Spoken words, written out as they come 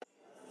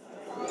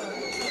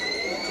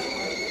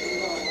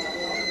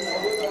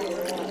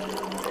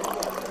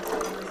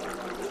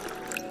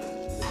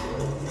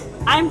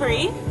I'm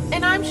Bree.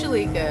 And I'm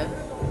Shalika.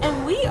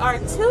 And we are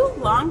two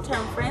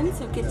long-term friends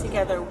who get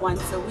together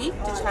once a week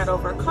to chat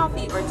over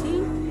coffee or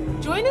tea.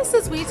 Join us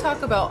as we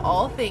talk about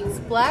all things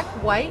black,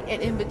 white,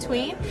 and in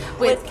between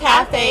with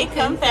Cafe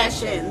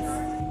Confessions.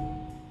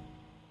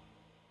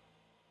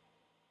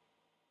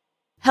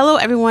 Hello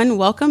everyone,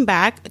 welcome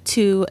back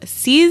to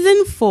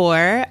season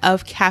 4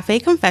 of Cafe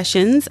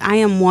Confessions. I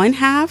am one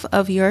half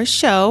of your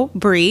show,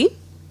 Bree.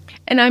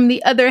 And I'm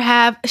the other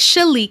half,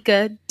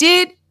 Shalika.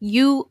 Did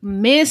you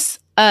miss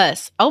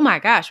us? Oh my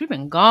gosh, we've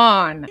been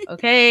gone.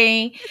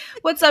 Okay.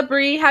 What's up,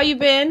 Bree? How you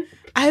been?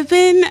 I've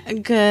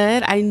been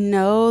good. I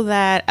know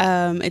that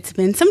it's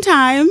been some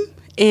time,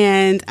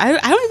 and I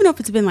don't even know if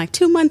it's been like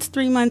 2 months,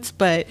 3 months,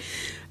 but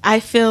I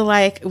feel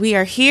like we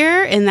are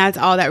here, and that's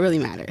all that really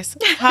matters.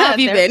 How have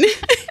you been?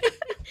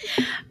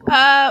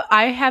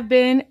 I have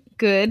been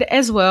good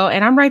as well,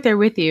 and I'm right there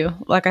with you.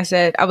 Like I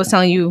said, I was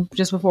telling you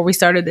just before we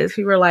started this,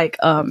 we were like,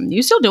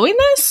 you still doing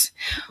this?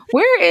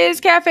 Where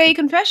is Cafe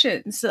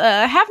Confessions?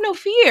 Have no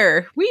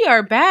fear. We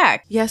are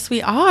back. Yes,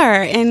 we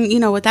are. And, you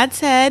know, with that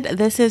said,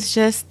 this is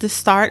just the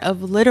start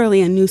of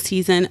literally a new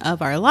season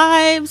of our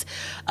lives,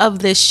 of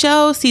this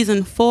show,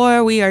 season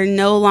 4. We are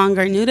no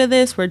longer new to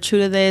this. We're true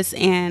to this.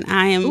 And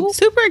I am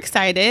super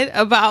excited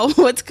about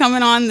what's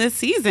coming on this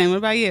season. What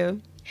about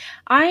you?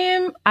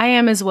 I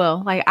am as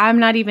well. Like, I'm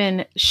not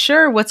even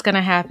sure what's going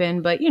to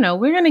happen, but, you know,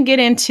 we're going to get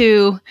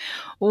into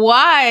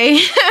why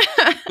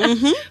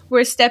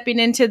we're stepping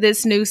into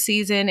this new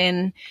season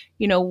and,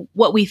 you know,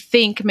 what we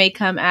think may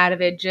come out of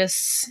it.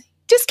 Just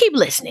keep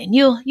listening.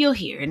 You'll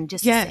hear in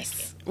just a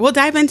second. We'll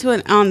dive into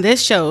it on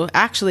this show,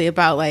 actually,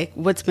 about like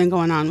what's been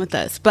going on with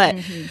us. But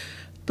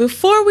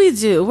before we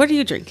do, what are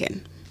you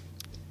drinking?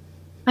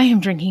 I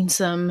am drinking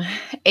some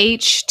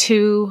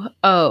H2O.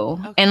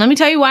 Okay. And let me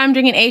tell you why I'm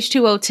drinking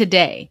H2O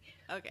today.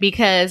 Okay.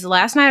 Because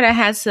last night I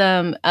had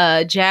some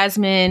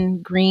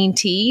jasmine green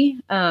tea.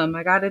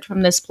 I got it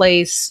from this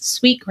place,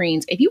 Sweet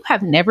Greens. If you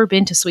have never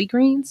been to Sweet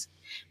Greens,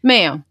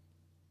 ma'am,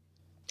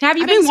 have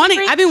you been?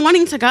 I've been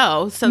wanting to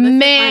go. So this is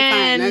my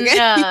fun,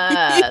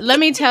 okay? Let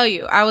me tell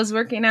you, I was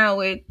working out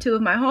with 2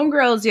 of my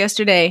homegirls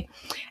yesterday,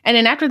 and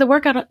then after the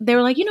workout, they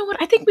were like, "You know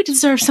what? I think we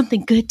deserve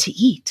something good to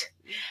eat."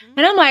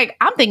 And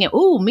I'm thinking,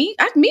 ooh, me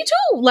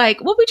too. Like,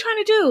 what we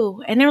trying to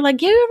do? And they're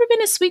like, yeah, you ever been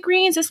to Sweet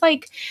Greens? It's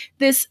like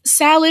this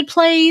salad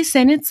place,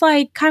 and it's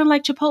like kind of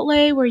like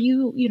Chipotle where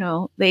you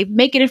know, they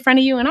make it in front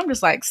of you. And I'm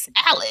just like,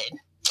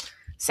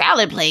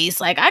 salad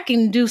place. Like, I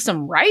can do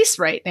some rice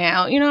right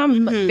now. You know,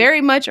 I'm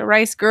very much a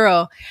rice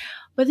girl.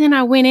 But then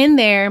I went in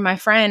there. My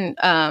friend,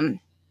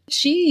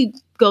 she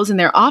goes in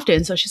there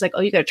often. So she's like,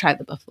 oh, you got to try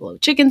the buffalo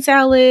chicken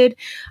salad,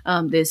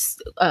 this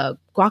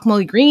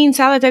guacamole green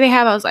salad that they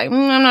have. I was like,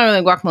 I'm not really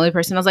a guacamole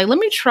person. I was like, let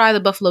me try the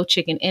buffalo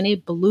chicken. And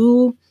it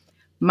blew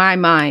my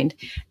mind.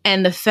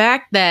 And the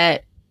fact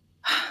that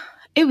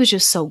it was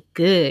just so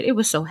good. It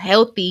was so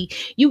healthy.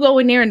 You go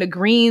in there and the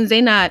greens,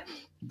 they not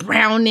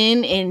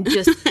browning and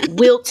just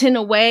wilting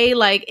away.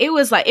 Like, it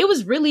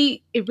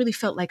really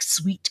felt like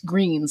Sweet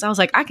Greens. I was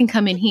like, I can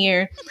come in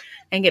here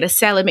and get a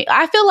salad made.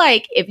 I feel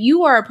like if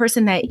you are a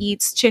person that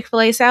eats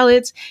Chick-fil-A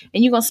salads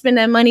and you're going to spend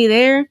that money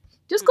there,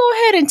 just go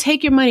ahead and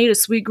take your money to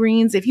Sweet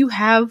Greens. If you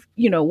have,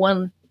 you know,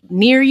 one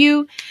near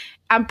you,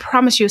 I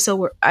promise you it's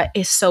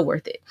so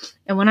worth it.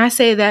 And when I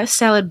say that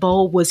salad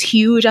bowl was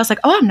huge, I was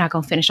like, oh, I'm not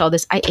going to finish all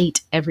this. I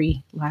ate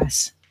every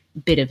last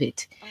bit of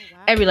it. Oh,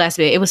 wow. Every last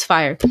bit. It was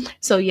fire.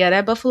 So yeah,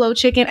 that buffalo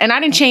chicken. And I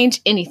didn't change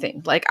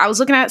anything. Like, I was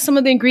looking at some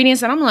of the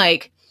ingredients and I'm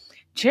like,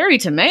 cherry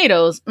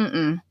tomatoes,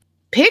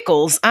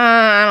 pickles,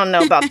 I don't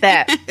know about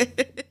that.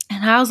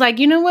 And I was like,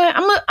 you know what?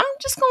 I'm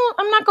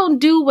not going to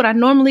do what I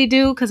normally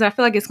do because I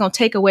feel like it's going to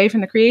take away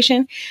from the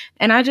creation.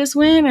 And I just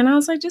went and I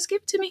was like, just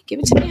give it to me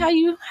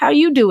how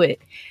you do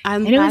it.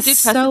 I'm glad you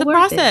trusted the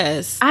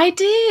process. I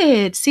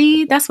did.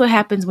 See, that's what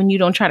happens when you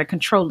don't try to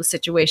control the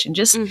situation.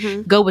 Just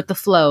go with the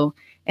flow.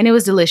 And it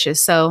was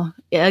delicious. So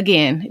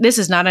again, this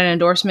is not an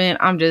endorsement.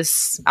 I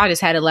just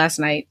had it last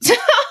night.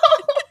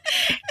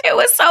 It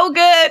was so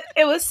good.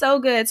 It was so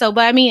good. So,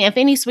 but I mean, if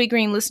any Sweet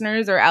Green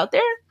listeners are out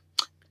there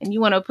and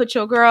you want to put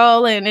your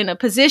girl in a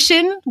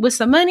position with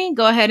some money,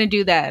 go ahead and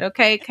do that.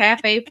 Okay.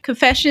 Cafe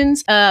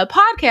Confessions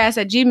podcast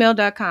at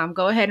gmail.com.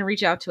 Go ahead and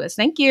reach out to us.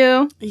 Thank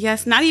you.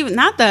 Yes. Not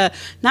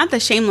the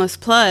shameless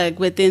plug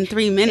within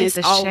 3 minutes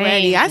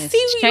already. I see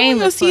you on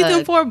your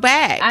season 4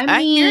 back. I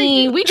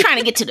mean, we trying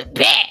to get to the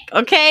back.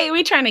 Okay.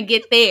 We trying to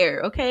get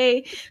there.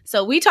 Okay.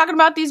 So we talking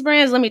about these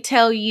brands. Let me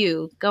tell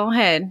you, go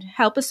ahead.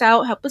 Help us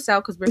out.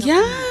 Because we're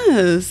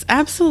yes,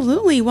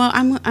 absolutely. Well,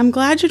 I'm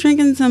glad you're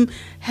drinking some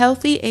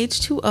healthy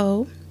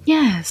H2O.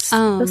 Yes.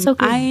 That's so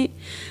good.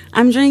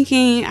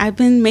 I've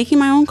been making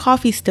my own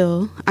coffee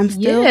still. I'm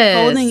still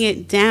holding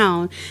it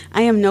down.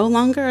 I am no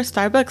longer a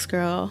Starbucks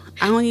girl.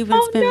 I don't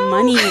even spend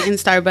money in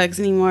Starbucks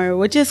anymore,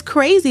 which is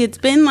crazy. It's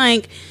been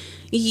like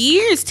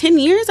 10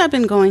 years I've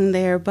been going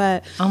there,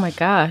 but oh my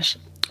gosh,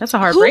 that's a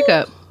hard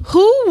breakup.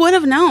 Who would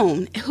have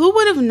known? Who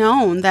would have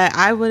known that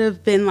I would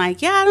have been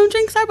like, yeah, I don't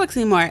drink Starbucks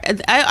anymore.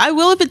 I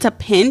will if it's a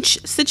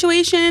pinch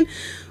situation,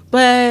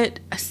 But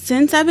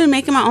since I've been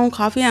making my own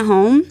coffee at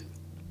home,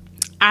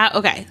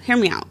 okay, hear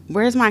me out.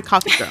 Where's my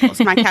coffee girls,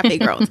 my cafe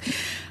girls?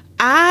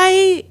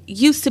 I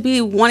used to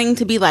be wanting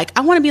to be like,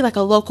 I want to be like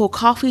a local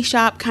coffee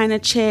shop kind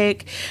of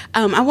chick.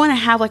 I want to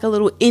have like a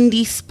little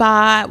indie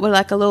spot with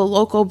like a little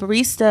local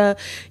barista,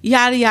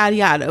 yada, yada,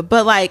 yada.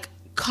 But like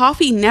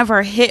coffee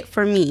never hit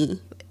for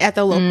me at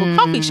the local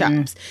coffee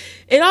shops.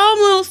 It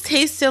almost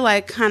tasted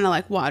like kind of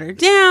like watered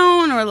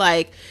down, or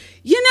like,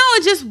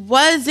 it just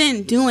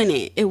wasn't doing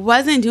it. It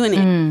wasn't doing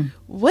it.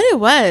 What it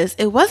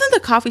wasn't the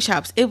coffee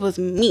shops. It was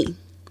me.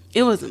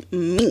 It was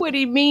me. What do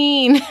you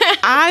mean?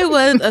 I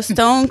was a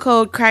stone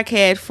cold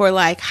crackhead for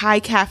like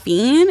high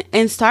caffeine,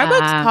 and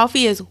Starbucks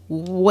coffee is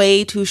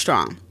way too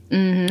strong.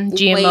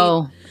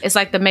 GMO. It's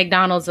like the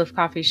McDonald's of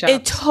coffee shops.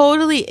 It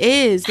totally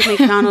is the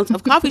McDonald's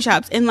of coffee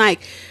shops. And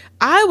like,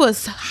 I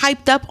was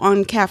hyped up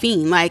on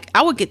caffeine. Like,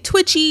 I would get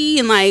twitchy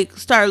and like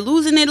start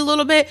losing it a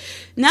little bit.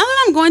 Now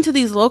that I'm going to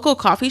these local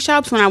coffee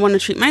shops when I want to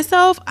treat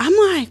myself, I'm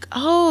like,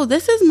 oh,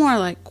 this is more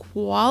like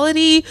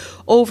quality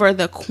over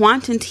the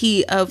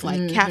quantity of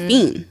like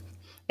caffeine.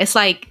 It's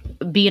like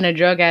being a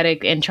drug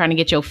addict and trying to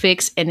get your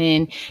fix, and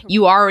then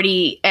you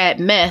already at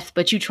meth,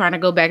 but you trying to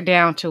go back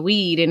down to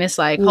weed, and it's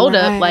like, hold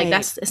up, like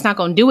it's not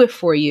gonna do it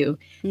for you.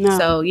 No.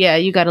 So yeah,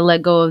 you got to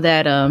let go of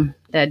that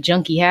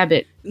junkie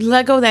habit.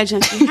 Let go of that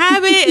junkie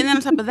habit, and then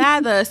on top of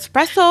that, the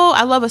espresso.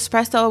 I love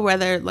espresso,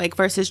 whether like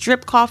versus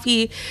drip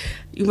coffee,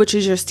 which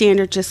is your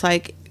standard, just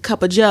like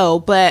cup of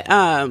joe. But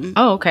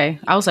oh, okay.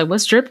 I was like,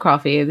 what's drip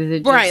coffee? Is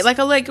it just... Right, like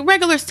a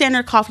regular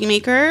standard coffee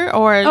maker,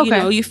 or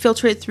you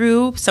filter it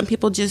through. Some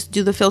people just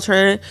do the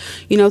filter,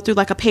 through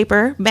like a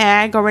paper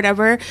bag or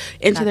whatever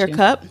into their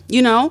cup,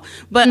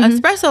 But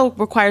espresso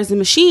requires a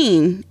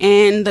machine,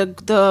 and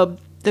the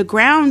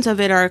grounds of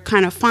it are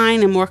kind of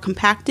fine and more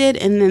compacted,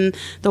 and then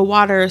the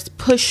water is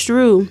pushed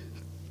through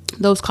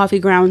those coffee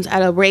grounds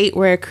at a rate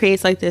where it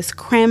creates like this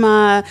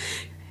crema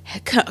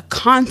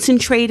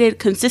concentrated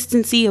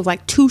consistency of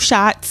like 2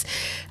 shots.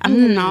 I'm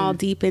getting all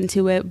deep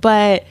into it,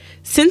 but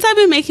since I've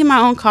been making my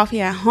own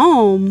coffee at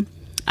home,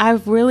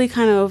 I've really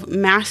kind of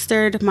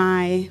mastered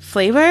my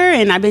flavor,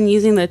 and I've been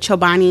using the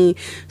Chobani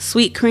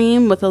sweet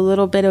cream with a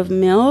little bit of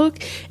milk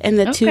and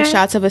the 2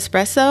 shots of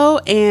espresso,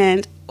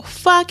 and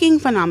fucking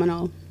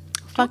phenomenal.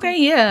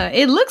 Okay, yeah,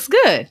 it looks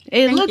good.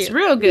 It looks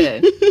real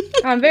good.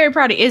 I'm very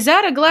proud of you. Is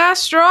that a glass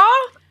straw?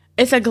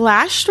 It's a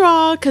glass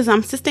straw because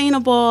I'm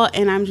sustainable,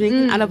 and I'm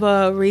drinking out of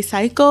a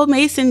recycled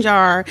mason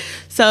jar.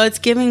 So it's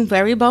giving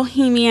very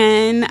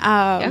bohemian,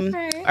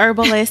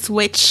 herbalist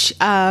witch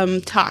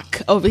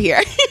talk over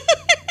here.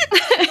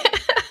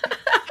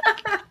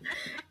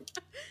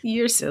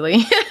 You're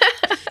silly.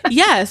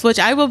 Yes, which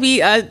I will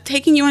be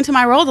taking you into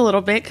my world a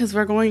little bit, because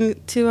we're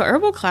going to a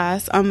herbal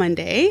class on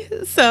Monday.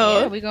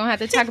 So yeah, we're going to have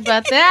to talk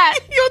about that.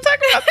 We'll talk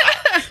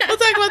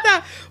about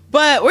that.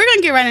 But we're going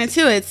to get right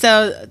into it.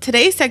 So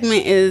today's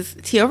segment is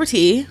tea over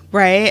tea,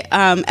 right?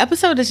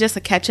 Episode is just a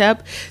catch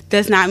up.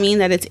 Does not mean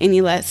that it's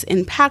any less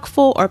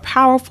impactful or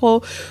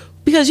powerful,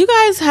 because you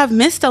guys have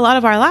missed a lot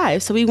of our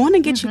lives. So we want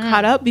to get you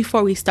caught up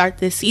before we start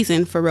this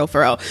season for real,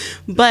 for real.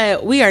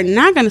 But we are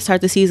not going to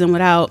start the season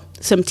without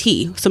some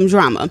tea, some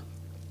drama.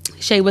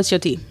 Shay, what's your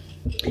tea?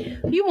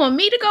 You want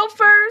me to go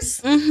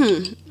first?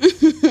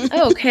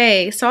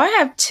 Okay, so I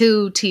have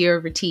 2 tea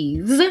over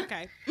teas.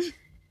 Okay.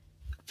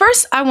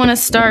 First, I want to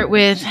start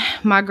with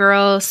my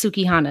girl,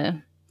 Suki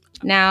Hana.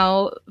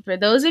 Now, for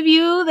those of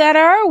you that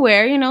are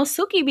aware,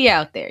 Suki be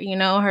out there.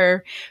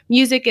 Her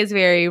music is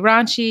very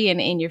raunchy and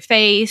in your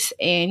face.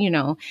 And,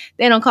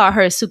 they don't call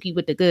her Suki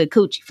with the good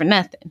coochie for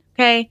nothing.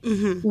 Okay?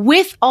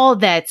 With all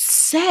that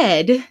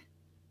said,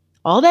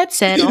 all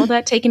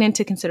that taken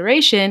into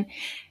consideration,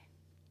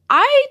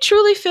 I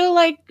truly feel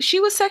like she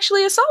was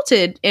sexually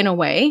assaulted in a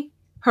way,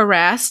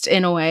 harassed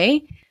in a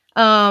way,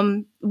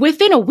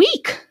 within a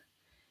week.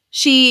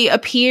 She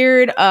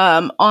appeared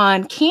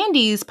on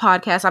Candy's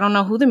podcast. I don't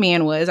know who the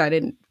man was. I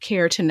didn't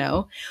care to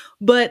know.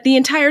 But the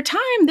entire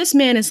time, this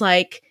man is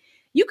like,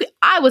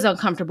 I was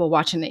uncomfortable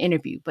watching the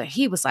interview, but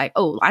he was like,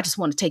 oh, I just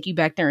want to take you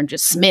back there and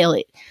just smell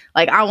it.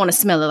 Like, I want to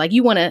smell it. Like,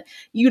 you want to,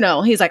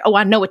 he's like, oh,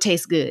 I know it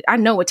tastes good. I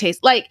know it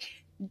tastes like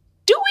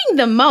doing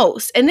the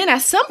most. And then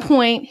at some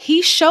point,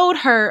 he showed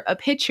her a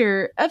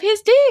picture of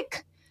his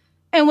dick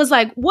and was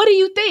like, what do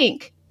you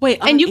think? Wait,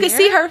 and you can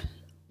see her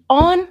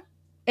on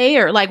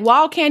air, like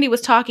while Candy was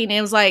talking, and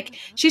it was like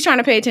she's trying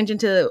to pay attention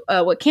to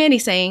what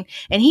Candy's saying,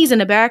 and he's in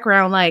the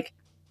background like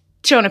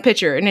showing a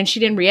picture, and then she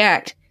didn't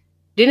react,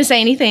 didn't say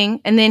anything,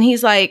 and then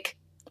he's like,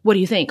 what do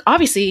you think?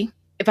 Obviously,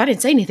 if I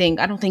didn't say anything,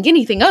 I don't think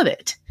anything of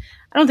it.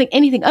 I don't think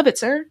anything of it,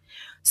 sir.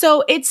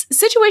 So it's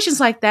situations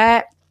like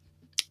that.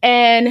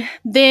 And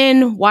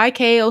then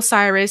YK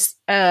Osiris,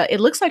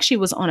 it looks like she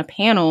was on a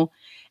panel,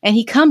 and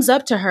he comes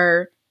up to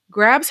her,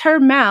 grabs her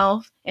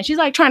mouth, and she's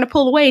like trying to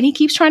pull away, and he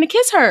keeps trying to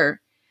kiss her.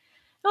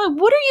 I'm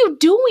like, what are you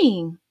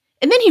doing?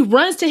 And then he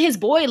runs to his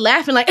boy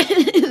laughing like,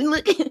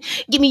 look,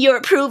 give me your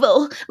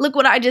approval. Look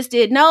what I just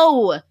did.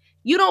 No,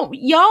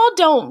 y'all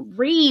don't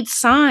read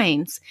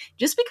signs.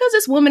 Just because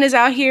this woman is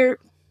out here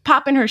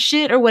popping her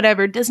shit or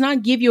whatever does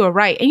not give you a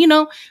right. And, you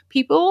know,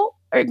 people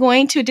are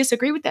going to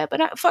disagree with that,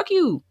 but fuck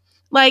you.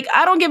 Like,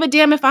 I don't give a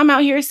damn if I'm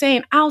out here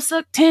saying I'll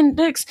suck 10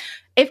 dicks.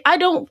 If I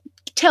don't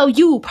tell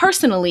you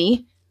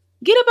personally,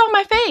 get up out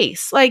my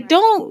face. Like,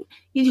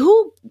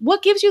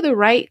 what gives you the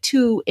right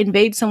to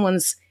invade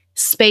someone's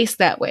space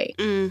that way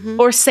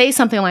or say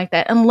something like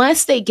that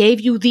unless they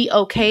gave you the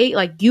okay,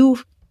 like you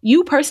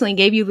personally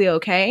gave you the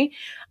okay.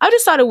 I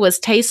just thought it was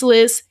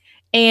tasteless.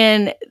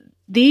 And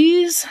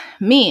these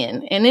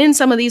men and then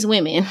some of these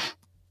women,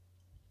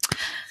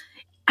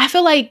 I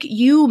feel like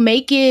you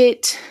make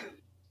it's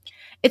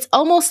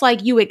almost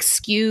like you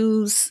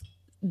excuse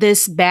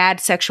this bad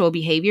sexual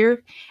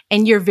behavior,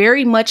 and you're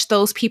very much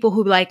those people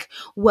who like,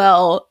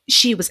 well,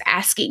 she was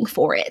asking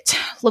for it.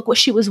 Look what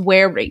she was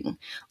wearing.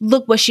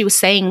 Look what she was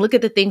saying. Look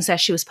at the things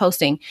that she was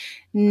posting.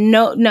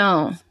 No.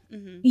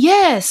 Mm-hmm.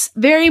 Yes,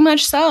 very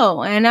much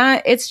so. And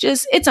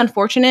it's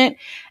unfortunate,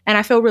 and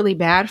I feel really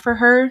bad for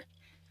her.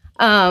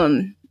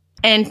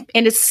 And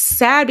it's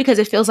sad because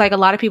it feels like a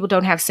lot of people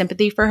don't have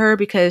sympathy for her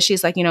because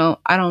she's like, you know,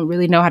 I don't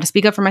really know how to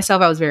speak up for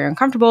myself. I was very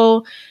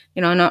uncomfortable,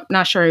 you know,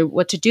 not sure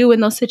what to do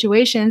in those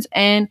situations.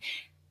 And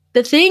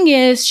the thing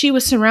is, she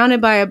was surrounded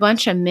by a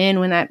bunch of men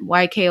when that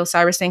YK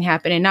Osiris thing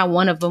happened. And not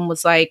one of them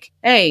was like,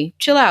 hey,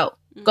 chill out,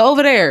 go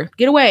over there,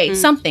 get away,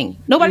 something.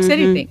 Nobody said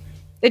anything.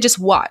 They just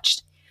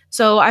watched.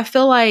 So I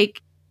feel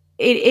like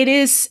it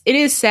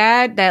is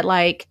sad that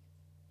like,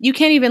 you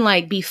can't even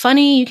like be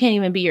funny. You can't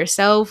even be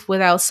yourself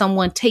without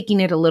someone taking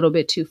it a little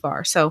bit too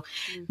far. So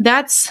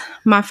that's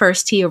my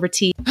first T over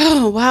T.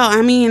 Oh, wow.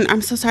 I mean,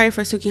 I'm so sorry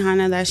for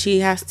Sukihana that she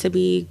has to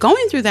be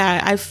going through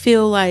that. I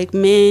feel like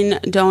men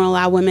don't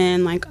allow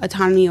women like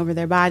autonomy over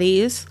their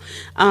bodies.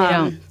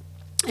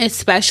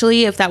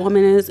 Especially if that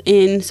woman is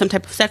in some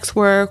type of sex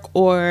work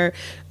or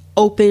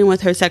open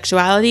with her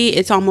sexuality.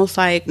 It's almost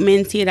like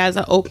men see it as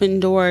an open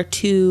door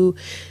to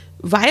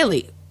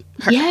violate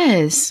her.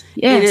 Yes,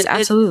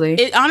 absolutely.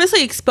 It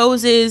honestly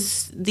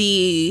exposes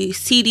the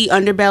seedy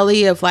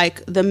underbelly of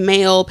like the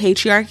male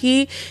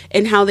patriarchy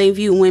and how they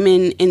view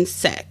women in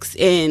sex.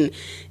 And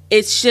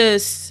it's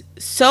just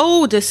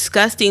so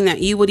disgusting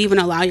that you would even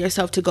allow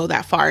yourself to go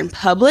that far in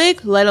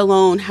public, let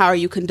alone how are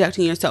you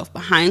conducting yourself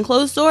behind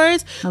closed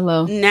doors.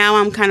 Hello. Now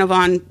I'm kind of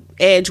on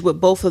edge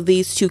with both of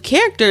these two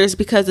characters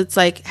because it's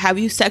like, have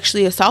you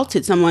sexually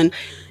assaulted someone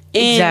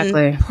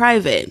in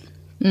private?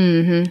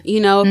 You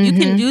know, if you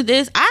can do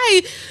this,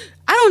 I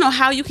don't know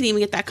how you can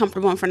even get that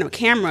comfortable in front of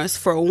cameras,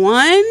 for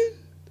one,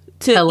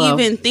 to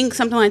even think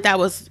something like that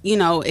was, you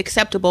know,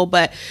 acceptable.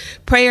 But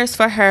prayers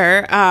for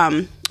her.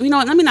 You know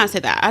what, let me not say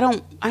that. I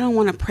don't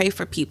want to pray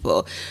for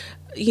people,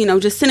 you know,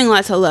 just sending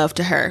lots of love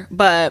to her.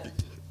 But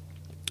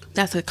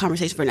that's a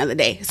conversation for another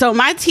day. So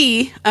my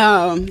T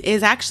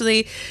is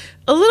actually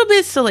a little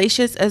bit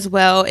salacious as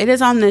well. It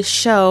is on the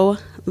show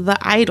The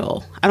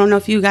Idol. I don't know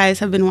if you guys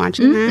have been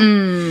watching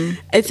that.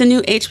 It's a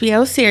new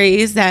HBO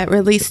series that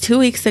released 2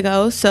 weeks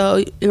ago.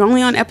 So you're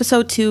only on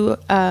episode 2.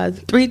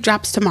 3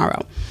 drops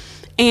tomorrow.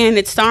 And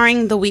it's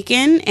starring The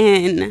Weeknd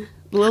and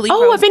Lily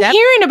Rose I've been Depp.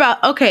 hearing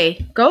about...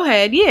 Okay, go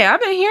ahead. Yeah,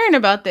 I've been hearing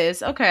about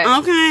this. Okay.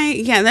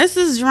 Yeah, this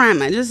is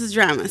drama.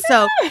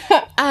 So,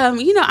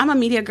 you know, I'm a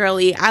media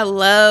girly. I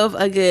love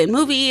a good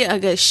movie, a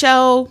good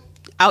show.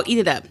 I'll eat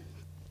it up.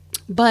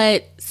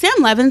 But Sam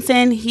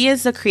Levinson, he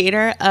is the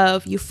creator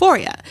of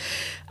Euphoria.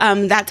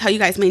 That's how you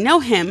guys may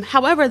know him.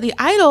 However, The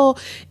Idol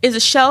is a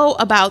show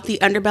about the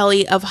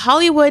underbelly of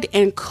Hollywood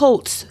and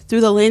cults through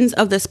the lens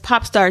of this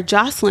pop star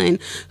Jocelyn,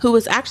 who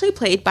was actually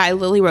played by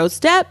Lily Rose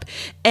Depp.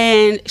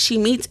 And she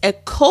meets a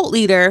cult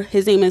leader.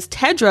 His name is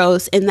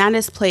Tedros, and that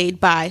is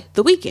played by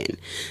The Weeknd.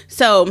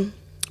 So,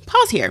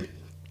 pause here.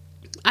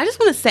 I just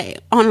want to say,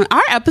 on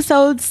our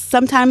episodes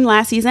sometime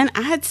last season,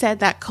 I had said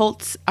that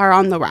cults are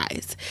on the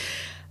rise.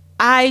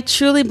 I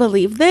truly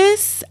believe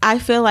this. I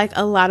feel like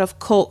a lot of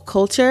cult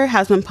culture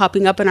has been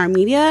popping up in our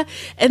media.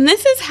 And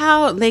this is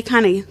how they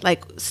kind of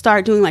like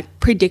start doing like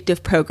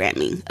predictive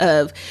programming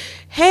of,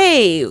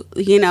 hey,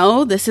 you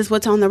know, this is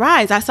what's on the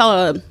rise. I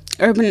saw a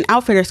Urban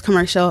Outfitters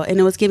commercial and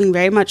it was giving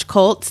very much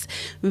cults,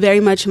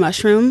 very much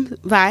mushroom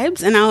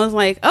vibes. And I was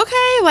like,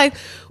 okay, like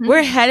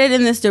we're headed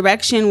in this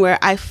direction where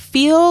I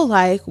feel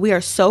like we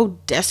are so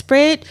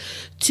desperate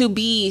to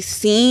be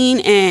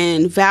seen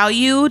and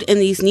valued in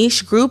these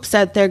niche groups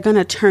that they're going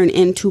to turn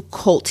into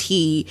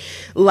culty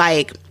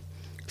like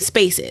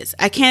spaces.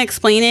 I can't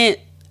explain it.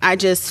 I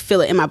just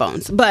feel it in my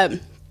bones. But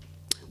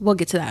we'll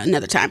get to that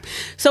another time.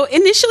 So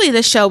initially,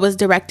 the show was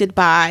directed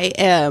by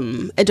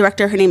a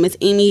director. Her name is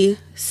Amy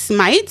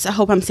Smites. I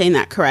hope I'm saying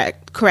that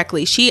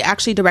correctly. She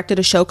actually directed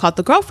a show called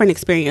The Girlfriend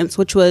Experience,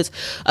 which was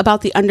about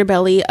the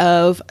underbelly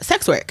of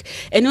sex work.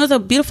 And it was a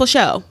beautiful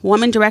show.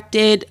 Woman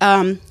directed,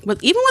 even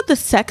with the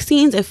sex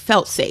scenes, it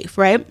felt safe,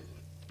 right?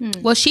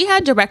 Well, she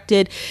had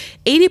directed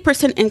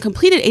 80% and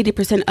completed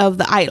 80% of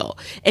The Idol.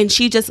 And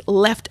she just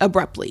left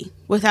abruptly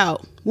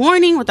without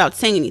warning, without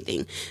saying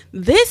anything.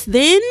 This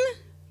then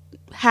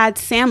had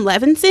Sam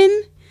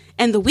Levinson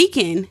and The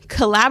Weeknd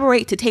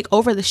collaborate to take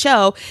over the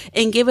show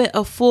and give it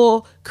a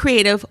full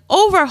creative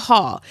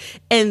overhaul.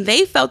 And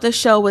they felt the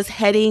show was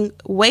heading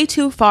way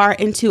too far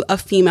into a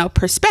female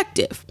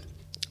perspective.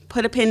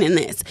 Put a pin in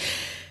this.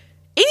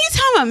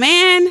 Anytime a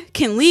man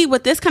can lead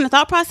with this kind of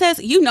thought process,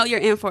 you know you're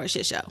in for a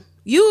shit show.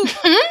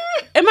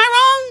 Am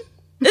I wrong?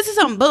 This is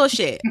some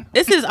bullshit.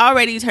 This is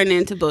already turning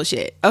into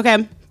bullshit.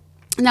 Okay.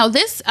 Now,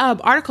 this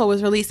article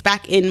was released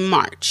back in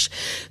March.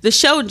 The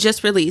show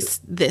just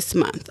released this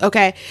month.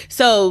 Okay.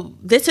 So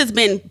this has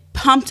been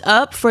pumped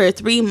up for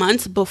 3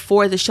 months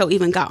before the show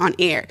even got on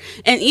air,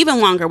 and even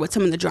longer with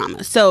some of the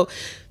drama. So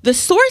the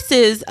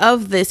sources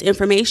of this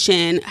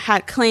information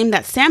had claimed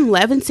that Sam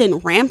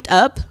Levinson ramped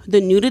up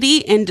the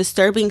nudity and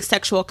disturbing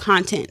sexual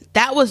content.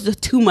 That was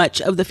too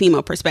much of the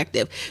female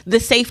perspective. The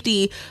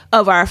safety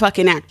of our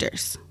fucking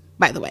actors,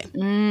 by the way.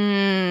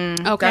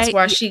 Okay. That's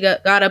why she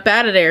got up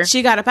out of there.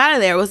 She got up out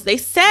of there. They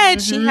said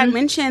she had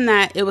mentioned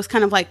that it was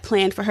kind of like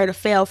planned for her to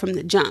fail from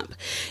the jump.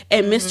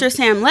 And Mr.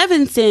 Sam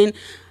Levinson,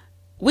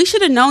 we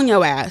should have known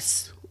your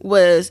ass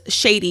was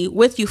shady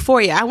with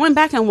Euphoria. I went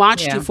back and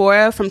watched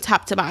Euphoria from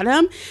top to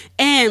bottom,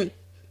 and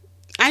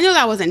I know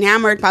that I was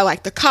enamored by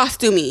like the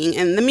costuming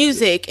and the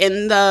music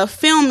and the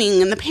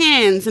filming and the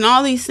pans and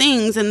all these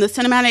things and the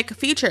cinematic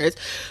features.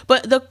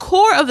 But the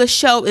core of the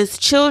show is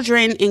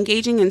children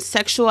engaging in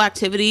sexual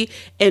activity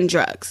and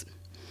drugs.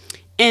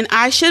 And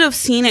I should have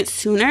seen it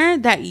sooner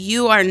that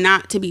you are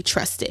not to be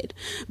trusted,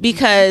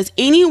 because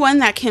anyone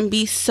that can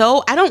be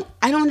so, I don't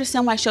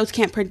understand why shows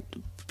can't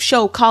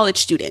show college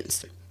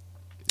students.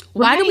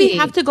 Why do we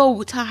have to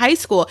go to high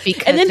school?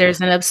 Because and then, there's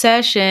an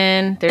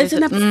obsession. It's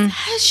an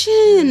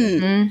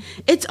obsession.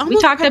 It's almost we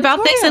talked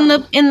about this in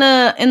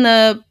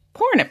the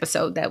porn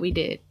episode that we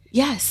did.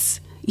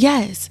 Yes.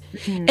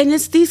 And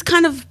it's these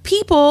kind of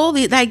people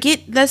that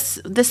get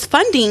this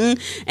funding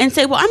and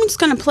say, well, I'm just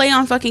going to play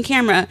on fucking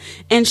camera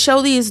and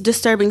show these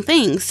disturbing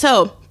things.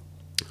 So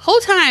whole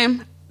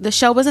time the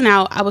show wasn't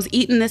out, I was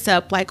eating this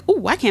up like,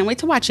 oh, I can't wait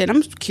to watch it.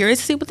 I'm curious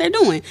to see what they're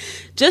doing,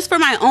 just for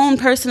my own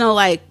personal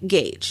like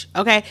gauge.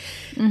 Okay.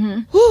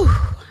 Whew.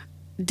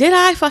 Did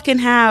I fucking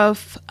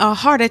have a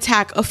heart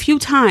attack a few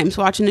times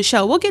watching the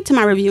show? We'll get to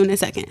my review in a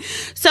second.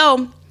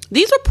 So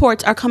these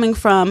reports are coming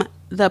from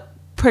the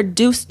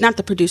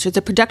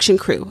production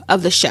crew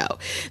of the show.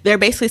 They're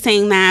basically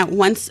saying that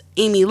once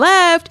Amy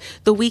left,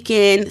 The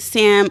Weeknd,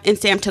 Sam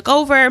took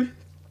over.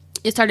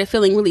 It started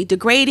feeling really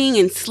degrading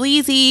and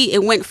sleazy.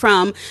 It went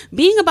from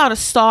being about a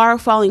star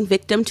falling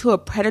victim to a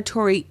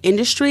predatory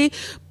industry,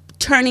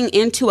 turning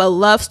into a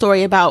love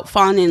story about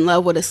falling in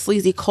love with a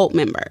sleazy cult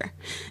member.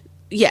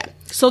 Yeah.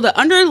 So the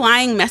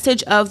underlying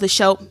message of the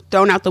show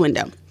thrown out the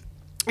window.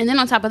 And then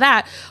on top of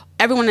that,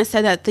 everyone has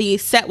said that the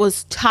set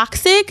was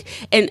toxic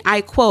and, I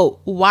quote,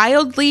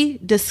 wildly,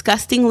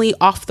 disgustingly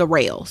off the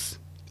rails.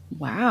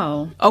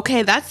 Wow.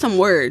 Okay, that's some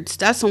words.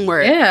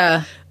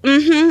 Yeah.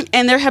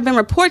 And there have been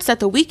reports that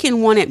The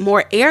Weeknd wanted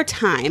more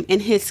airtime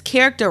and his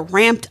character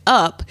ramped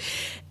up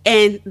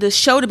and the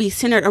show to be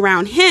centered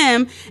around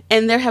him.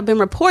 And there have been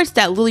reports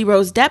that Lily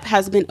Rose Depp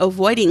has been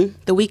avoiding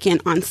The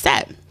Weeknd on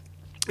set.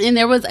 And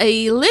there was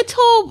a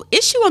little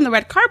issue on the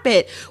red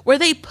carpet where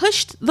they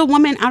pushed the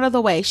woman out of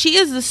the way. She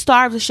is the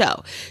star of the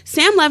show.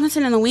 Sam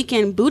Levinson and The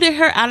Weeknd booted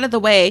her out of the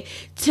way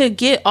to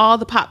get all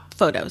the pop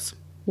photos.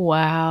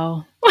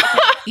 Wow.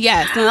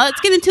 Yes. Now let's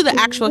get into the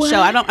actual show.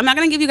 I'm not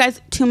going to give you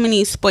guys too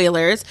many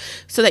spoilers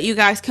so that you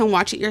guys can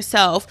watch it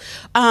yourself.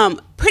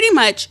 Pretty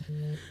much,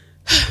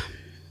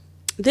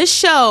 this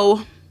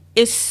show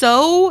is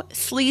so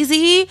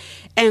sleazy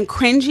and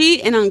cringy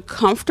and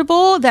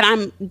uncomfortable that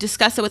I'm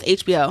disgusted with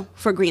HBO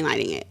for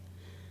greenlighting it.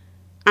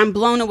 I'm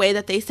blown away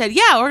that they said,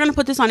 yeah, we're going to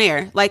put this on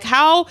air. Like,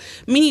 how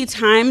many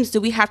times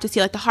do we have to see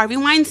like the Harvey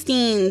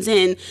Weinsteins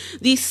and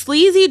these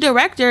sleazy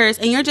directors,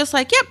 and you're just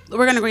like, yep,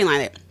 we're going to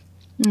greenlight it.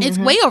 It's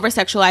way over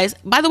sexualized.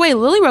 By the way,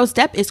 Lily Rose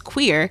Depp is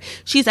queer.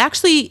 She's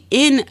actually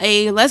in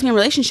a lesbian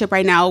relationship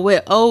right now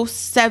with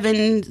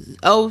 070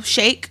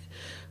 Sheikh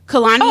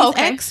Kalani's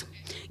ex.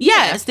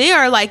 Yes, they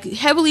are like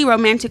heavily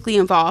romantically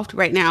involved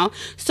right now.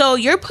 So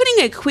you're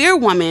putting a queer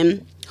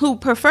woman who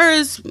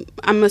prefers,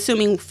 I'm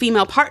assuming,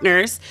 female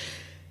partners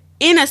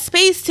in a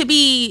space to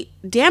be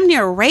damn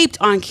near raped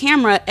on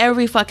camera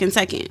every fucking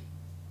second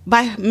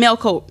by male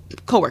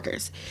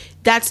co-workers.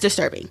 That's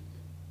disturbing.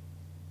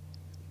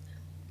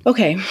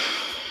 Okay.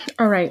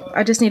 All right.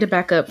 I just need to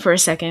back up for a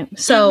second.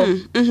 So,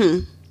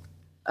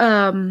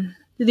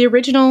 the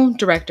original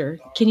director,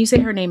 can you say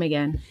her name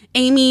again?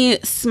 Amy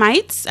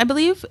Smites, I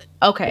believe.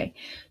 Okay.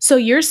 So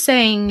you're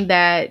saying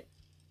that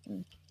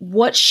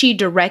what she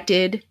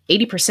directed,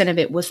 80% of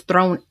it was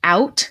thrown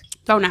out?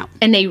 Thrown out.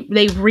 And they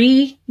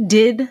redid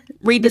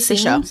the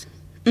show?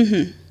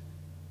 Mm-hmm.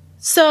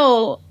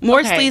 So.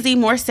 More sleazy,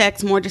 more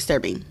sex, more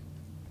disturbing.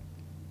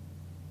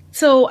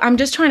 So I'm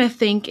just trying to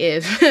think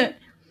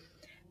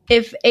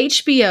if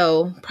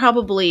HBO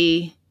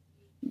probably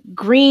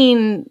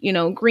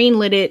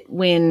greenlit it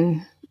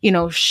when,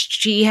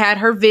 she had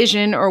her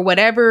vision or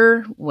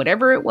whatever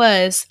it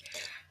was,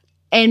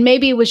 and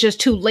maybe it was just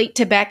too late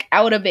to back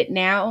out of it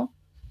now,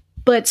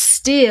 but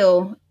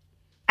still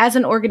as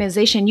an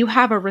organization, you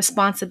have a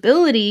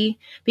responsibility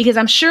because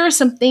I'm sure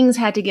some things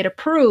had to get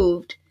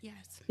approved.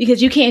 Yes.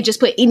 Because you can't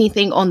just put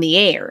anything on the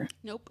air.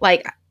 Nope.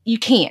 Like, you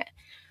can't.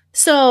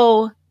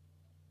 So,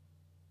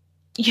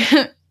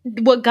 yeah,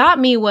 what got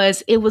me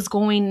was it was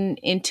going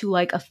into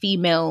like a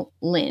female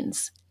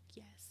lens.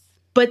 Yes.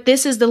 But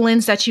this is the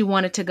lens that you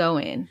wanted to go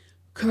in.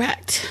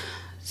 Correct.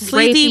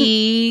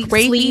 Rapey,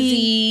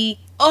 sleazy.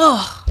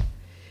 Oh,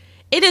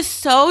 it is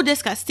so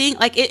disgusting.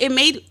 Like, it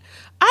made...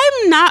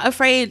 I'm not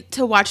afraid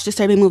to watch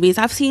disturbing movies.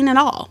 I've seen it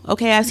all.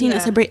 Okay, I've seen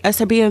a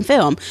Serbian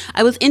film.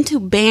 I was into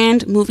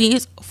banned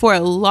movies for a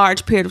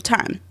large period of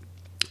time.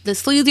 The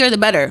sleazier, the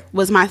better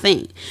was my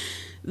thing.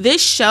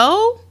 This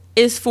show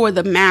is for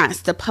the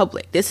mass, the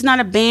public. This is not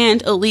a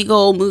banned,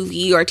 illegal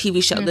movie or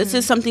TV show. Mm-hmm. This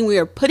is something we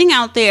are putting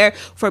out there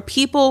for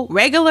people,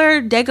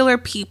 regular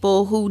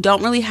people who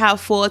don't really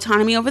have full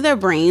autonomy over their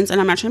brains. And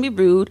I'm not trying to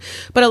be rude,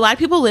 but a lot of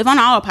people live on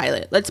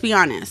autopilot. Let's be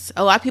honest.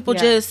 A lot of people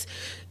just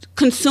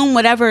consume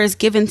whatever is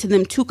given to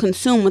them to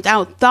consume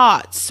without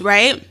thoughts,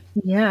 right?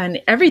 Yeah, and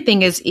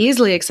everything is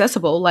easily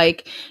accessible.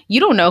 Like,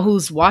 you don't know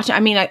who's watching. I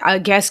mean, I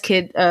guess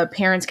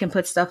parents can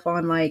put stuff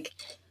on like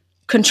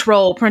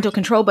parental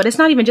control, but it's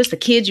not even just the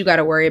kids you got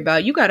to worry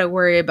about. You got to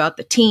worry about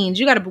the teens.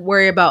 You got to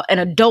worry about an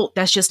adult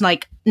that's just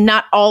like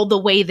not all the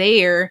way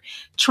there,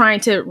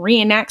 trying to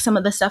reenact some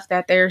of the stuff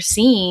that they're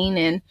seeing.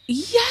 And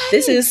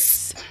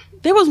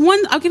there was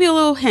one, I'll give you a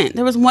little hint.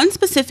 There was one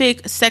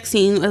specific sex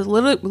scene where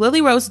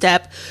Lily Rose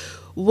Depp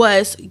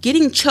was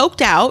getting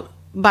choked out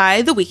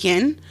by The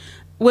Weeknd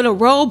with a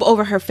robe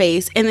over her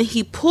face. And then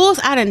he pulls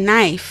out a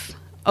knife,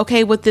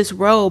 okay, with this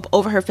robe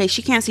over her face.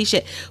 She can't see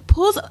shit.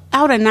 Pulls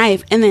out a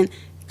knife and then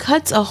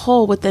cuts a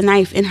hole with the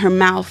knife in her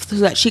mouth so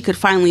that she could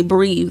finally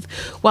breathe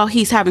while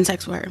he's having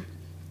sex with her.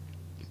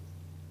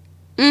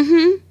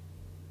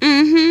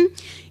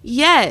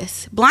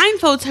 Yes,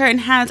 blindfolds her and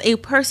has a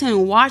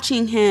person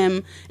watching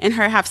him and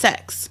her have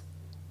sex.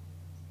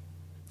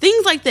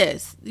 Things like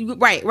this.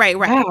 Right.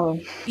 Wow.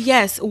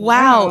 Yes,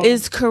 wow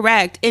is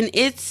correct. And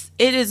it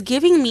is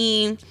giving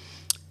me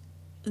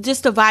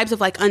just the vibes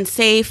of like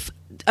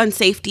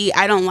unsafety.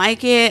 I don't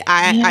like it.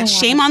 I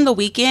shame on The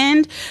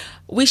Weeknd.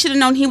 We should have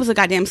known he was a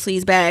goddamn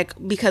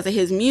sleazebag because of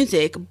his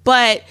music.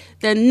 But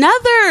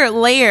another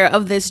layer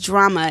of this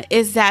drama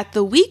is that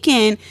The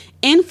Weeknd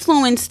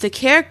influenced the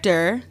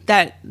character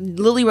that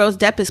Lily Rose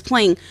Depp is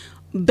playing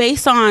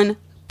based on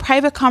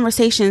private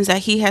conversations that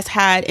he has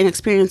had and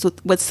experienced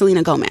with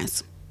Selena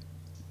Gomez.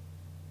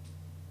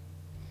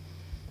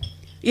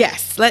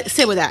 Yes, let's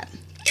sit with that.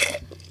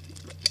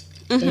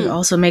 It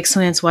also makes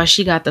sense why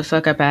she got the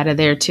fuck up out of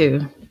there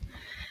too.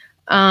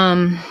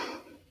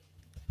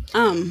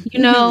 You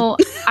know,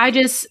 I'm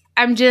just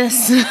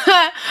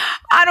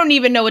I don't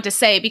even know what to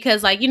say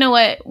because, like, you know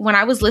what? When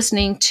I was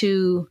listening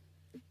to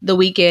The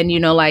Weeknd, you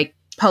know, like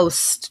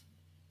post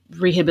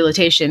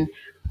rehabilitation,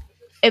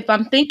 if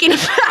I'm thinking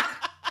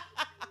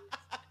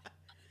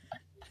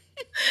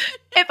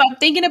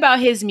about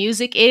his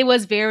music, it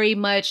was very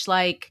much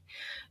like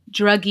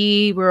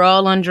druggy. We're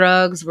all on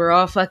drugs. We're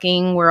all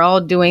fucking. We're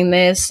all doing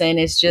this, and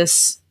it's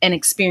just an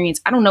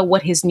experience. I don't know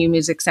what his new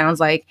music sounds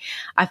like.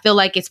 I feel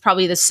like it's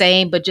probably the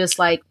same, but just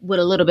like with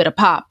a little bit of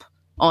pop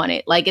on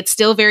it. Like, it's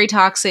still very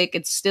toxic.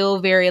 It's still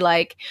very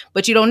like,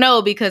 but you don't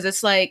know because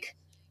it's like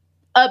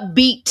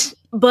upbeat,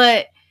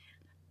 but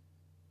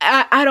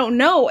I don't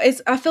know.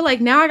 I feel like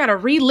now I got to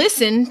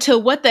re-listen to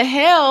what the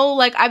hell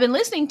like I've been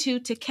listening to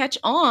catch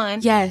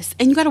on. Yes,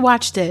 and you got to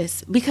watch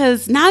this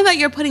because now that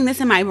you're putting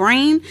this in my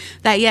brain,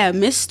 that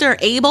Mr.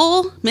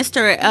 Abel,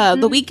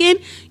 The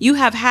Weeknd, you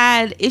have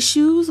had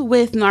issues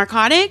with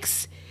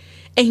narcotics,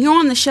 and you're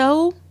on the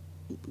show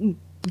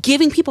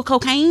giving people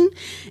cocaine.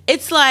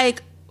 It's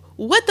like,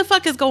 what the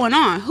fuck is going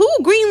on? Who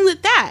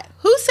greenlit that?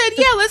 Who said,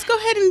 let's go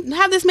ahead and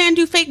have this man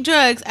do fake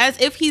drugs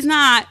as if he's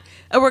not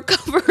a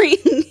recovering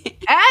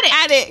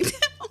addict.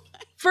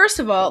 First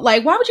of all,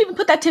 like, why would you even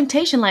put that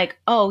temptation? Like,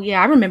 oh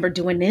yeah, I remember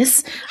doing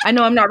this. I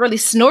know I'm not really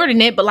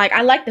snorting it, but like,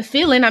 I like the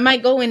feeling. I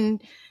might go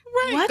and go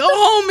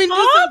home and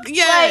do something.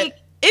 Yeah, like,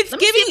 it's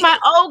giving my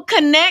old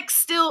connect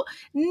still.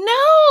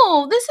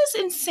 No, this is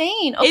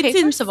insane. Okay,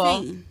 first of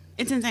all,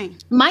 it's insane.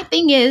 My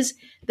thing is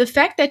the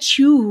fact that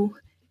you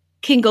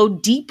can go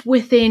deep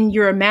within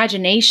your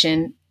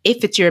imagination,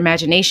 if it's your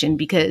imagination,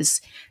 because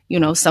you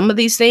know, some of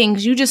these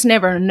things you just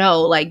never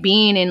know. Like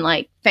being in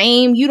like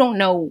fame, you don't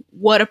know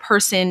what a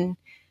person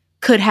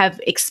could have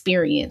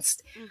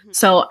experienced.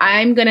 So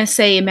I'm going to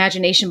say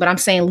imagination, but I'm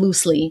saying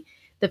loosely.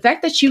 The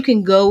fact that you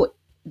can go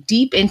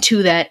deep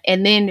into that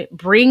and then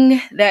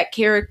bring that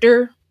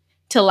character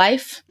to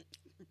life.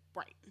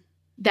 Right.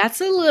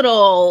 That's a lot.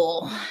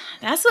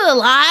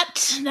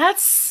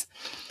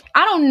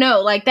 I don't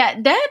know. Like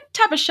that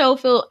type of show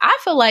I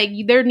feel like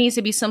there needs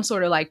to be some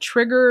sort of like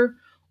trigger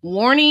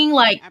warning,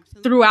 like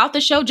throughout the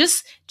show,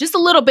 just a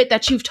little bit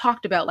that you've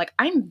talked about. Like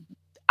I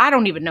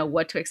don't even know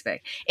what to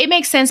expect. It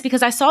makes sense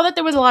because I saw that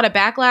there was a lot of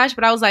backlash,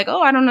 but I was like,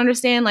 oh, I don't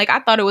understand. Like I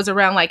thought it was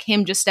around like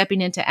him just stepping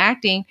into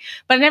acting,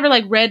 but I never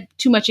like read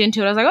too much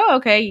into it. I was like, oh,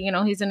 okay, you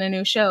know, he's in a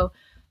new show,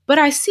 but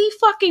I see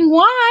fucking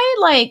why.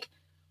 Like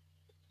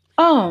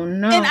Oh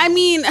no. And I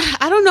mean,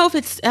 I don't know if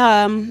it's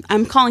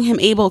I'm calling him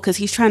Abel because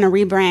he's trying to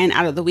rebrand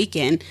out of the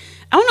weekend.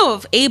 I don't know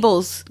if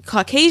Abel's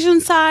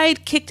Caucasian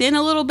side kicked in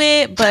a little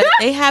bit, but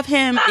they have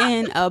him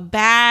in a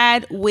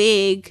bad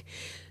wig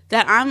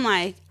that I'm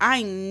like,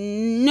 I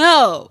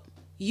know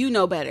you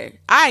know better.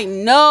 I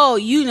know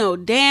you know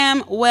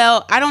damn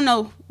well. I don't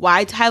know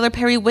why Tyler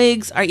Perry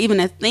wigs are even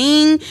a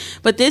thing,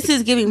 but this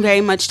is giving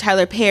very much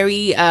Tyler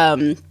Perry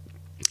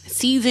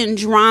season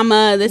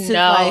drama. This is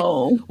like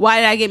Why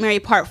Did I Get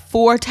Married Part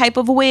 4 type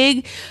of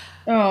wig.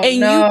 And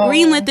you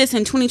greenlit this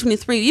in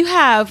 2023. You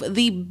have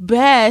the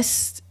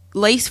best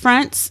lace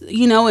fronts,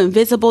 you know,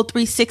 invisible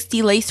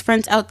 360 lace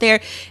fronts out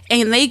there,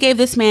 and they gave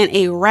this man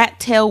a rat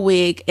tail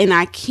wig, and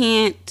I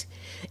can't,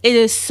 it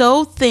is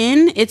so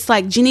thin, it's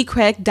like Jenny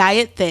Craig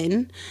diet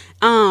thin.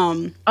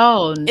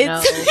 Oh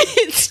no.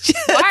 It's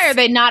just, why are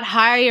they not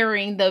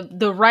hiring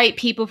the right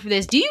people for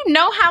this? Do you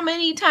know how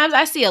many times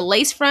I see a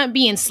lace front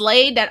being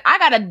slayed that I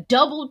gotta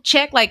double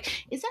check,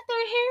 like, is that their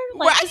hair?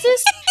 Like, right. Is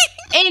this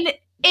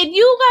and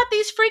you got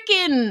these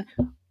freaking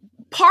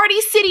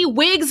Party City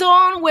wigs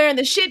on where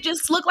the shit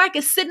just look like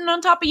it's sitting on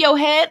top of your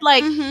head.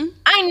 Like,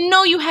 I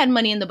know you had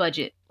money in the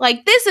budget.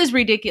 Like, this is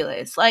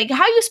ridiculous. Like,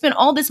 how you spend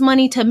all this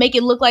money to make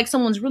it look like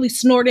someone's really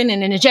snorting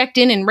and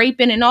injecting and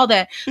raping and all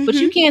that, but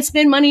you can't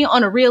spend money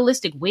on a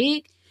realistic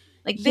wig?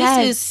 Like, this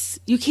is...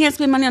 You can't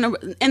spend money on a...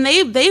 And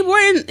they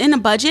were in a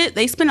budget.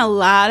 They spent a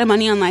lot of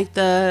money on, like,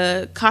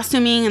 the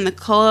costuming and the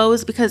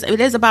clothes because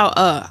it is about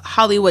a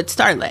Hollywood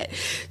starlet.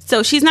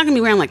 So she's not going to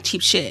be wearing, like,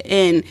 cheap shit.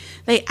 And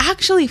they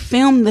actually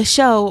filmed the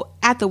show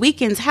at The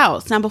Weeknd's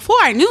house. Now, before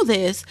I knew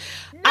this...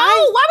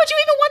 why would you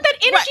even want that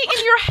energy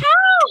in your house?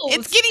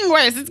 It's getting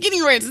worse. It's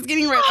getting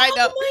worse. I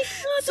know. Oh my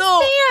God,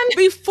 so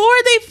before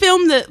they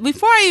filmed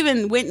before I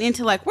even went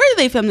into like, where did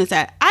they film this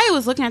at? I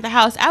was looking at the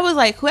house. I was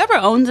like, whoever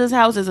owns this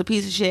house is a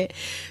piece of shit.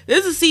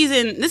 This is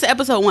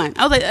episode 1.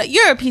 I was like,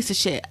 you're a piece of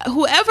shit.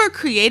 Whoever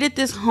created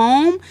this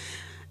home,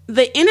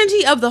 the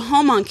energy of the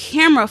home on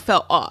camera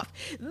fell off.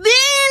 Then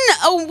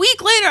a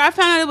week later, I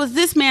found out it was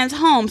this man's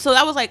home. So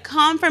that was like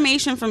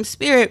confirmation from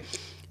spirit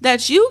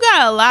that you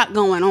got a lot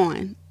going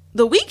on.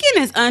 The Weeknd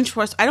is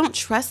untrustworthy. I don't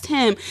trust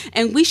him.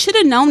 And we should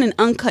have known in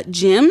Uncut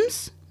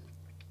Gems.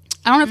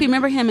 I don't know if you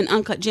remember him in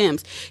Uncut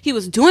Gems. He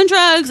was doing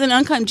drugs in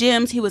Uncut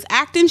Gems. He was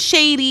acting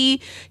shady.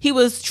 He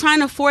was trying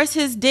to force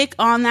his dick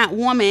on that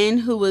woman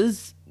who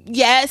was,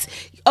 yes.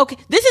 Okay,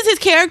 this is his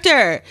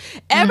character.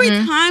 Every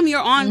time you're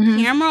on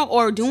camera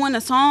or doing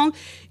a song,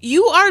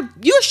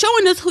 you're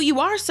showing us who you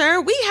are, sir.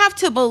 We have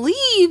to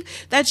believe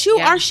that you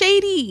are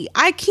shady.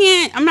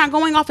 I'm not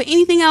going off of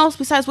anything else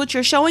besides what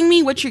you're showing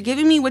me, what you're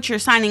giving me, what you're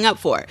signing up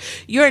for.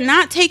 You're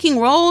not taking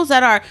roles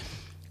that are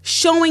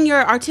showing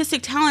your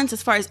artistic talents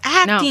as far as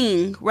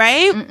acting,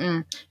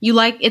 right?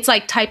 It's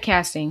like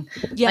typecasting.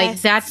 Yes.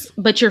 Like that's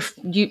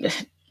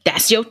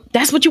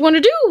what you want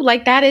to do.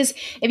 Like, that is,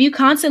 if you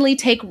constantly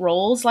take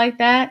roles like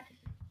that,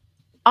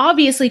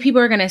 obviously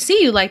people are going to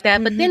see you like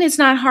that, but then it's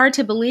not hard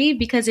to believe,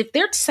 because if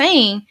they're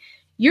saying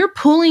you're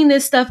pulling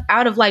this stuff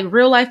out of like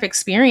real life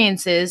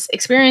experiences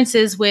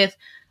with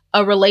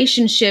a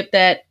relationship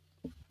that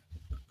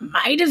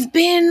might have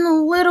been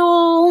a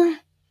little,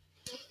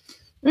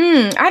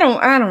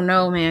 I don't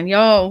know, man,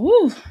 y'all.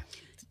 Woo.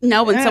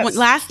 No, when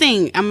last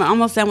thing, I'm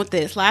almost done with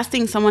this. Last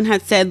thing someone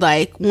had said,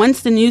 like,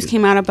 once the news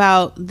came out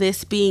about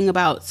this being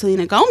about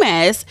Selena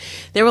Gomez,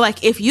 they were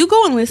like, if you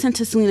go and listen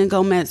to Selena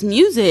Gomez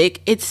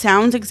music, it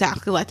sounds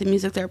exactly like the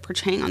music they're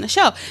portraying on the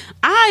show.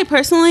 I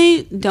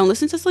personally don't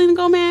listen to Selena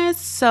Gomez,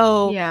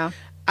 so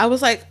I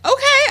was like,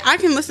 okay, I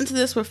can listen to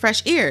this with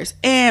fresh ears.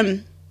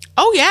 And,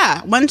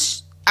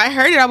 once I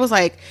heard it, I was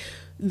like,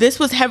 this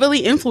was heavily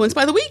influenced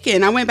by The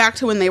Weeknd. I went back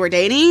to when they were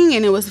dating,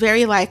 and it was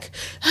very like...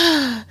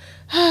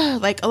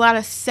 like a lot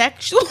of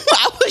sexual.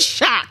 I was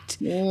shocked.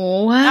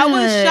 What? I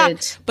was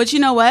shocked. But you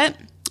know what?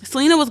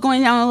 Selena was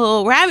going down a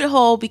little rabbit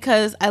hole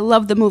because I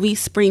love the movie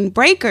Spring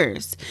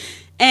Breakers.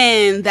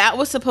 And that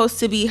was supposed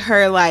to be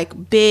her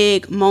like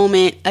big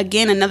moment.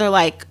 Again, another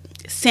like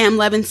Sam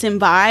Levinson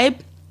vibe.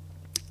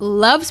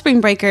 Love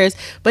Spring Breakers,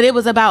 but it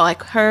was about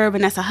like her,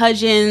 Vanessa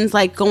Hudgens,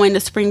 like going to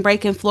spring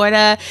break in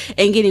Florida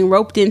and getting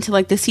roped into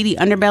like the seedy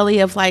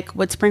underbelly of like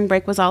what spring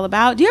break was all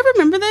about. Do you ever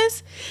remember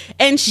this?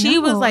 And she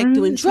was like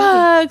doing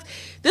drugs.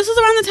 This was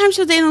around the time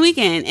she was dating The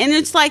Weeknd, and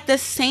it's like the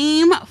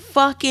same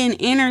fucking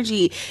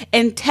energy.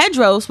 And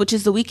Tedros, which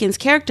is The Weeknd's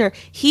character,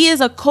 he is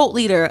a cult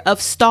leader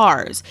of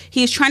stars.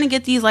 He is trying to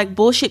get these like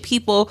bullshit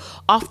people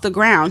off the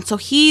ground. So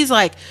he's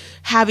like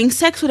having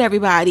sex with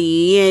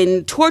everybody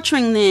and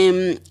torturing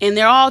them, and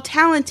they're all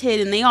talented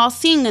and they all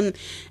sing,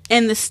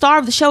 and the star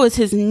of the show is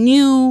his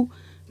new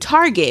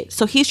target.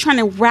 So he's trying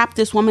to wrap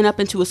this woman up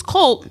into his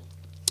cult.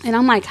 And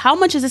I'm like, how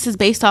much of this is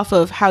based off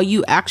of how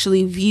you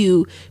actually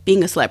view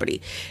being a celebrity?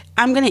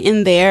 I'm going to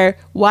end there.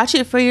 Watch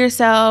it for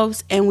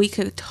yourselves, and we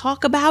could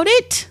talk about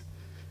it.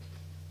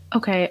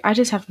 Okay, I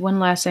just have one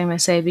last thing to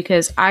say,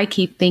 because I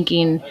keep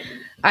thinking,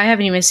 I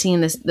haven't even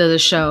seen the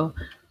show,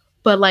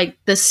 but like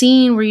the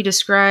scene where you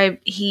describe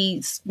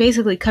he's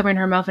basically covering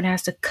her mouth and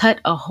has to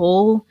cut a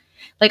hole.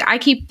 Like, I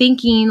keep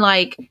thinking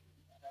like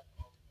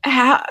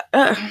how,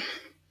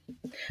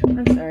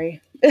 I'm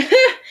sorry.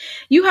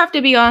 You have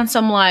to be on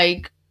some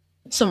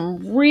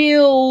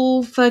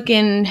real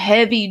fucking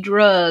heavy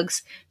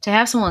drugs to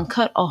have someone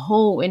cut a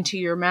hole into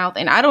your mouth.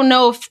 And I don't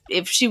know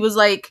if she was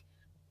like,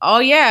 oh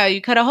yeah,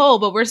 you cut a hole,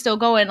 but we're still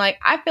going. Like,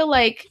 I feel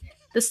like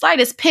the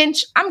slightest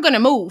pinch, I'm gonna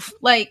move.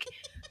 Like,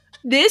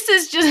 this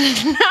is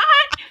just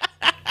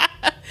not.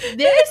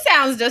 This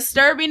sounds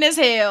disturbing as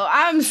hell.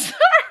 I'm sorry.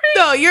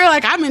 No, you're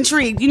like, I'm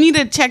intrigued. You need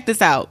to check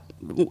this out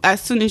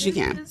as soon as you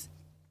can.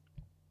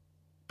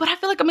 But I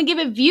feel like I'm gonna give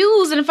it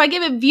views, and if I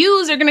give it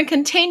views, they're gonna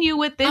continue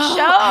with this show.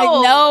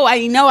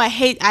 I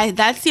know.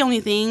 That's the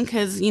only thing,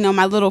 because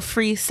my little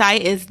free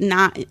site is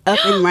not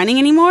up and running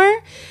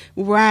anymore.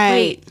 Right.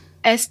 Wait,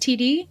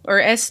 STD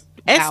or STD.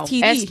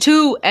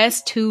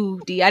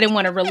 S2D. I didn't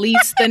want to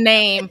release the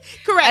name.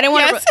 Correct. I didn't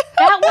want to.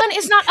 That one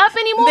is not up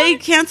anymore. They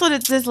canceled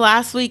it this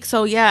last week,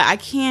 so yeah, I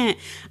can't.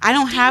 I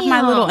don't have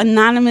my little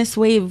anonymous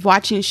way of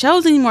watching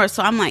shows anymore.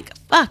 So I'm like,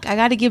 fuck, I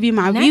got to give you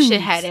my views. That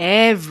shit had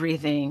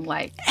everything,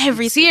 like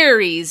every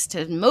series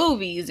to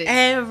movies, and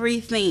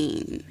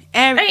everything.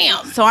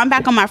 Damn. So I'm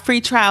back on my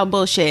free trial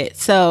bullshit.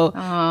 So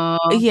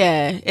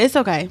yeah, it's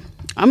okay.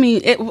 I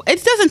mean,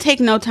 it doesn't take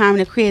no time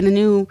to create a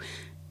new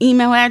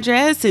email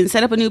address and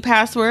set up a new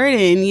password,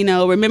 and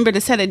remember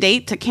to set a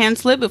date to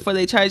cancel it before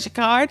they charge your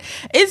card.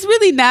 It's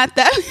really not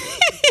that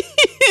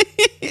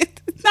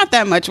it's not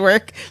that much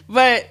work,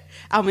 but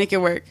I'll make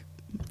it work.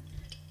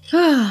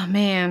 Oh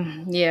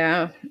man,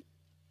 yeah.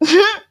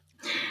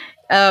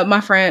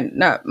 My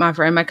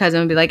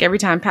cousin would be like, every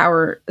time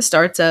power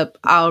starts up,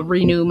 I'll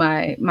renew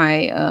my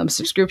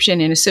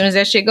subscription, and as soon as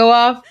that shit go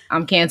off,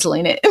 I'm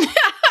canceling it.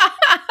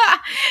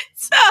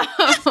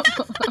 So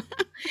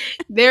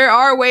there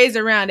are ways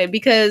around it,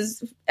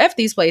 because F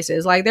these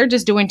places, like, they're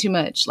just doing too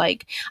much.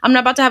 Like, I'm not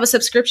about to have a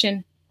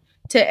subscription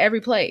to every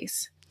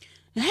place.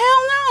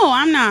 Hell no,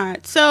 I'm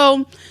not.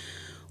 So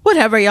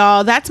whatever,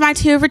 y'all. That's my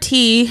tea over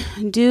tea.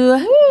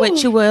 Do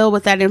what you will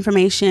with that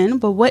information.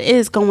 But what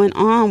is going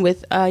on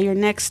with your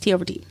next tea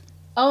over tea?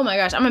 Oh my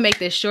gosh, I'm gonna make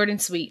this short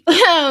and sweet.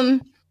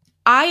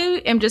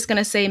 I am just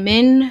gonna say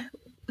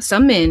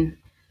some men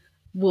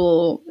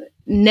will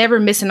never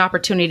miss an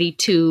opportunity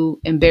to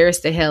embarrass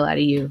the hell out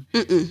of you.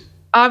 Mm-mm.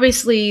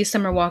 Obviously,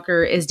 Summer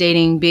Walker is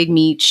dating Big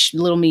Meech,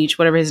 Little Meech,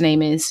 whatever his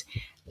name is.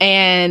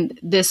 And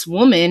this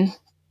woman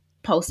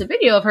posts a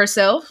video of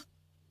herself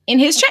in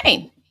his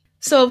chain.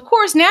 So, of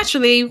course,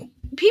 naturally,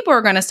 people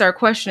are going to start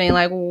questioning,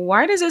 like,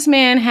 why does this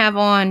man have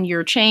on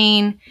your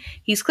chain?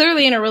 He's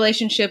clearly in a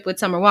relationship with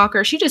Summer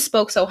Walker. She just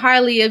spoke so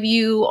highly of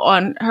you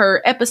on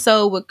her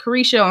episode with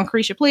Carisha on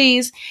Carisha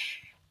Please.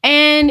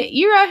 And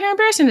you're out here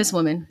embarrassing this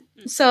woman.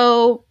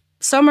 So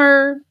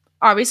Summer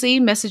obviously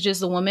messages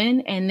the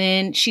woman, and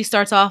then she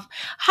starts off,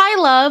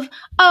 "Hi, love.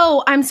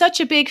 Oh, I'm such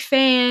a big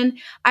fan.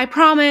 I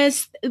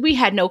promise we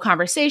had no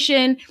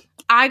conversation.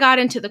 I got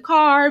into the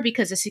car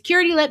because the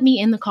security let me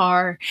in the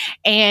car,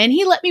 and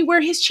he let me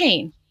wear his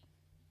chain."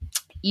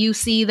 You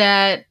see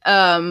that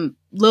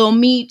Lil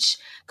Meech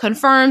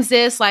confirms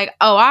this, like,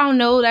 "Oh, I don't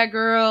know that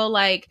girl.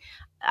 Like,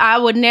 I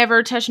would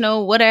never touch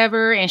no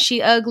whatever, and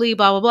she ugly,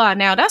 blah, blah, blah."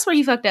 Now, that's where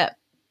he fucked up.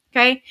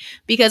 Okay?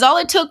 Because all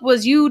it took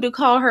was you to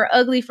call her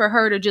ugly for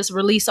her to just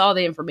release all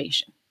the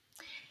information.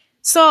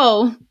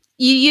 So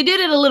you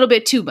did it a little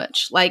bit too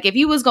much. Like, if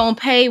you was going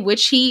to pay, which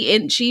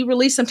she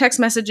released some text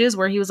messages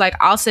where he was like,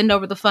 "I'll send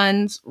over the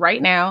funds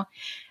right now."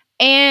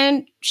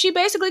 And she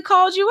basically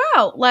called you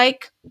out.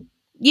 Like,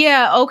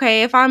 yeah,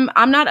 okay, if I'm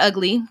not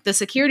ugly, the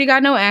security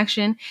got no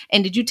action.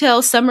 And did you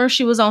tell Summer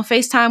she was on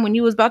FaceTime when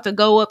you was about to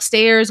go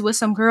upstairs with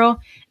some girl?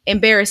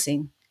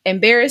 Embarrassing.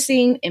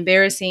 Embarrassing,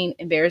 embarrassing,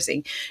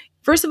 embarrassing.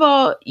 First of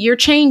all, your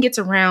chain gets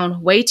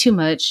around way too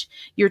much.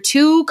 You're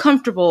too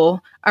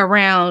comfortable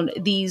around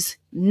these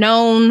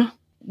known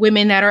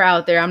women that are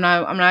out there. I'm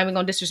not even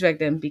going to disrespect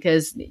them,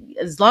 because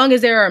as long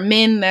as there are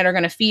men that are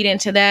going to feed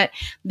into that,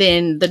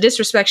 then the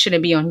disrespect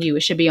shouldn't be on you.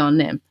 It should be on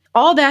them.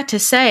 All that to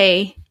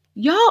say,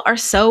 y'all are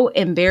so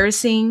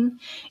embarrassing.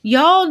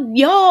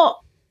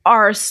 Y'all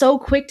are so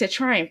quick to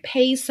try and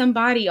pay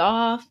somebody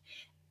off,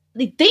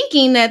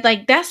 thinking that,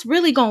 like, that's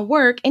really gonna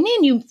work, and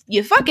then you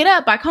fuck it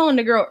up by calling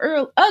the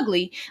girl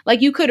ugly.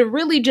 Like, you could have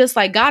really just,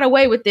 like, got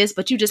away with this,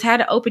 but you just had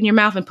to open your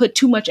mouth and put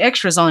too much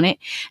extras on it,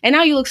 and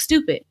now you look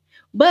stupid.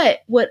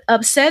 But what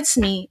upsets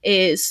me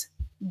is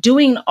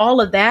doing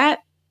all of that,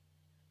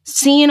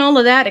 seeing all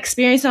of that,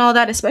 experiencing all of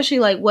that, especially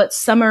like what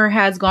Summer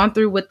has gone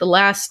through with the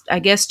last, I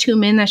guess, 2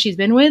 men that she's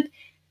been with,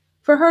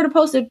 for her to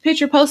post a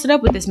picture posted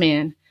up with this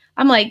man.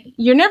 I'm like,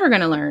 you're never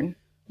gonna learn.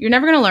 You're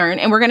never going to learn.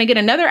 And we're going to get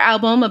another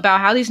album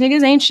about how these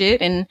niggas ain't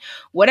shit and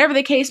whatever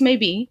the case may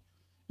be.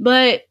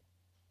 But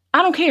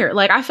I don't care.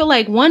 Like, I feel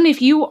like, one,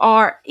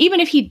 even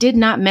if he did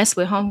not mess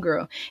with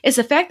homegirl, it's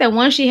the fact that,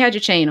 one, she had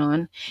your chain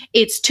on.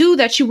 It's 2,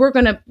 that you were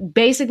going to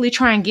basically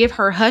try and give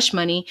her hush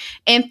money.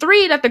 And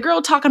 3, that the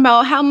girl talking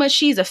about how much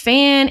she's a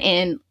fan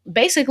and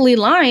basically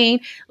lying.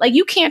 Like,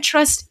 you can't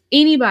trust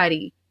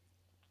anybody.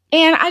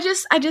 And I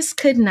just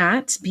could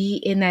not be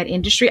in that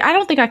industry. I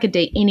don't think I could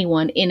date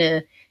anyone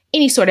in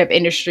any sort of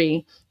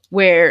industry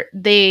where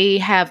they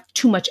have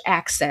too much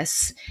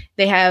access.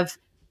 They have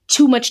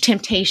too much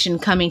temptation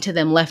coming to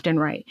them left and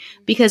right,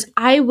 because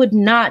I would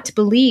not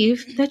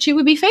believe that you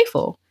would be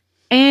faithful.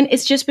 And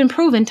it's just been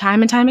proven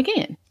time and time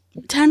again.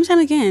 Time and time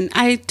again.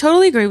 I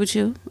totally agree with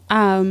you.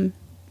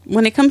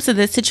 When it comes to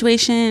this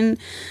situation,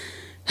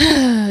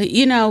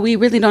 we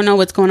really don't know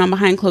what's going on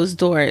behind closed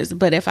doors.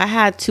 But if I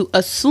had to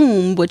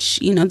assume, which,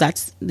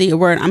 that's the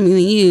word I'm going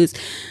to use,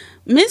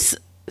 Miss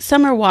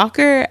Summer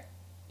Walker,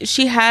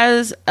 she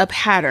has a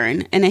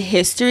pattern and a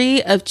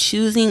history of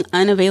choosing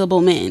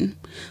unavailable men.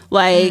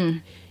 Like,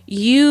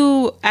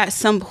 you, at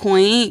some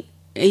point,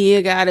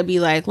 you gotta be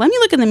like, let me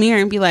look in the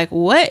mirror and be like,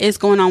 what is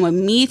going on with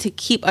me to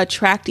keep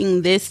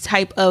attracting this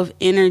type of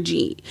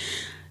energy?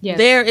 Yes.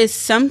 There is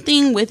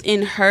something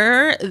within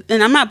her,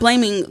 and I'm not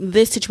blaming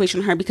this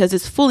situation on her because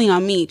it's fully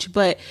on Meech,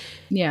 but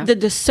the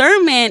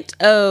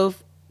discernment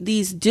of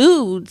these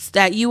dudes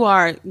that you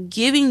are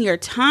giving your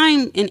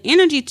time and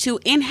energy to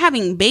and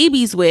having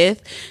babies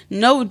with,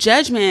 no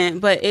judgment,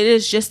 but it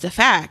is just a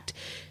fact.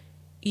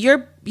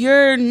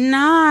 You're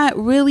not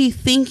really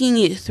thinking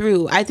it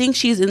through. I think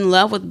she's in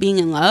love with being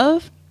in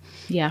love.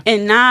 Yeah.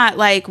 And not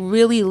like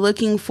really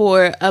looking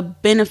for a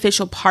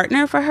beneficial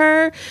partner for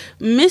her.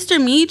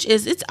 Mr. Meech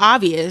it's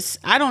obvious.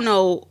 I don't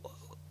know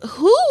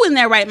who in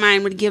their right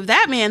mind would give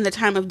that man the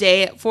time of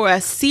day for a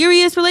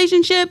serious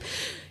relationship.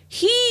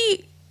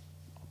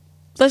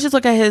 Let's just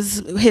look at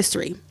his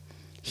history.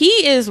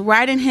 He is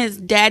riding his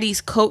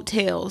daddy's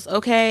coattails,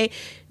 okay?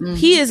 Mm-hmm.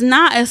 He is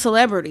not a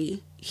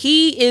celebrity.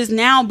 He is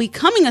now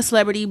becoming a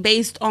celebrity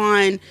based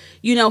on,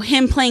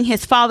 him playing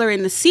his father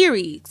in the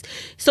series.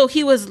 So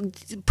he was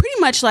pretty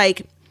much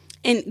like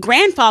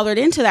grandfathered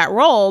into that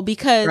role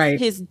because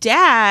his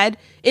dad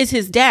is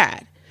his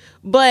dad.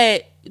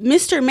 But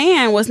Mr.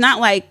 Man was not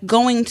like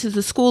going to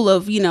the school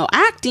of,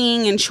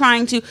 acting and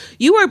trying to,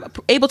 you were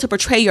able to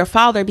portray your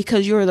father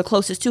because you were the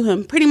closest to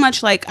him, pretty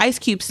much like Ice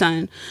Cube's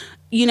son.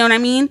 You know what I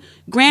mean?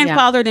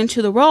 Grandfathered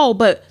into the role.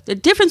 But the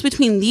difference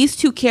between these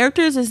two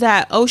characters is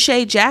that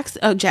O'Shea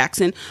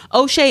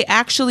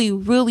actually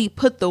really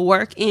put the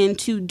work in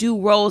to do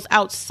roles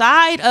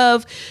outside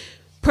of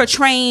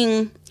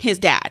portraying his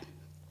dad.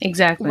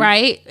 Exactly.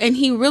 Right? And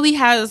he really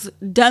has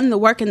done the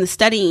work and the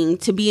studying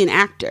to be an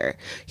actor.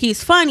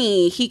 He's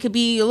funny. He could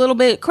be a little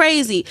bit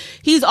crazy.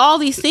 He's all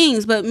these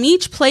things. But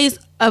Meech plays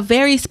a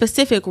very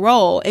specific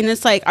role. And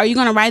it's like, are you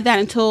going to ride that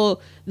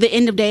until the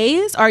end of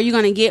days? Or are you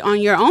going to get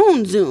on your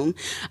own Zoom?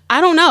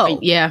 I don't know.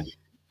 Yeah.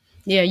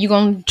 You're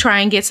going to try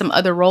and get some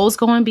other roles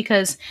going,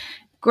 because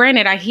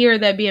granted, I hear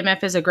that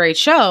BMF is a great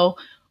show,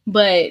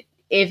 but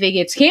if it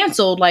gets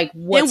canceled, like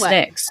what's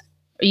next?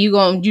 Are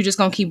you just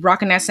going to keep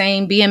rocking that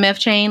same BMF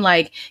chain?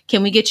 Like,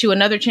 can we get you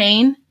another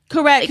chain?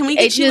 Correct. Can we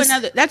get you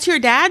another? That's your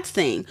dad's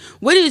thing.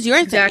 What is your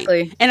thing?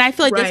 Exactly. And I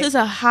feel like this is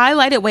a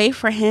highlighted way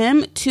for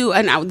him to,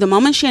 and the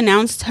moment she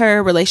announced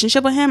her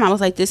relationship with him, I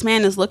was like, this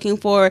man is looking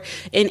for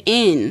an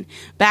in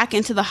back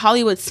into the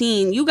Hollywood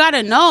scene. You got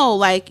to know,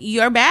 like,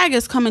 your bag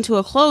is coming to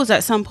a close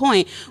at some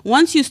point.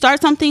 Once you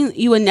start something,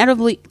 you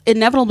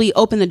inevitably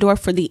open the door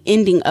for the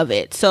ending of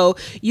it. So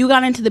you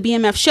got into the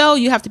BMF show.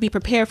 You have to be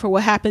prepared for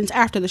what happens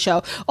after the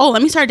show. Oh,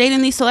 let me start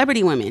dating these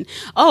celebrity women.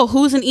 Oh,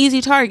 who's an easy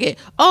target?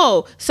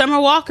 Oh,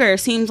 Summer Walker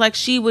seems like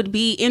she would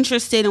be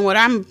interested in what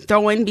I'm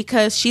throwing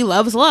because she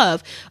loves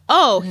love.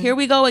 Oh, here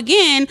we go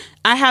again.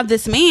 I have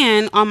this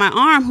man on my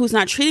arm who's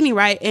not treating me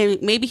right,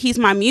 and maybe he's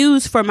my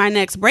muse for my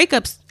next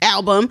breakups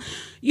album.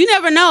 You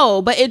never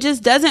know, but it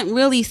just doesn't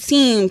really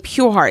seem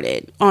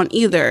pure-hearted on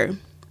either.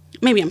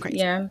 Maybe I'm crazy.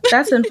 Yeah,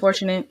 that's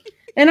unfortunate.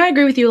 And I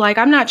agree with you. Like,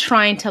 I'm not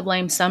trying to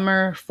blame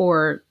Summer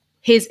for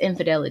his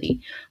infidelity,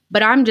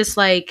 but I'm just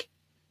like,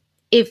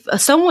 if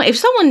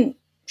someone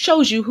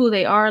shows you who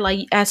they are,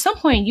 like, at some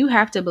point you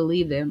have to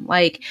believe them.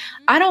 Like,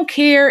 I don't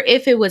care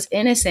if it was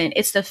innocent.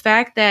 It's the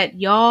fact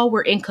that y'all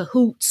were in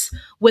cahoots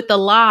with the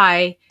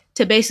lie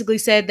to basically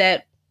say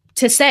that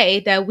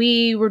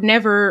we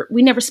never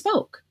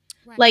spoke.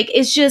 Right. Like,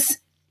 it's just,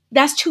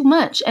 that's too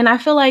much. And I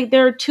feel like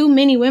there are too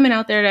many women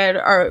out there that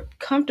are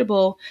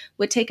comfortable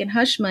with taking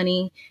hush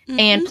money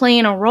and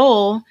playing a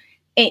role.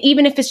 And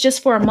even if it's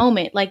just for a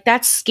moment, like,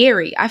 that's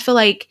scary. I feel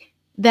like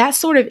that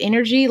sort of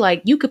energy,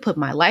 like, you could put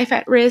my life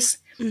at risk.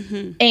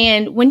 Mm-hmm.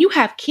 And when you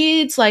have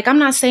kids, like, I'm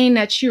not saying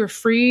that you're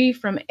free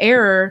from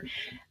error,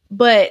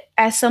 but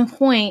at some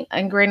point,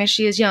 and granted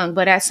she is young,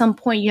 but at some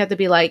point you have to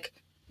be like,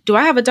 do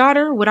I have a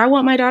daughter? Would I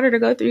want my daughter to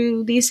go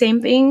through these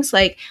same things?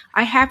 Like,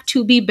 I have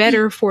to be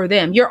better for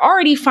them. You're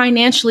already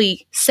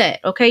financially set,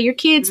 okay? Your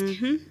kids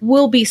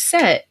will be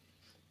set,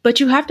 but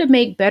you have to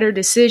make better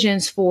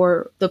decisions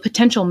for the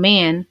potential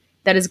man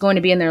that is going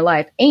to be in their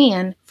life,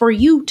 and for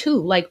you too.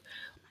 Like,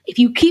 if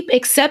you keep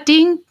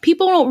accepting,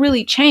 people don't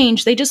really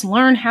change. They just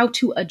learn how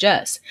to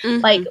adjust.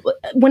 Like,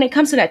 when it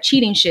comes to that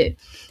cheating shit,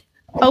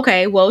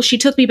 okay, well, she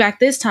took me back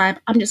this time.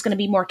 I'm just going to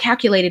be more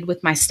calculated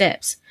with my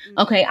steps.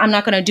 Okay, I'm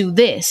not going to do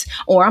this,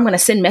 or I'm going to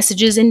send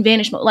messages in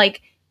vanish mode.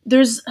 Like,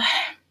 I'm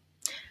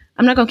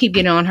not going to keep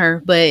getting on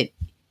her, but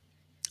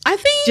I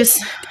think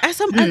just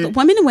as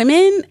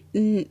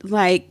women,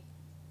 like,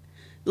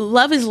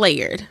 love is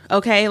layered,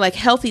 okay? Like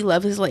healthy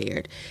love is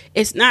layered.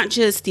 It's not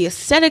just the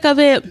aesthetic of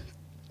it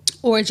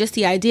or just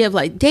the idea of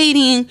like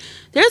dating.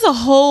 There's a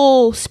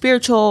whole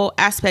spiritual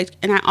aspect,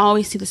 and I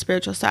always see the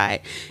spiritual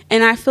side.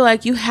 And I feel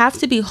like you have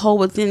to be whole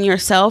within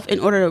yourself in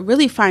order to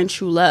really find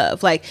true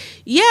love. Like,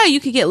 yeah,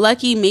 you could get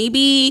lucky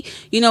maybe,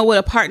 with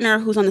a partner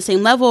who's on the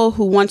same level,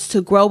 who wants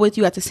to grow with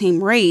you at the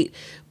same rate.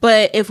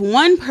 But if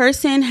one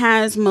person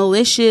has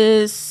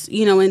malicious,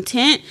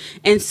 intent,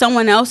 and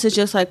someone else is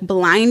just like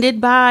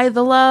blinded by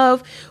the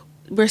love,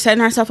 we're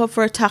setting ourselves up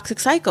for a toxic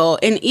cycle.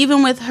 And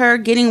even with her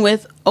getting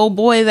with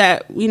boy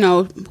that,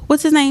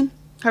 what's his name?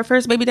 Her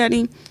first baby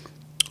daddy?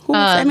 Who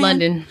was that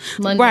man?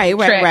 London.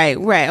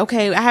 Right.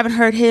 Okay, I haven't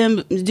heard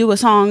him do a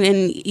song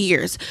in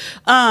years.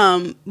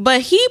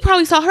 But he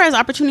probably saw her as an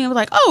opportunity of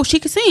like, oh, she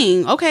could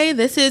sing. Okay,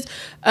 this is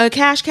a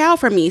cash cow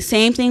for me.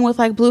 Same thing with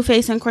like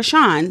Blueface and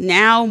Krishan.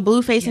 Now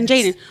Blueface and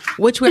Jaden,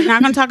 which we're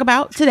not going to talk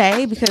about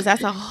today because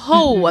that's a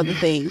whole other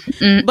thing.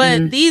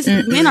 But these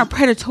men are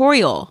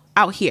predatorial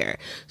out here.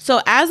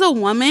 So as a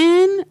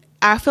woman,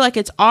 I feel like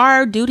it's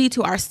our duty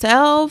to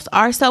ourselves,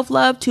 our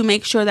self-love, to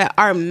make sure that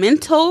our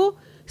mental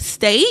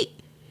state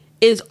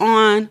is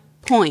on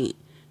point.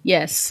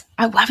 Yes.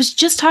 I was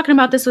just talking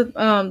about this with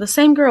the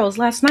same girls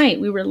last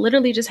night. We were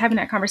literally just having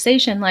that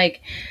conversation.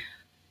 Like,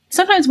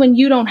 sometimes when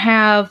you don't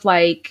have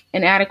like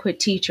an adequate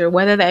teacher,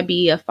 whether that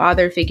be a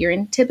father figure,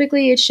 and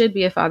typically it should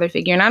be a father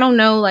figure. And I don't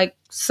know like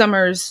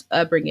Summer's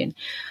upbringing,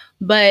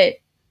 but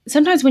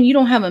sometimes when you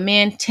don't have a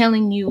man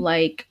telling you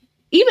like,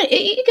 even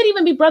it could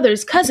even be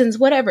brothers, cousins,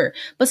 whatever,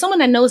 but someone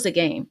that knows the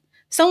game,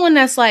 someone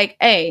that's like,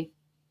 hey,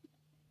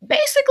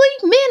 basically,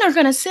 men are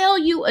going to sell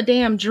you a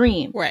damn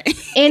dream. Right.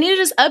 And it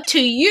is up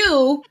to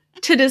you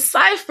to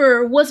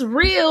decipher what's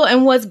real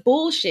and what's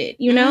bullshit,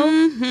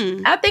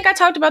 Mm-hmm. I think I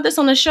talked about this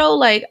on the show.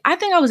 Like, I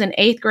think I was in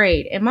 8th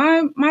grade and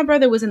my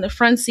brother was in the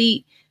front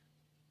seat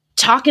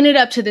talking it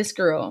up to this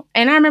girl.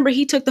 And I remember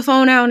he took the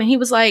phone out and he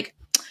was like,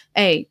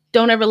 hey,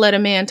 don't ever let a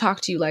man talk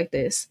to you like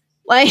this.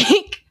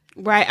 Like,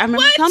 right. I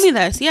remember you telling me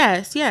this.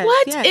 Yes.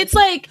 What? Yes. It's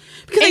like,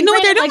 because they know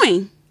what they're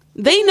doing.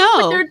 They know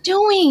what they're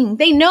doing.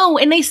 They know,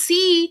 and they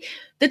see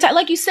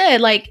like you said,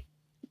 like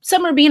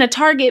Summer being a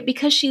target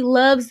because she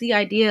loves the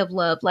idea of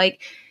love.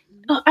 Like,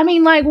 I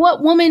mean, like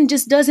what woman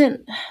just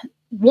doesn't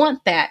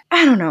want that?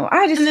 I don't know.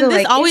 I just feel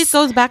this like always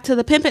goes back to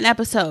the pimping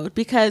episode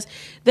because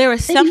there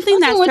is something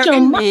that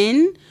certain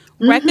men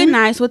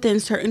recognize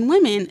within certain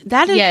women.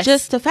 That is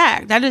just a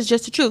fact. That is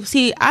just the truth.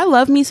 See, I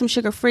love me some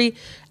Sugar Free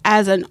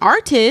as an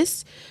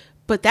artist,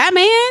 but that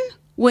man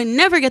would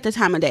never get the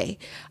time of day.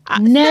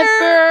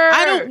 Never.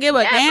 I don't give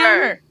a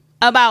damn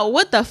about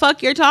what the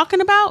fuck you're talking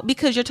about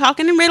because you're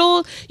talking in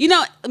riddles.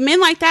 Men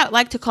like that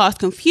like to cause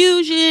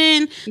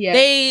confusion.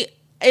 Yeah.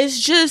 It's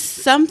just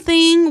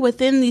something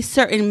within these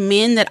certain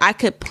men that I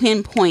could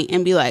pinpoint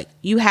and be like,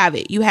 you have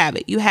it, you have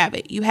it, you have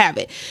it, you have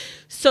it.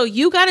 So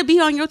you got to be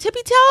on your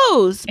tippy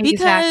toes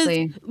because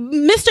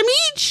Mr.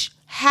 Meech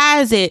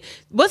has it.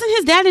 Wasn't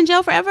his dad in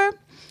jail forever?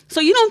 So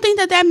you don't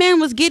think that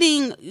man was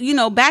getting,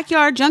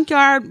 backyard,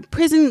 junkyard,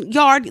 prison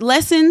yard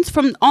lessons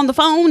from on the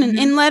phone and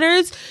in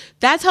letters?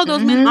 That's how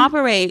those men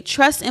operate.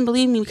 Trust and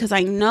believe me, because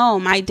I know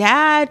my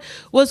dad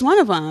was one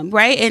of them,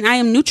 right? And I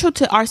am neutral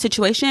to our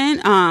situation.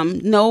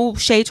 No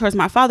shade towards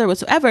my father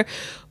whatsoever.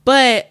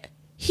 But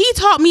he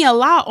taught me a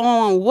lot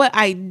on what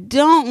I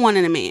don't want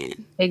in a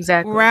man.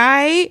 Exactly.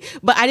 Right?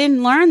 But I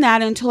didn't learn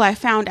that until I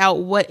found out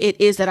what it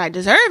is that I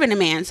deserve in a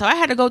man. So I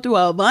had to go through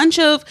a bunch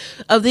of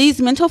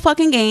these mental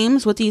fucking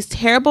games with these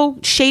terrible,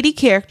 shady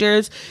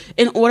characters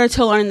in order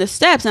to learn the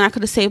steps. And I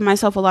could have saved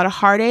myself a lot of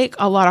heartache,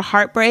 a lot of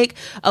heartbreak,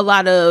 a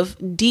lot of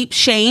deep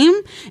shame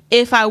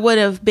if I would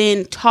have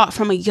been taught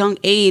from a young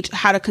age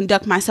how to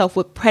conduct myself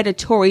with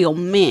predatorial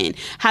men,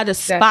 how to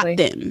spot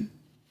them.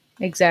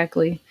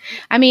 Exactly.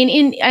 I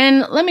mean,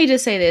 and let me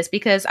just say this,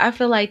 because I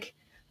feel like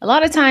a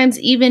lot of times,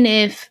 even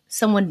if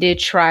someone did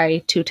try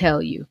to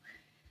tell you,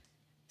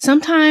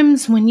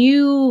 sometimes when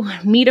you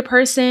meet a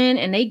person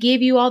and they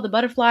give you all the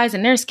butterflies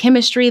and there's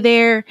chemistry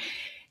there,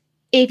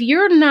 if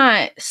you're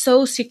not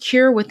so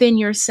secure within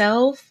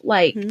yourself,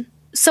 like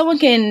someone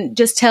can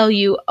just tell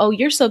you, oh,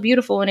 you're so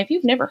beautiful. And if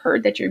you've never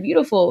heard that you're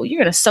beautiful, you're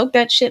going to soak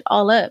that shit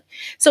all up.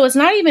 So it's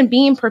not even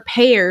being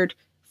prepared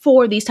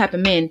for these type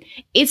of men.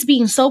 It's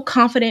being so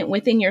confident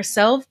within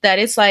yourself that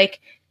it's like,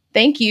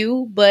 thank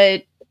you,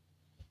 but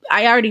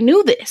I already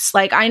knew this.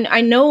 Like,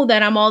 I know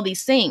that I'm all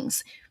these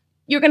things.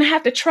 You're going to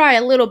have to try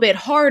a little bit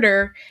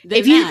harder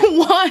if you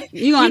want,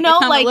 you're going to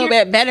come a little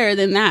bit better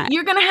than that.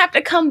 You're going to have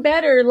to come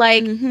better,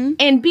 like,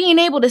 and being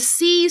able to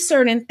see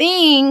certain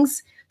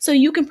things so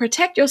you can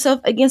protect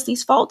yourself against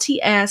these faulty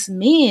ass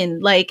men.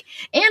 Like,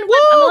 and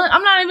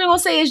I'm not even gonna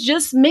say it's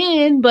just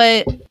men,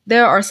 but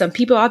there are some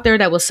people out there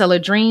that will sell a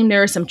dream.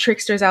 There are some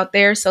tricksters out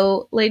there.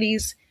 So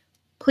ladies,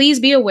 please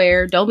be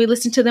aware. Don't be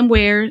listening to them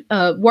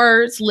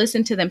words,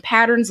 listen to them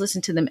patterns,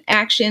 listen to them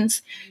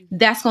actions.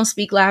 That's going to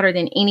speak louder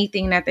than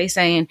anything that they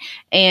saying.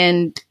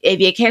 And if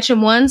you catch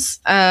them once,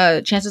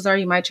 chances are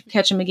you might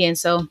catch them again.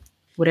 So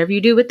whatever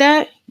you do with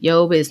that,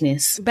 your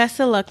business. Best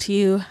of luck to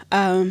you,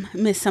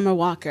 Miss Summer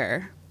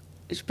Walker.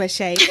 But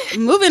Shay,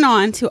 moving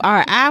on to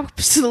our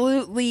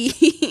absolutely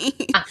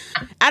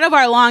out of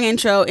our long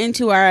intro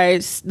into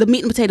the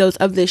meat and potatoes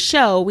of this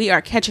show, we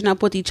are catching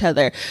up with each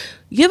other.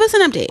 Give us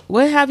an update.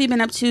 What have you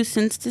been up to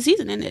since the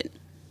season ended?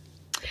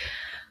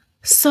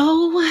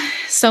 So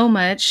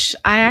much.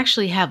 I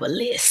actually have a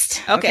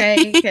list.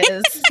 Okay.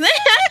 Because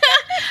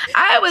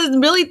I was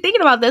really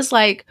thinking about this,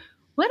 like,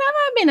 what have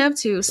I been up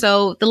to?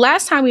 So the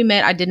last time we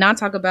met, I did not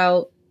talk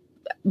about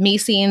me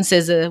seeing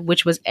SZA,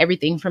 which was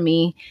everything for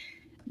me.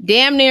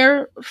 Damn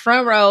near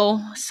front row,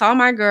 saw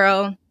my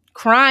girl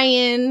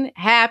crying,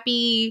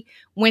 happy,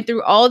 went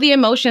through all the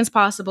emotions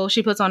possible.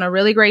 She puts on a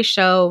really great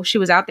show. She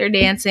was out there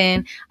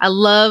dancing. I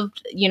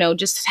loved,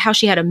 just how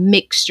she had a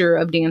mixture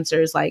of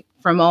dancers, like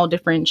from all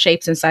different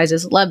shapes and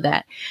sizes. Love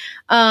that.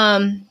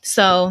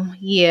 So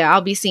yeah,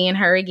 I'll be seeing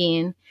her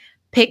again.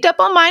 Picked up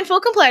on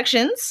Mindful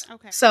Complexions.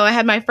 Okay. So I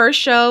had my first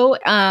show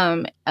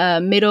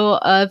middle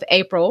of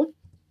April.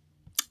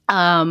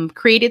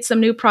 Created some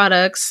new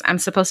products. I'm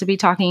supposed to be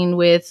talking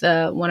with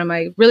one of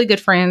my really good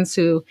friends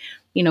who,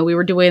 we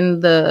were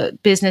doing the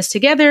business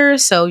together.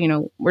 So,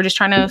 we're just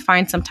trying to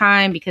find some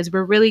time because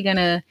we're really going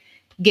to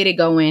get it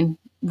going,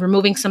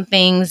 removing some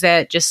things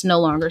that just no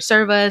longer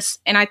serve us.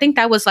 And I think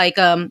that was like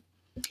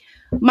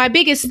my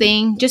biggest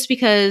thing, just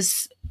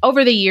because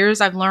over the years,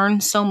 I've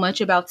learned so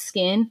much about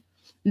skin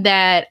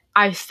that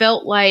I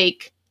felt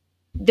like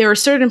there are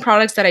certain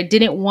products that I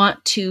didn't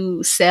want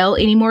to sell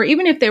anymore,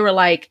 even if they were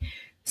like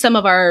some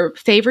of our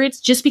favorites,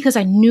 just because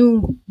I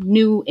knew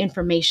new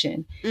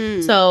information.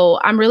 So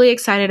I'm really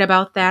excited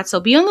about that. So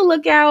be on the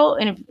lookout.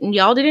 And if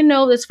y'all didn't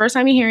know, this first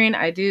time you're hearing,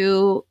 I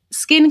do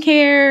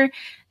skincare.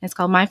 It's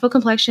called Mindful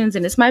Complexions,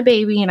 and it's my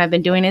baby. And I've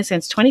been doing it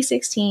since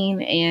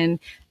 2016 and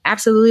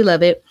absolutely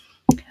love it.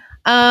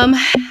 I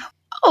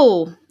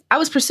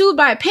was pursued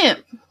by a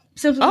pimp.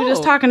 Since we were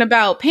just talking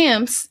about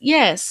pimps.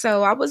 Yes.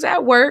 So I was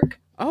at work.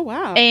 Oh,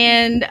 wow.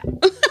 And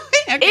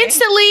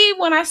instantly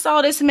when I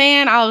saw this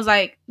man, I was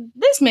like,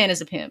 this man is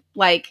a pimp.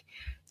 Like,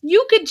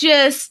 you could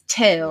just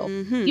tell.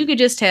 Mm-hmm. You could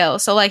just tell.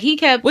 So like he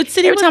kept. What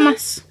city was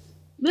this?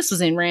 This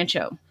was in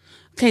Rancho.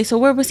 Okay, so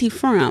where was he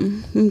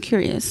from? I'm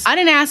curious. I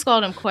didn't ask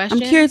all them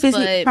questions. I'm curious if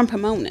he's from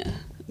Pomona.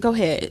 Go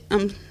ahead.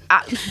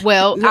 Let's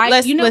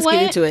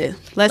get into it.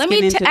 Let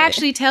me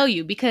actually tell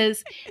you,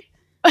 because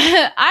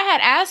I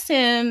had asked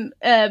him,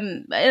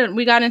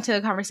 we got into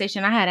a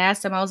conversation. I had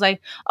asked him, I was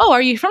like, oh,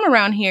 are you from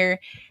around here?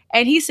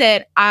 And he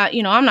said,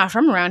 I'm not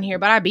from around here,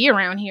 but I be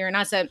around here. And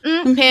I said,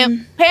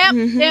 pimp,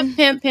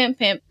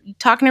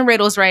 talking in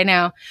riddles right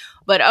now.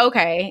 But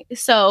okay.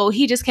 So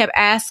he just kept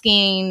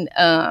asking,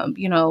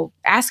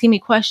 asking me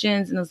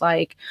questions, and was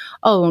like,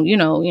 oh,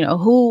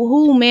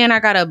 who, man, I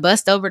got to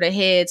bust over the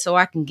head so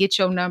I can get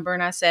your number.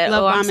 And I said,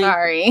 I'm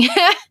sorry.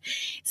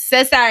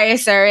 Said, sorry,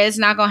 sir. It's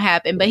not going to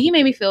happen. But he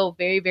made me feel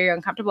very, very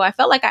uncomfortable. I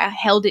felt like I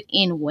held it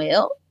in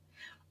well.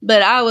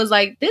 But I was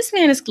like, this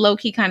man is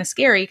low-key kind of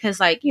scary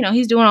because, like,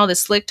 he's doing all this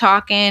slick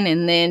talking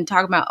and then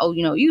talking about,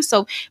 you.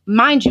 So,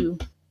 mind you,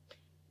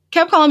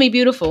 kept calling me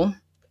beautiful,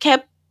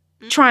 kept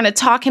trying to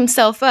talk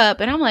himself up.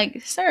 And I'm like,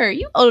 sir,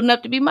 you old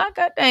enough to be my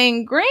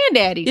goddamn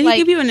granddaddy. Did he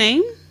give you a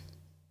name?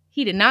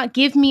 He did not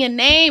give me a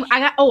name.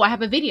 I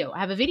have a video.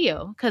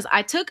 Because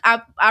I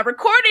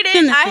recorded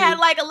it. I had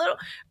like a little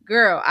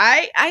girl.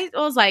 I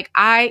was like,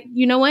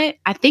 you know what?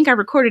 I think I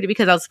recorded it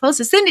because I was supposed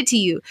to send it to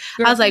you.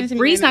 Girl, I was like,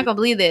 Bree's not going to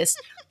believe this.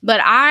 But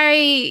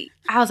I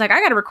was like, I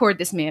got to record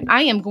this man.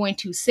 I am going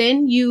to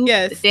send you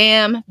the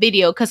damn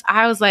video. Because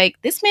I was like,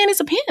 this man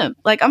is a pimp.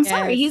 Like, I'm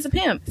sorry, he's a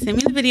pimp. Send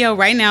me the video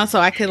right now so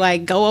I could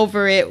like go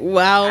over it.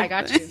 Wow. I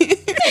got you.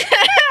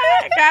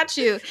 I got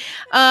you.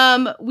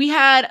 We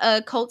had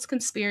a Cults,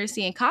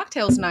 Conspiracy, and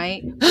Cocktails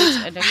night.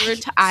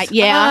 Which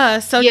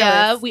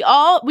jealous. We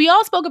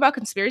all spoke about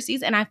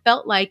conspiracies, and I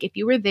felt like if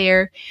you were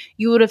there,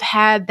 you would have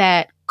had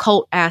that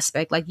cult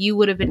aspect. Like you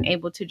would have been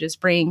able to just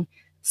bring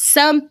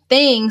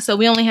something. So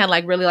we only had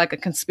like really like a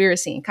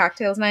conspiracy and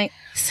cocktails night.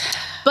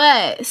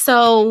 But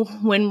so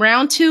when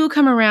round 2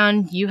 come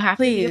around, you have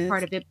to be a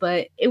part of it.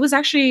 But it was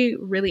actually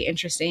really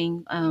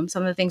interesting.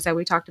 Some of the things that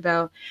we talked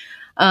about.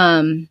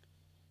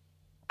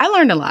 I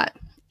learned a lot.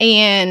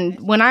 And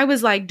when I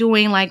was like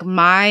doing like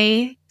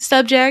my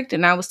subject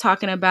and I was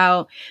talking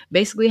about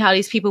basically how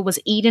these people was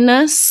eating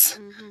us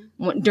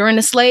during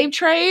the slave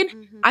trade,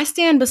 I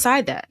stand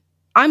beside that.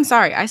 I'm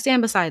sorry. I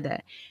stand beside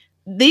that.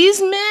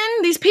 These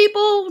men, these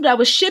people that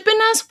was shipping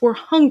us were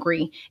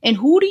hungry. And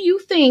who do you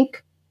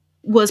think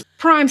was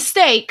prime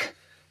steak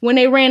when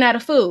they ran out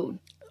of food?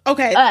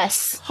 Okay.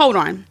 Us. Hold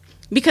on.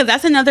 Because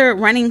that's another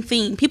running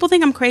theme. People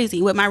think I'm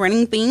crazy with my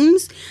running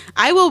themes.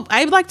 I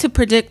like to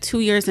predict 2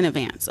 years in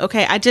advance.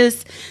 Okay.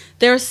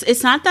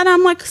 It's not that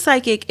I'm like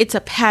psychic. It's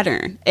a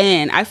pattern.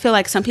 And I feel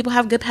like some people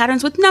have good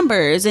patterns with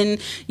numbers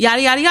and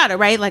yada, yada, yada,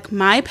 right? Like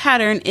my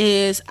pattern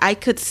is I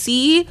could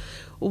see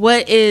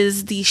what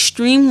is the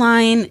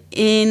streamline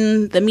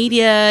in the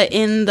media,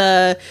 in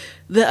the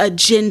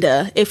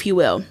agenda, if you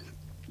will.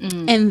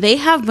 And they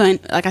have been,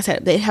 like I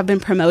said, they have been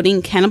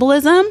promoting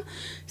cannibalism.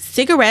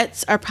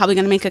 Cigarettes are probably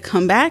going to make a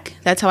comeback.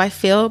 That's how I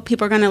feel.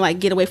 People are going to like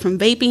get away from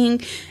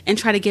vaping and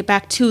try to get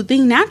back to the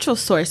natural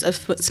source of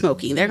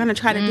smoking. They're going to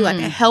try to do like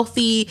a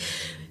healthy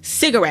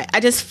cigarette.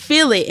 I just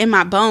feel it in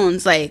my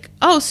bones. Like,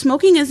 oh,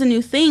 smoking is a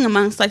new thing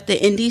amongst like the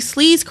indie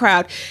sleaze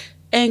crowd.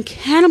 And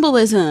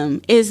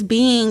cannibalism is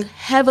being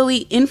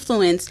heavily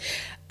influenced.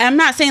 I'm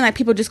not saying like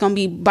people just gonna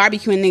be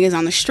barbecuing niggas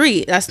on the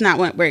street. That's not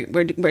what we're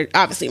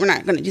obviously we're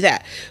not gonna do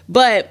that.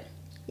 But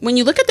when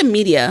you look at the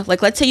media,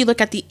 like let's say you look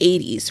at the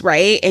 80s,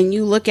 right? And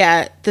you look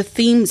at the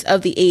themes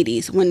of the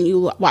 80s. When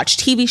you watch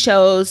TV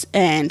shows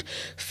and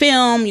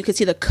film, you could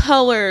see the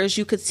colors,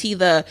 you could see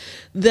the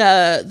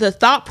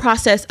thought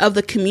process of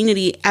the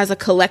community as a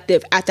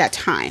collective at that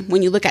time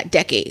when you look at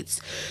decades.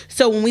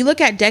 So when we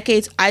look at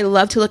decades, I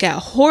love to look at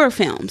horror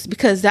films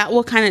because that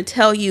will kind of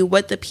tell you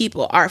what the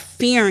people are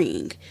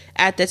fearing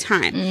at the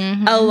time.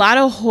 A lot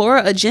of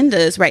horror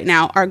agendas right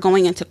now are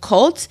going into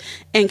cults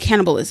and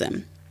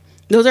cannibalism.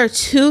 Those are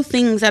two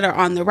things that are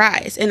on the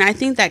rise. And I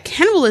think that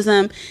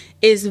cannibalism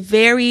is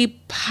very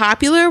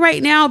popular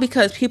right now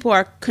because people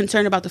are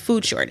concerned about the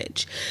food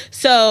shortage.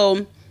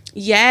 So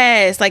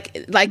yes, like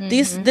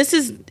this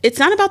is, it's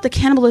not about the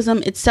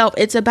cannibalism itself.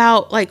 It's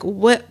about like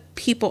what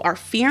people are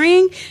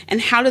fearing and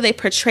how do they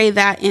portray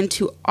that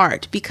into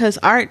art, because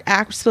art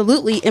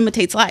absolutely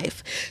imitates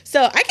life.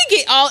 So I could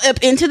get all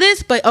up into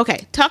this, but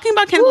okay, talking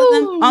about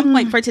cannibalism on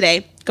point for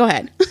today. Go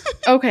ahead.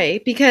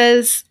 Okay,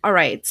 because all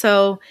right,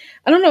 so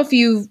I don't know if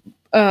you've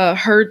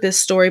heard this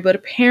story, but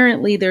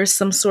apparently there's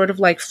some sort of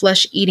like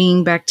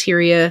flesh-eating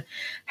bacteria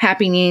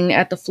happening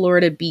at the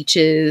Florida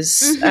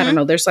beaches. I don't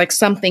know. There's like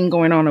something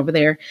going on over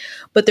there.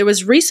 But there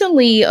was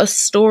recently a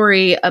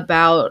story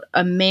about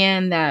a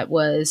man that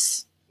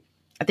was,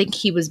 I think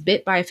he was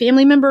bit by a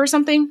family member or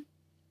something.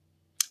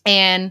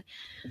 And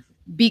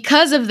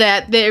because of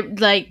that, they're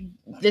like,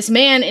 this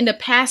man ended up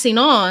passing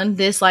on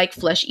this like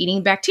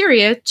flesh-eating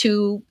bacteria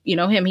to, you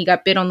know, him. He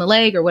got bit on the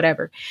leg or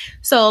whatever.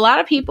 So a lot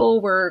of people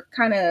were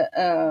kind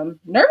of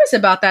nervous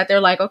about that.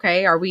 They're like,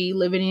 okay, are we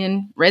living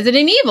in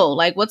Resident Evil?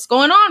 Like, what's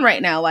going on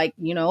right now? Like,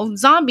 you know,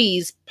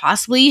 zombies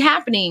possibly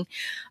happening.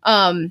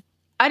 I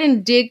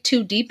didn't dig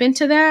too deep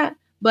into that,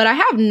 but I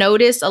have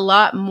noticed a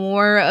lot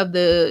more of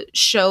the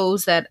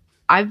shows that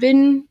I've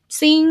been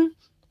seeing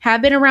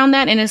have been around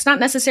that. And it's not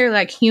necessarily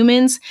like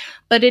humans,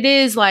 but it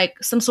is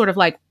like some sort of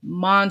like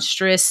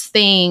monstrous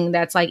thing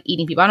that's like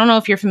eating people. I don't know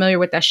if you're familiar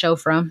with that show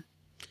from.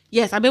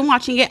 Yes, I've been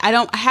watching it.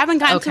 I haven't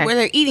gotten to where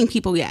they're eating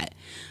people yet.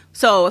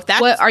 So if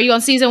that's... What, are you on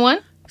season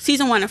 1?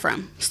 Season 1 I'm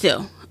from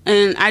still.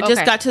 And I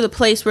just got to the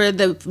place where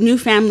the new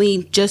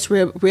family just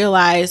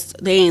realized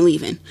they ain't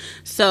leaving.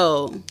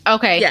 So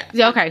okay,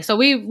 yeah. Okay. So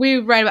we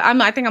right.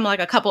 I think I'm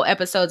like a couple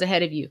episodes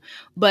ahead of you,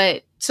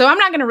 but so I'm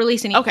not going to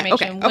release any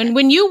information.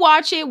 When you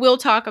watch it, we'll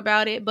talk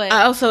about it. But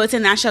also, it's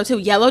in that show too.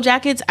 Yellow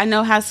Jackets, I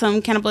know, has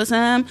some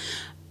cannibalism.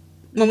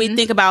 When we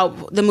think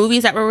about the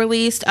movies that were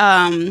released,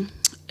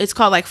 it's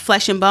called like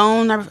Flesh and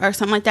Bone or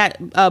something like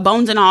that.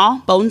 Bones and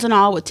All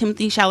with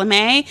Timothée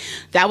Chalamet.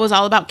 That was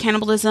all about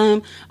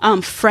cannibalism.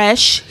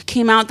 Fresh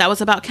came out. That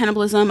was about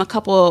cannibalism. A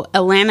couple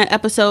Atlanta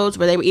episodes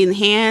where they were eating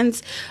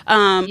hands.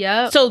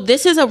 So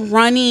this is a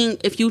running,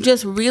 if you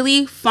just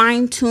really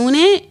fine tune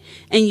it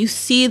and you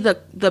see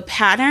the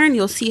pattern,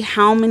 you'll see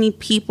how many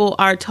people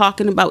are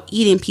talking about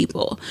eating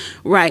people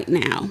right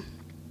now.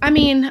 I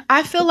mean,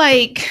 I feel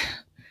like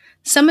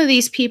some of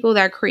these people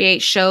that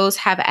create shows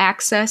have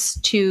access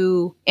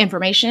to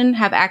information,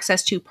 have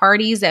access to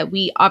parties that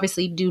we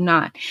obviously do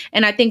not.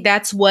 And I think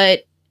that's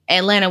what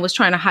Atlanta was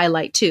trying to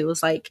highlight too.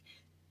 It's like,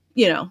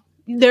 you know,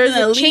 there's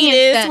a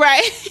chance that,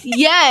 right?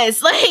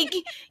 Yes, like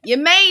you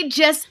may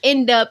just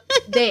end up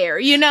there,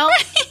 you know?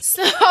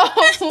 So,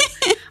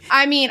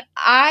 I mean,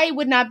 I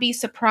would not be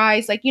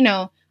surprised, like, you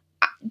know,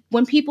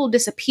 when people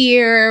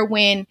disappear,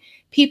 when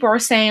people are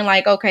saying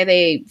like, okay,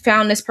 they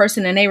found this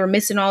person and they were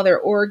missing all their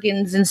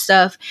organs and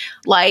stuff.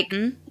 Like,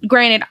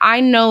 granted,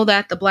 I know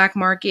that the black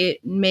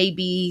market may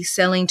be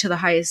selling to the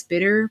highest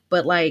bidder,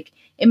 but like,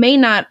 it may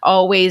not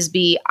always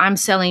be, I'm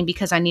selling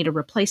because I need a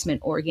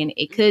replacement organ.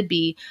 It could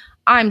be,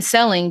 I'm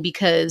selling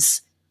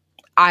because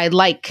I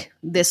like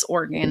this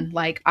organ.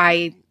 Like,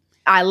 I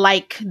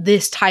like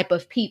this type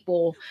of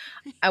people.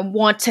 I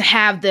want to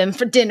have them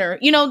for dinner,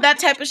 you know, that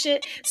type of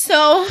shit.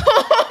 So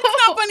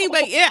it's not funny,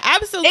 but yeah,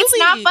 absolutely. It's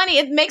not funny.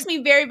 It makes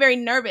me very, very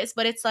nervous,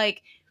 but it's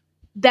like,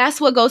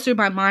 that's what goes through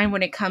my mind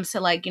when it comes to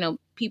like, you know,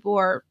 people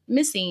are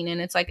missing. And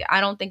it's like,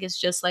 I don't think it's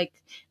just like,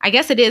 I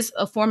guess it is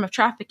a form of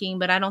trafficking,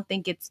 but I don't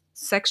think it's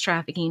sex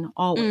trafficking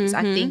always.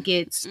 I think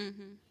it's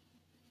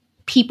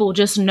people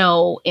just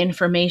know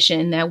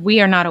information that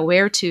we are not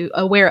aware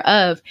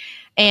of.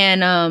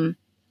 And,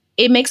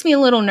 it makes me a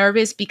little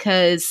nervous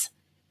because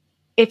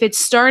if it's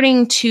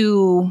starting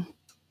to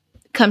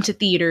come to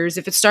theaters,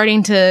 if it's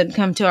starting to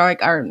come to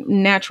our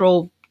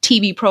natural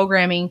TV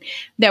programming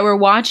that we're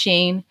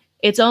watching,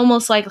 it's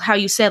almost like how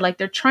you said, like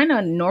they're trying to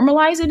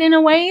normalize it in a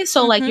way.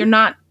 So like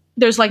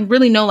there's like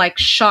really no like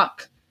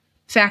shock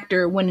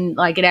factor when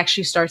like it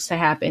actually starts to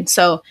happen.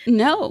 So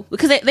no,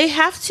 because they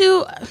have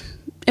to.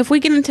 If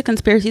we get into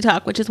conspiracy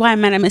talk, which is why I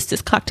missed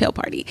this cocktail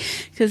party,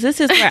 because this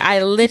is where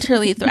I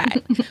literally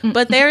thrive.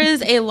 But there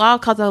is a law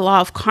called the law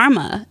of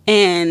karma,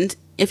 and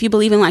if you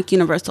believe in like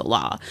universal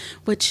law,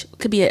 which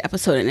could be an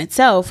episode in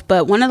itself,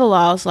 but one of the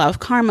laws, law of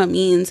karma,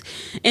 means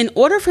in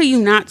order for you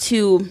not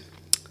to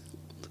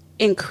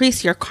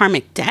increase your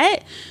karmic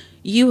debt,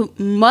 you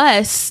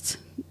must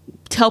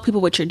tell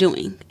people what you're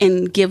doing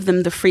and give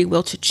them the free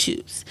will to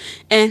choose.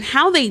 And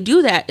how they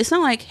do that, it's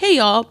not like, hey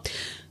y'all,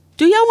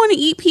 do y'all want to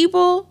eat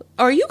people?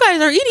 Or you guys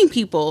are eating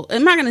people.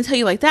 I'm not going to tell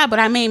you like that, but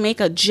I may make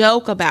a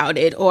joke about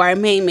it, or I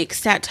may make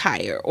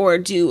satire, or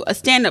do a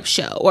stand-up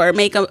show, or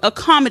make a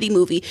comedy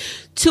movie,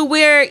 to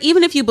where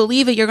even if you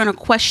believe it, you're going to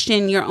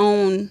question your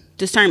own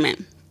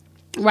discernment,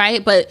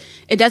 right? But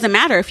it doesn't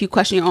matter if you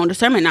question your own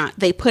discernment or not.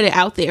 They put it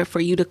out there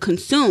for you to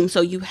consume. So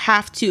you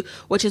have to,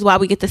 which is why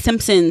we get The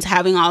Simpsons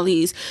having all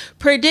these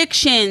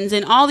predictions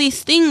and all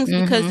these things,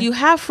 because you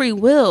have free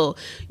will.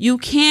 You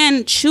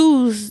can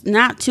choose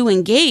not to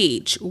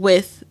engage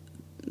with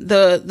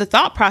the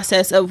thought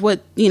process of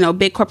what, you know,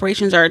 big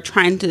corporations are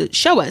trying to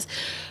show us.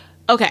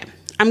 Okay,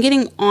 I'm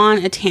getting on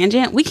a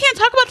tangent. We can't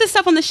talk about this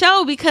stuff on the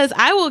show because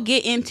I will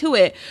get into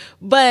it.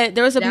 But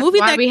there was a movie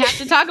that we have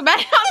to talk about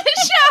it on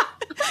the show.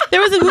 There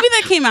was a movie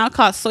that came out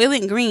called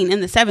Soylent Green in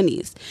the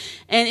 70s,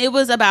 and it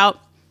was about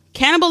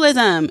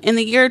cannibalism in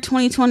the year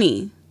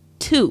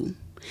 2022.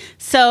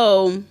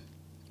 So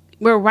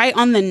we're right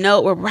on the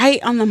note. We're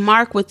right on the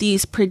mark with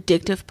these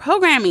predictive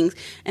programmings.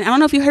 And I don't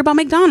know if you heard about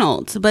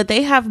McDonald's, but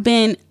they have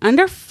been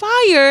under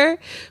fire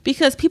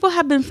because people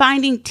have been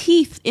finding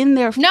teeth in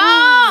their food.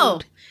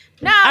 No,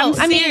 I'm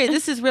serious.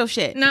 This is real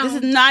shit. No.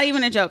 This is not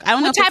even a joke. I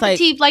don't know what if type of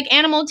teeth, like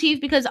animal teeth,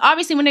 because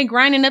obviously when they're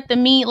grinding up the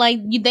meat, like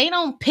they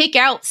don't pick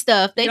out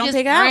stuff. They just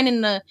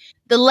grinding the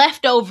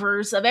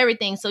leftovers of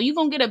everything. So you're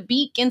going to get a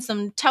beak and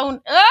some tone.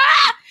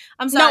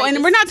 I'm sorry. No,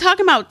 and we're not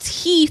talking about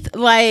teeth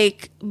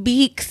like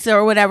beaks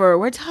or whatever.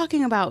 We're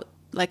talking about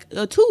like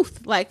a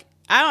tooth. Like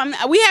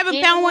we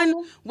haven't found one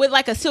with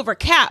like a silver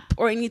cap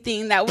or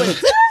anything that would.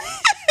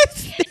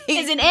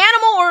 Is it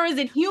animal or is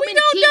it human?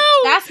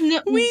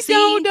 We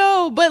don't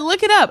know. But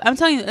look it up. I'm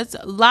telling you, it's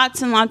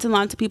lots and lots and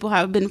lots of people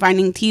have been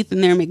finding teeth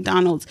in their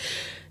McDonald's.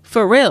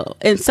 For real.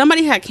 And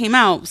somebody had came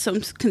out,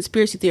 some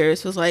conspiracy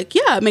theorist was like,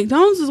 yeah,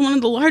 McDonald's is one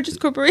of the largest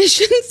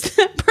corporations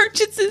that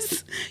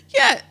purchases.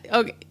 Yeah.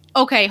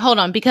 Okay, hold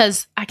on,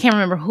 because I can't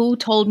remember who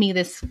told me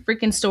this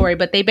freaking story,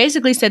 but they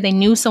basically said they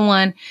knew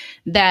someone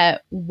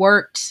that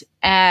worked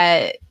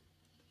at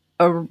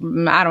I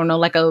don't know,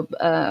 like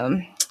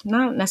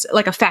not necessarily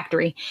like a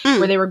factory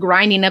where they were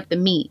grinding up the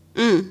meat.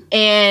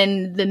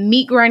 And the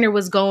meat grinder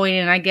was going,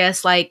 and I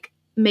guess like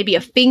maybe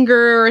a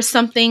finger or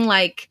something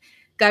like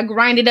got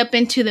grinded up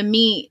into the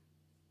meat,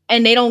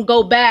 and they don't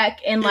go back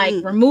and like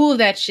remove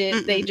that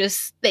shit. They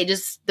just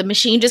the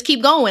machine just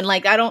keep going.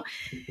 Like I'm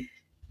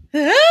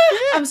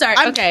sorry.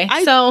 Okay.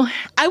 So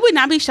I would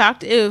not be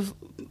shocked if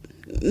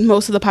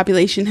most of the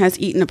population has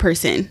eaten a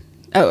person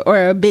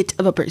or a bit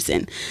of a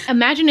person.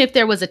 Imagine if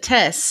there was a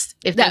test,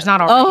 if there's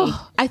not already.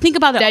 Oh, I think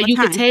about that all the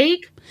time. Could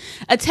take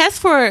a test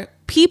for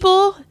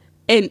people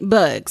and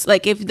bugs,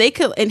 like if they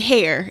could, and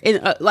hair,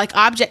 and like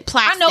object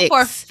plastics. I know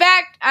for a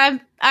fact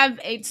I've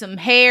ate some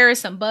hair,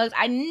 some bugs.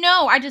 I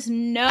know. I just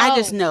know.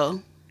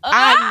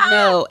 I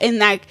know. And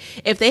like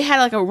if they had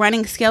like a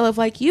running scale of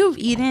like, you've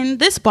eaten,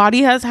 this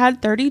body has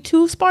had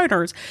 32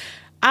 spiders,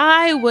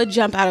 I would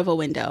jump out of a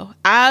window.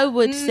 I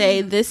would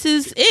say, this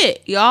is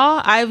it,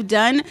 y'all. I've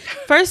done.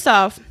 First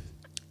off,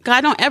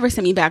 God, don't ever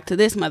send me back to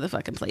this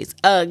motherfucking place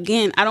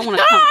again. I don't want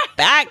to come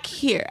back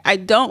here. I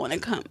don't want to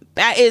come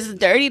back. It's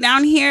dirty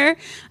down here.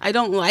 I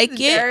don't like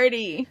it.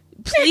 Dirty.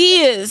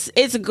 Please,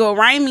 it's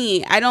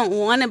grimy. I don't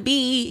want to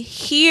be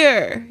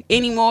here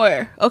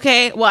anymore.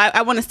 Okay, well,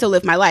 I want to still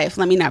live my life.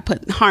 Let me not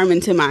put harm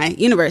into my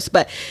universe,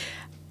 but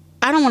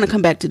I don't want to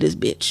come back to this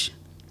bitch.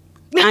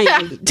 I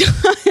am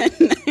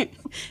done.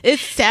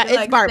 It's sad. It's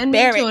like, barbaric.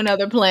 Send me to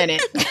another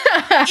planet.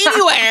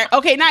 Anywhere.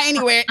 Okay, not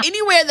anywhere.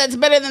 Anywhere that's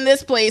better than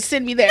this place,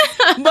 send me there.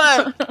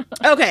 But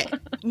okay,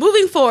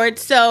 moving forward.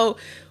 So,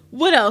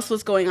 what else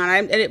was going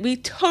on? We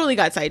totally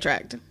got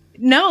sidetracked.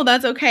 No,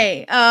 that's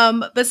okay.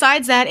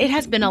 Besides that, it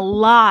has been a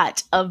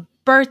lot of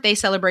birthday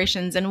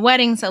celebrations and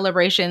wedding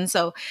celebrations.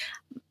 So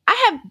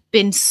I have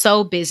been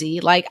so busy.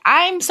 Like,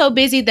 I'm so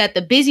busy that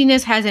the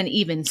busyness hasn't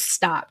even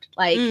stopped.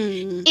 Like,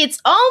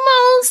 it's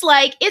almost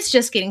like it's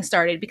just getting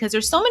started because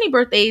there's so many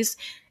birthdays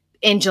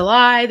in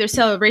July. There's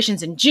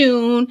celebrations in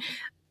June,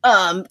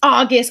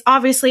 August.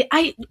 Obviously,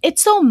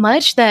 it's so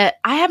much that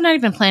I have not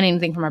even planned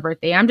anything for my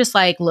birthday. I'm just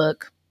like,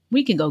 look,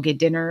 we can go get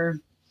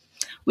dinner.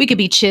 We could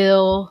be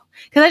chill.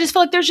 Because I just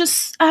feel like there's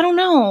just, I don't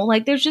know,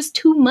 like there's just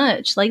too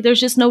much. Like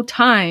there's just no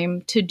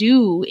time to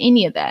do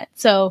any of that.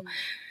 So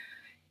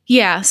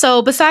yeah.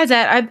 So besides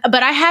that,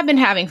 but I have been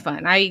having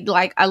fun. I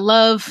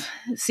love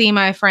seeing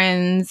my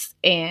friends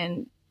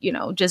and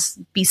just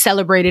be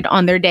celebrated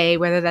on their day,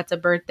 whether that's a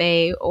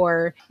birthday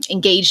or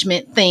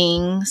engagement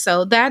thing.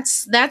 So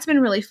that's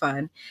been really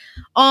fun.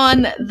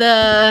 On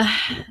the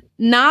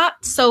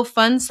not so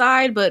fun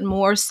side, but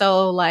more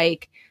so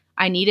like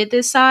I needed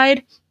this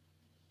side.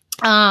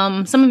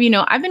 Some of you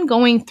know I've been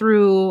going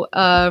through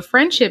a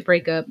friendship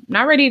breakup.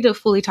 Not ready to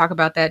fully talk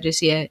about that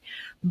just yet,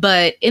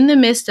 but in the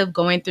midst of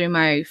going through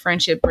my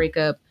friendship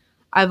breakup,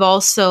 I've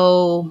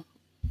also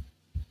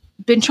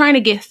been trying to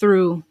get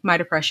through my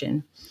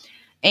depression.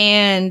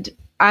 And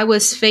I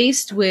was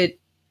faced with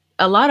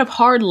a lot of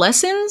hard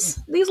lessons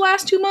these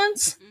last 2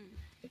 months.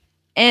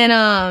 And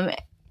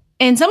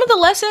some of the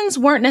lessons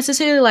weren't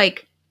necessarily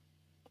like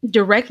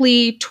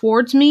directly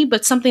towards me,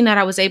 but something that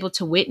I was able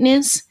to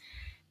witness.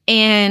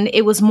 And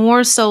it was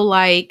more so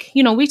like,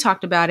 we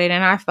talked about it,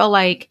 and I felt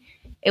like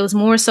it was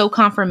more so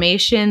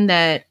confirmation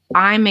that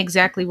I'm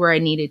exactly where I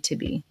needed to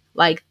be.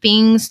 Like,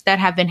 things that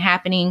have been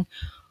happening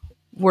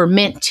were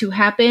meant to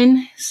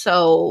happen.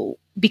 So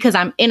because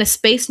I'm in a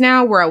space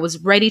now where I was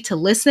ready to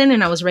listen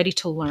and I was ready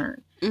to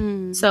learn.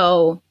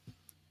 So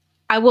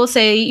I will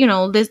say,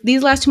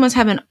 these last 2 months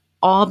haven't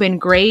all been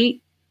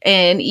great.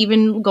 And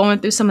even going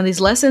through some of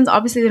these lessons,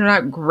 obviously they're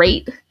not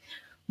great,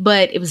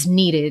 but it was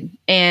needed.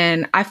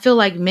 And I feel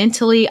like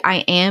mentally I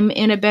am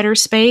in a better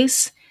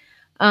space.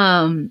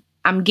 I'm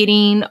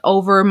getting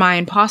over my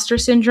imposter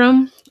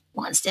syndrome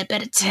one step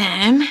at a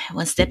time.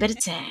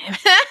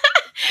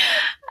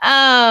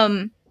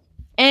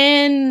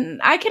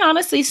 And I can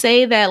honestly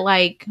say that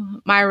like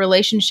my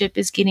relationship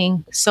is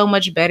getting so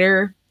much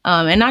better.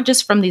 And not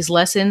just from these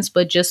lessons,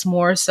 but just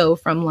more so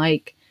from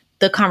like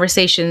the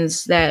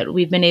conversations that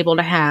we've been able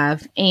to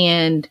have,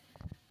 and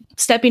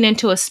stepping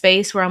into a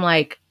space where I'm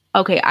like,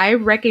 okay, I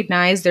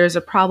recognize there's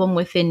a problem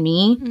within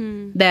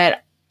me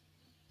that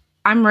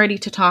I'm ready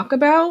to talk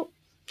about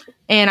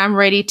and I'm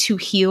ready to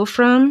heal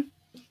from.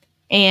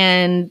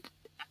 And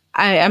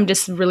I'm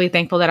just really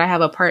thankful that I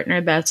have a partner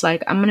that's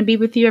like, I'm going to be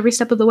with you every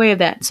step of the way of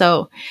that.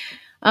 So,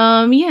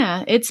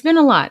 yeah, it's been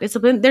a lot.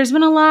 There's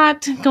been a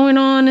lot going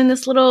on in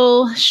this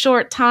little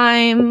short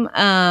time.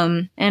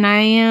 And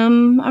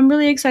I'm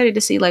really excited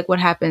to see like what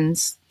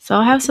happens. So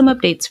I'll have some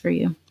updates for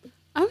you.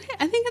 Okay.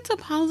 I think it's a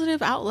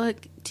positive outlook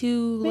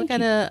to look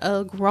at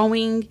a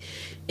growing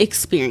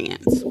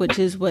experience, which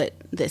is what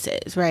this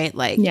is, right?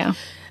 Like, yeah.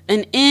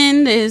 An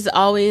end is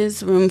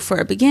always room for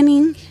a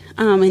beginning.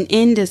 An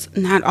end is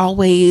not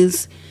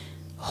always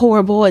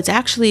horrible. It's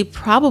actually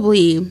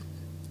probably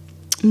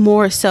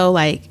more so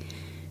like,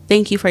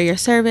 thank you for your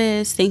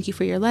service. Thank you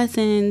for your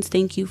lessons.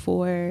 Thank you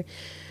for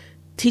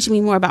teaching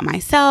me more about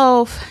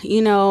myself.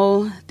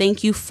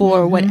 Thank you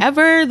for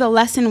whatever the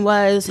lesson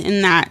was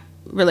in that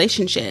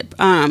relationship.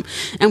 And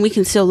we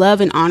can still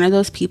love and honor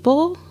those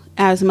people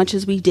as much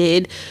as we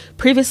did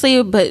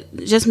previously,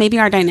 but just maybe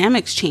our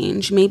dynamics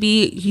change.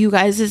 Maybe you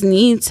guys'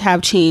 needs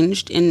have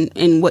changed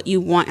in what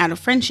you want out of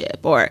friendship,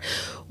 or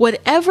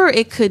whatever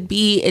it could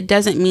be. It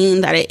doesn't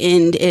mean that an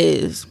end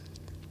is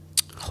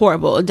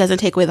horrible. It doesn't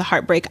take away the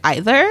heartbreak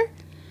either,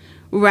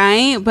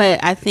 right?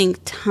 But I think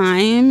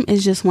time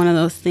is just one of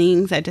those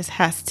things that just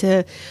has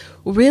to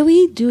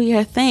really do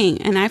your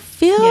thing. And I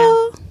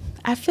feel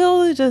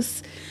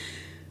just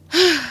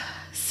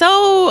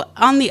so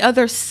on the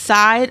other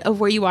side of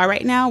where you are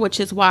right now, which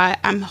is why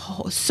I'm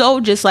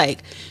so just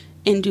like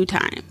in due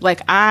time.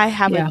 Like, I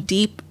have a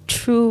deep,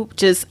 true,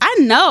 I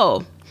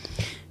know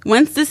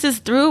once this is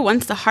through,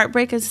 once the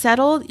heartbreak is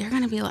settled, you're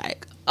going to be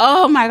like,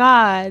 oh my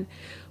God,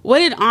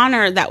 what an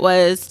honor that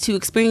was to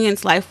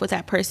experience life with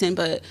that person.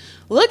 But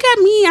look at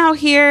me out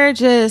here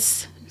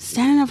just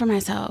standing up for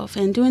myself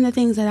and doing the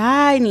things that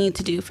I need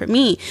to do for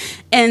me.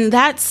 And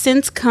that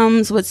sense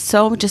comes with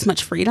so just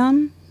much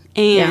freedom.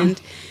 And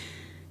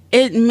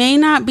it may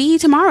not be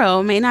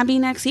tomorrow, may not be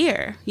next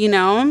year,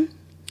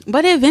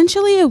 but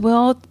eventually it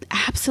will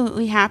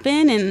absolutely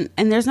happen.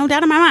 And there's no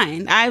doubt in my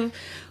mind.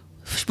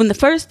 When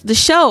the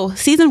show,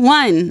 season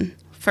 1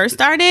 first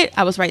started,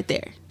 I was right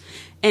there.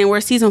 And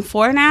we're season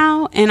 4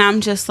 now. And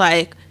I'm just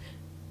like,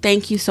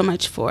 thank you so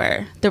much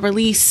for the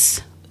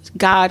release,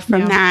 God,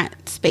 from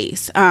that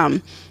space.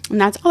 And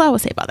that's all I will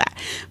say about that.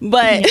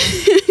 But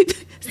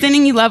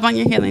sending you love on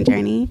your healing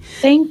journey.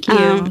 Thank you.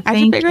 I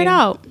can figure it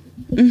out.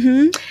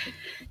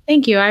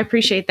 Thank you. I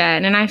appreciate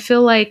that. And I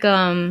feel like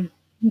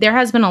there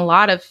has been a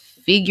lot of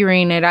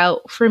figuring it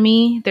out for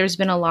me. There's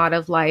been a lot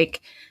of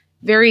like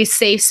very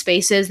safe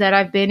spaces that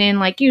I've been in.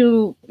 Like,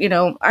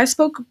 I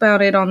spoke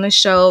about it on this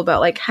show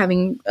about like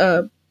having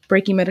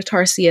breaking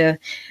metatarsia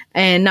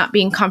and not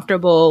being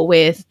comfortable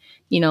with,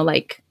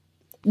 like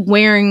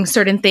wearing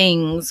certain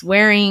things,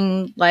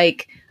 wearing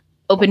like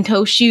open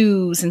toe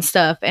shoes and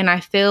stuff. And I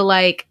feel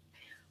like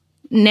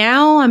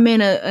now I'm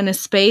in a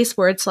space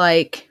where it's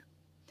like,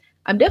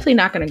 I'm definitely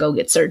not going to go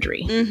get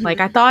surgery. Like,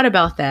 I thought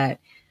about that,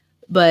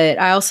 but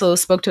I also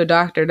spoke to a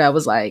doctor that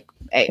was like,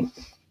 hey,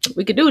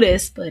 we could do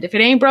this, but if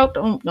it ain't broke,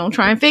 don't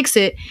try and fix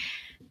it.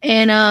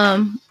 And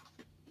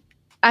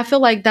I feel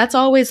like that's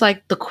always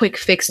like the quick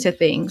fix to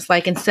things.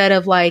 Like, instead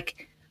of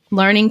like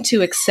learning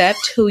to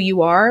accept who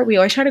you are, we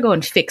always try to go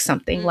and fix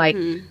something. Like,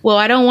 well,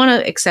 I don't want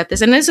to accept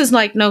this. And this is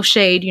like no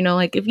shade, you know,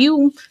 like if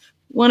you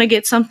want to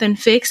get something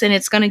fixed and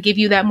it's going to give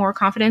you that more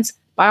confidence,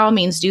 by all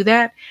means do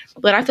that.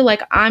 But I feel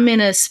like I'm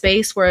in a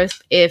space where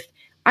if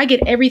I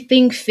get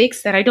everything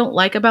fixed that I don't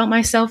like about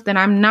myself, then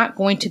I'm not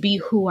going to be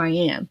who I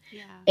am.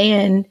 Yeah.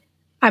 And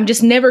I'm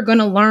just never going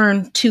to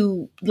learn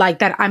to like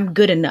that I'm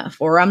good enough,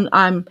 or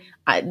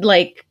I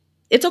like,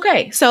 it's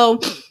okay.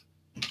 So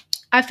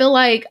I feel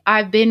like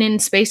I've been in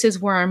spaces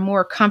where I'm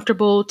more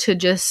comfortable to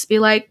just be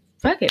like,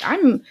 fuck it.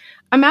 I'm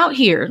out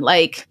here.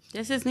 Like,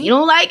 this is me. You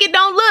don't like it,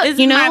 don't look. This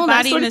you know,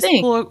 my body in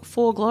its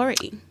full glory.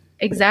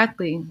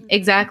 Exactly.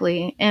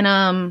 Exactly.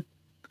 And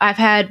I've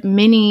had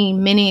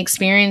many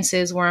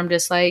experiences where I'm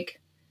just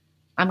like,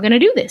 I'm going to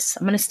do this.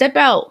 I'm going to step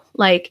out.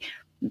 Like,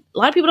 a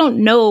lot of people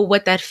don't know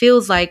what that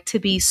feels like to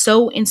be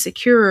so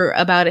insecure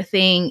about a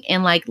thing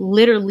and like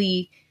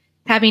literally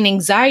having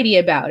anxiety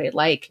about it.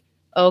 Like,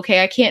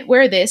 okay, I can't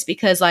wear this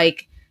because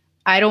like,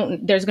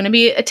 there's going to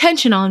be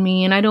attention on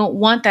me and I don't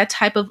want that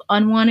type of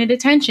unwanted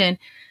attention.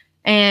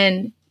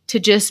 And to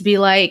just be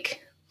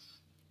like,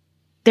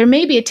 there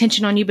may be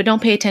attention on you, but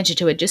don't pay attention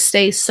to it. Just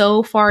stay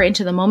so far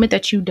into the moment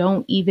that you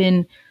don't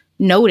even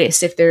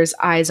notice if there's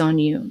eyes on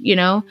you, you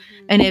know?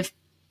 Mm-hmm. And if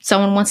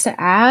someone wants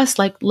to ask,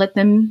 like, let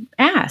them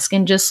ask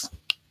and just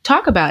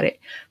talk about it.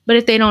 But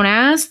if they don't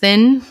ask,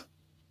 then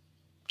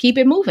keep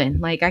it moving.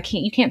 Like,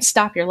 you can't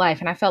stop your life.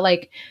 And I felt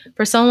like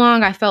for so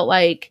long, I felt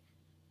like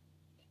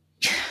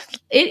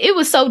it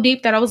was so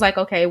deep that I was like,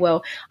 okay,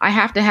 well, I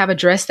have to have a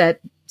dress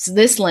that's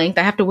this length.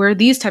 I have to wear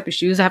these type of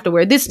shoes. I have to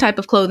wear this type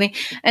of clothing.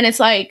 And it's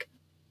like,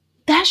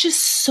 that's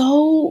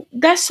so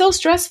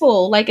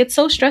stressful. Like, it's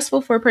so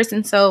stressful for a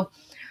person. So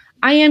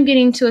I am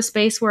getting to a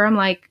space where I'm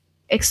like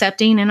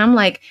accepting, and I'm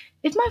like,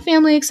 if my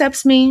family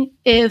accepts me,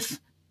 if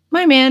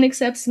my man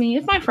accepts me,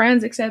 if my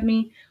friends accept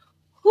me,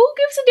 who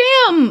gives a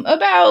damn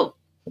about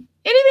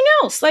anything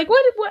else? Like,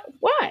 what,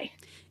 why?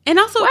 And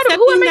also, who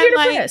am I here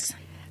to please?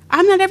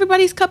 I'm not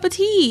everybody's cup of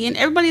tea, and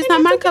everybody's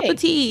not my cup of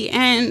tea,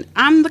 and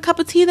I'm the cup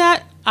of tea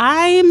that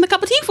I am the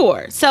cup of tea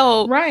for.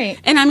 So, right.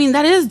 And I mean,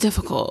 that is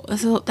difficult.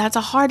 So that's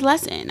a hard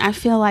lesson. I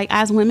feel like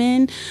as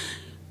women,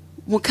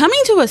 we're coming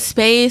to a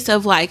space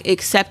of like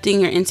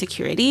accepting your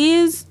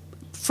insecurities,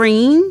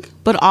 freeing,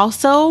 but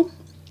also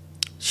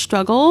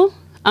struggle.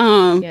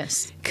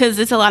 Yes. Because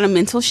it's a lot of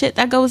mental shit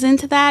that goes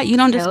into that. You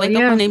don't just wake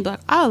up one day and be like,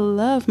 I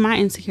love my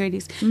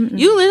insecurities. Mm-mm.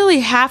 You literally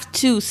have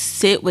to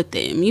sit with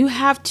them. You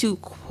have to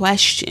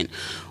question,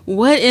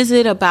 what is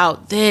it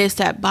about this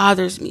that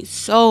bothers me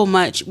so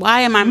much?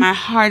 Why am I my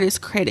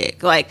hardest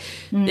critic? Like,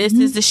 this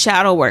is the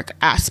shadow work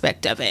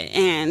aspect of it.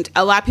 And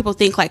a lot of people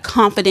think like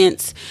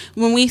confidence,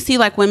 when we see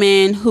like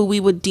women who we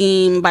would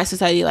deem by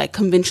society like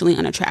conventionally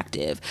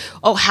unattractive.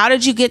 Oh, how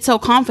did you get so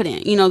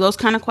confident? You know, those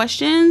kind of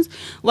questions.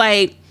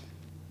 Like,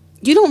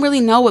 you don't really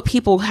know what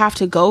people have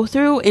to go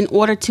through in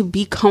order to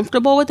be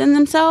comfortable within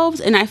themselves.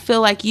 And I feel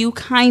like you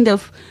kind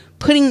of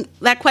putting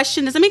that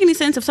question doesn't make any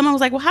sense. If someone was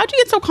like, well, how'd you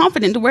get so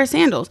confident to wear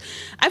sandals?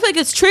 I feel like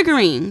it's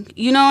triggering.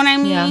 You know what I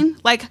mean? Yeah.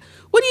 Like,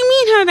 what do you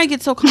mean, how did I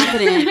get so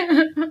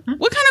confident?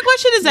 What kind of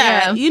question is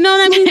that? Yeah. You know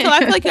what I mean? So I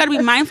feel like you got to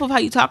be mindful of how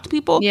you talk to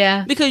people.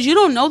 Yeah. Because you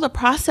don't know the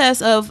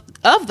process of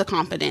the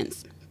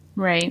confidence.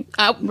 Right.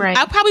 I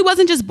probably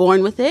wasn't just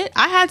born with it.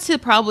 I had to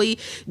probably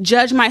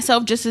judge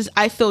myself just as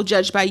I feel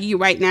judged by you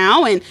right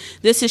now. And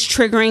this is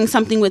triggering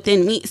something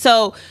within me.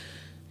 So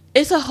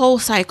it's a whole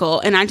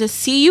cycle. And I just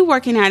see you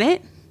working at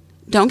it.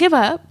 Don't give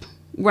up.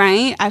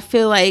 Right. I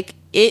feel like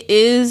it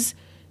is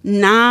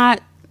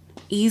not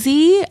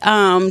easy.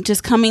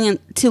 Just coming in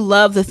to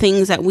love the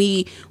things that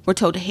we were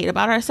told to hate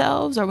about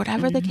ourselves or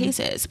whatever the case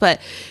is. But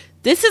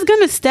this is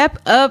going to step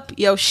up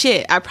your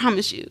shit. I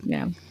promise you.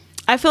 Yeah.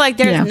 I feel like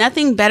there's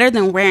nothing better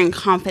than wearing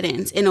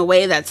confidence in a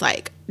way that's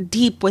like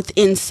deep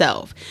within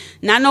self.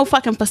 Not no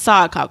fucking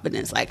facade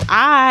confidence. Like,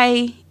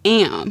 I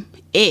am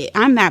it.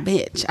 I'm that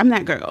bitch. I'm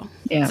that girl.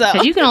 Yeah.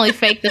 So you can only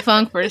fake the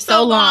funk for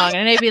so long.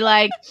 And they'd be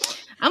like,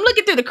 I'm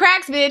looking through the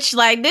cracks, bitch.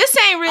 Like, this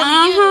ain't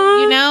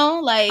really you know?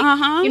 Like,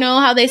 you know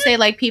how they say,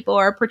 like, people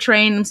are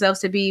portraying themselves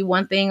to be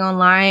one thing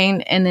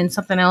online and then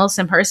something else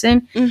in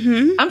person?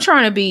 Mm-hmm. I'm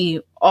trying to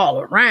be all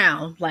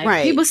around.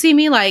 Like, people see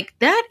me like,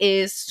 that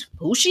is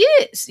who she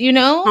is, you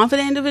know?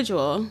 Confident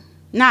individual.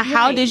 Not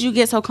how did you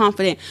get so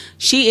confident?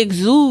 She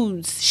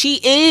exudes.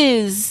 She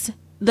is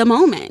the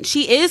moment.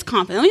 She is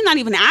confident. Let me not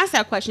even ask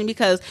that question,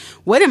 because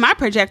what am I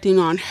projecting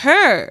on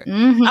her?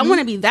 Mm-hmm. I want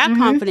to be that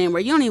confident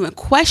where you don't even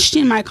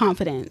question my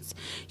confidence.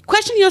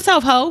 Question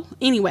yourself, ho.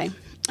 Anyway.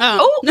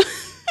 Oh.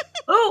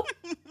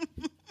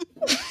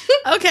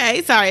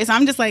 Okay, sorry. So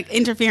I'm just like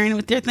interfering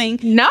with your thing.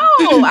 No,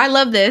 I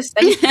love this.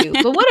 Thank you.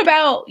 But what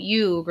about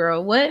you,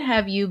 girl? What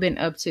have you been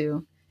up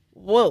to?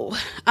 Whoa.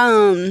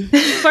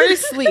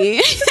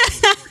 Firstly,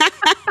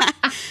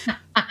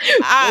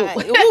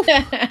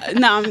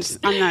 no,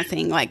 I'm not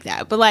saying like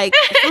that, but like,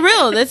 for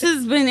real, this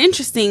has been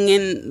interesting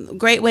in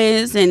great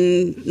ways,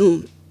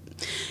 and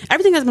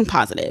everything has been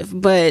positive,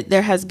 but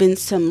there has been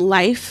some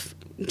life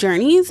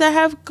journeys that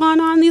have gone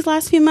on these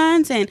last few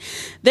months. And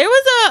there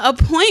was a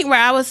point where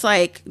I was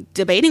like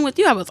debating with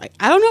you. I was like,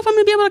 I don't know if I'm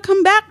gonna be able to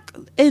come back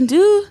and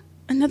do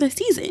another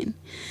season.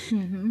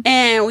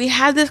 And we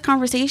had this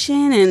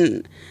conversation,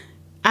 and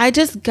I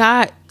just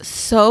got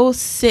so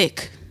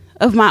sick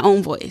of my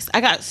own voice.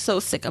 I got so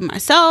sick of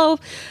myself.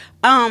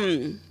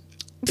 I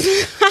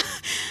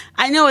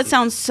know it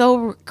sounds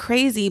so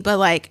crazy, but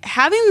like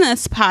having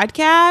this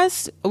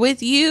podcast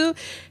with you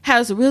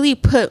has really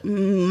put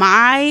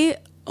my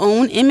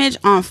own image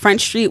on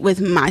Front Street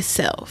with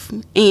myself.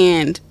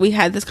 And we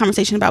had this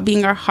conversation about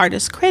being our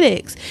hardest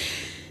critics.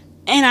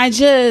 And I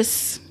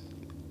just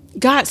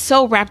got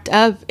so wrapped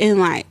up in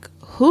like,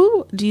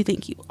 who do you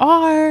think you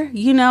are?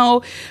 You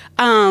know,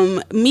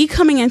 me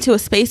coming into a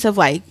space of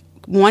like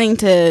wanting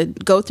to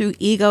go through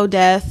ego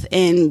death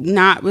and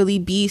not really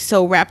be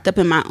so wrapped up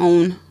in my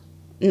own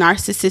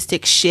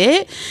narcissistic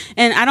shit.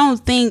 And I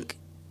don't think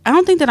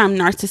that I'm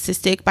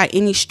narcissistic by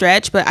any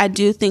stretch, but I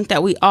do think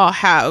that we all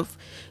have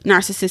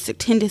narcissistic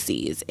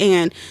tendencies.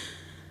 And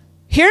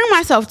hearing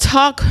myself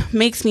talk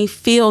makes me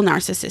feel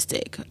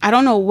narcissistic. I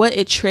don't know what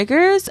it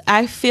triggers.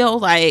 I feel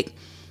like,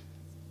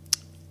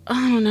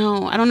 I don't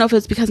know if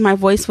it's because my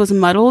voice was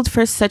muddled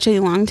for such a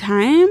long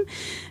time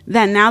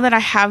that now that I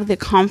have the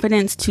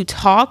confidence to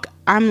talk,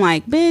 I'm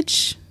like,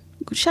 bitch,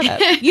 shut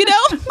up. You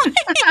know?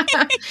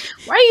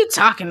 Why are you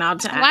talking all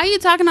the time? Why are you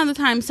talking all the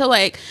time? So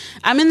like,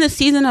 I'm in the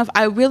season of,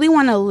 I really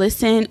want to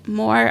listen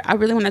more. I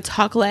really want to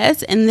talk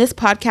less. And this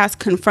podcast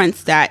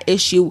confronts that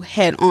issue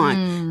head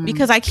on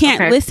because I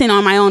can't listen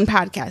on my own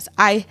podcast.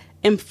 I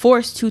am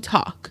forced to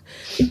talk,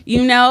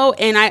 you know?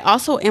 And I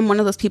also am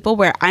one of those people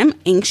where I'm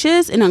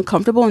anxious and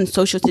uncomfortable in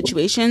social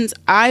situations.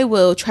 I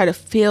will try to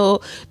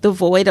fill the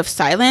void of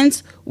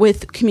silence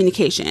with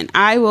communication.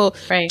 I will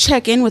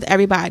check in with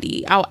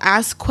everybody. I'll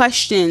ask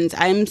questions.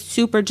 I'm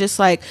super just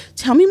like,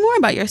 tell me more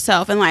about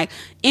yourself, and like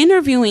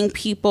interviewing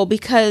people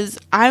because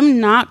I'm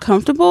not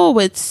comfortable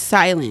with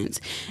silence.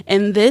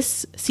 And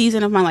this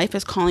season of my life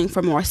is calling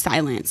for more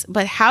silence.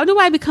 But how do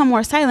I become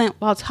more silent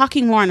while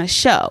talking more on a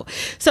show?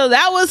 So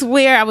that was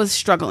where I was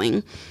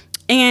struggling.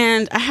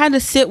 And I had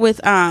to sit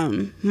with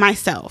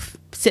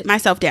sit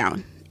myself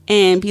down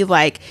and be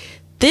like,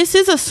 this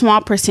is a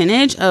small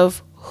percentage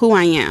of who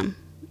I am.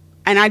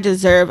 And I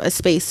deserve a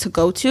space to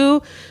go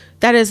to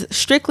that is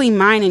strictly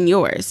mine and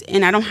yours.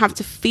 And I don't have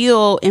to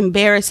feel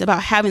embarrassed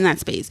about having that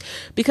space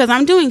because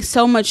I'm doing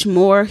so much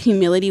more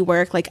humility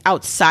work like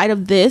outside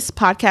of this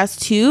podcast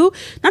too.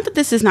 Not that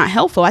this is not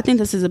helpful. I think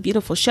this is a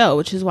beautiful show,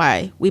 which is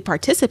why we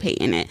participate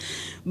in it.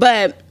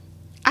 But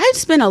I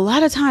spend a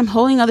lot of time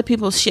holding other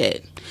people's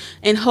shit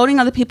and holding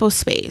other people's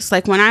space.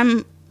 Like when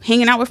I'm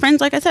hanging out with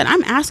friends, like I said,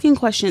 I'm asking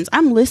questions.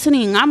 I'm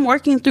listening. I'm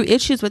working through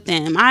issues with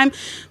them. I'm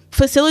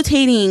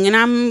facilitating, and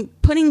I'm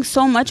putting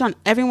so much on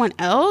everyone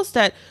else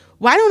that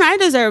why don't I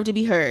deserve to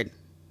be heard?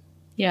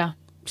 Yeah.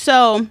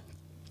 So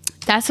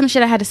that's some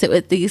shit I had to sit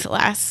with these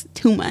last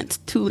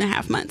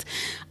 2.5 months.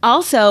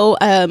 Also,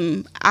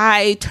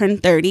 I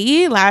turned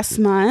 30 last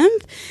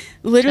month,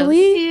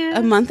 literally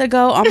a month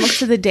ago, almost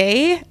to the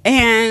day.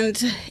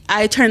 And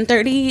I turned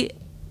 30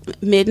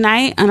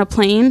 midnight on a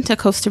plane to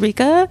Costa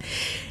Rica.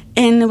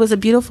 And it was a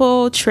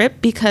beautiful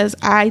trip because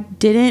I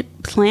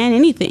didn't plan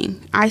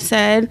anything. I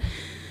said,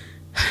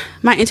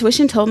 my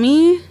intuition told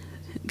me,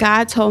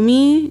 God told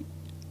me,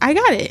 I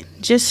got it.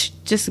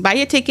 Just buy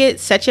your ticket,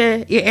 set your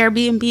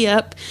Airbnb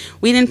up.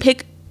 We didn't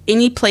pick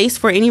any place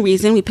for any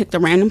reason. We picked a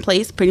random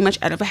place pretty much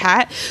out of a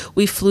hat.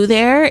 We flew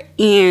there,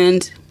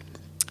 and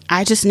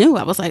I just knew.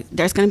 I was like,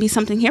 there's going to be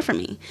something here for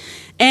me.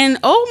 And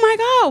oh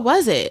my God,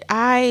 was it?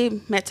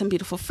 I met some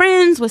beautiful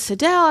friends with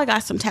Sidel. I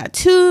got some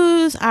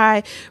tattoos.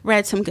 I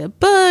read some good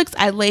books.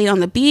 I laid on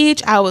the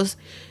beach. I was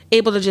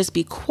able to just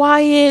be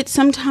quiet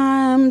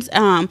sometimes.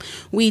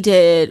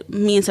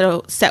 Me and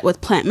Sidel sat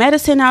with plant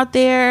medicine out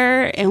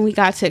there, and we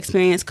got to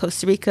experience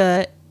Costa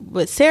Rica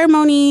with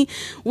ceremony.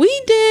 We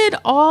did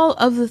all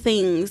of the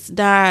things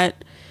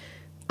that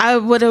I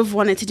would have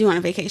wanted to do on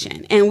a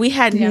vacation. And we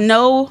had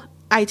no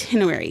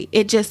itinerary.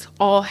 It just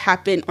all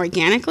happened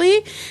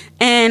organically.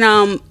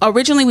 And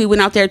originally we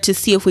went out there to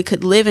see if we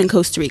could live in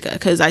Costa Rica,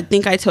 because I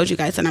think I told you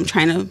guys that I'm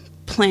trying to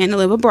plan to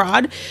live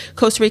abroad.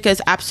 Costa Rica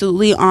is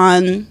absolutely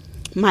on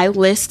my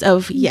list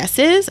of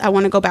yeses. I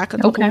want to go back a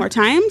couple more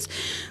times.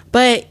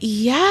 But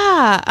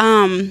yeah,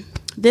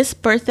 this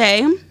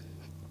birthday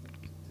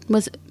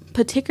was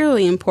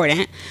particularly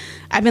important.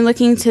 I've been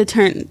looking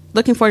forward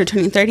to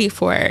turning 30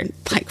 for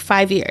like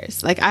 5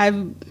 years. Like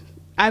I've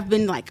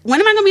been like, when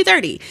am I gonna be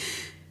 30?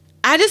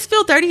 I just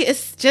feel 30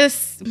 is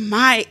just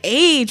my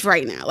age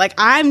right now. Like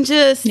I'm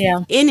just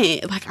in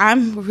it. Like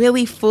I'm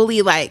really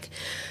fully like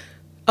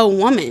a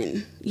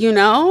woman, you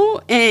know?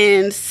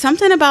 And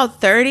something about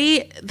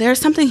 30, there's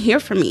something here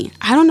for me.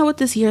 I don't know what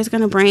this year is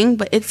going to bring,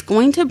 but it's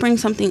going to bring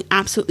something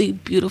absolutely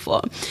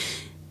beautiful.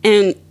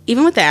 And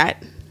even with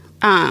that,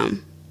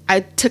 I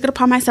took it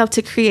upon myself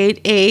to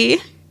create a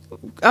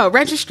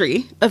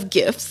registry of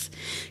gifts,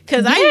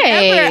 because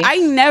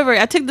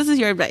I took this as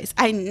your advice.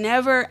 I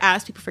never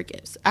ask people for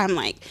gifts. I'm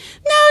like,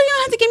 no, you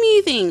don't have to give me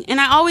anything. And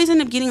I always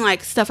end up getting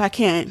like stuff I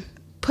can't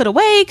put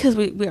away because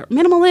we are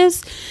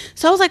minimalists.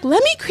 So I was like,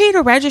 let me create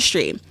a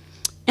registry.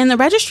 And the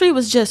registry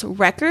was just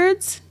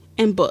records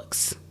and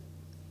books.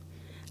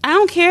 I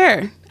don't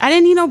care. I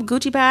didn't need no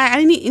Gucci bag. I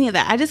didn't need any of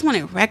that. I just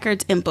wanted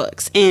records and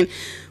books. And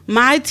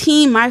my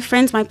team, my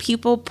friends, my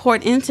people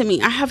poured into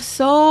me. I have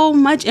so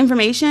much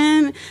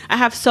information. I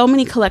have so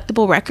many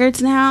collectible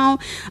records now.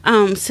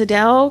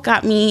 Sidel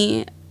got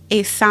me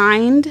a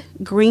signed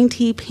Green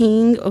Tea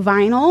Ping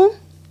vinyl.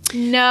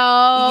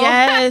 No.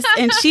 Yes.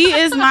 And she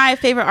is my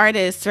favorite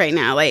artist right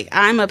now. Like,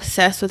 I'm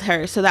obsessed with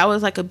her. So that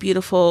was like a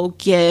beautiful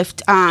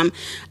gift.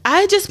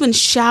 I just been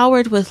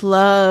showered with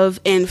love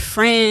and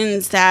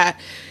friends that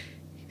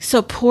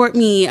support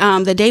me.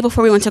 The day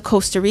before we went to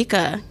Costa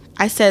Rica,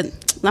 I said,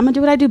 I'm gonna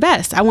do what I do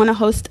best. I want to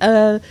host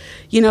a,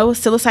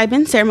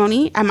 psilocybin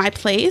ceremony at my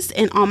place,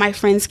 and all my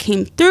friends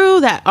came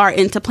through that are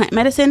into plant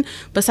medicine,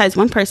 besides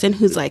one person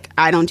who's like,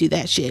 I don't do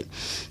that shit.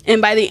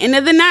 And by the end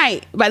of the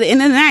night,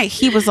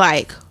 he was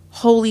like,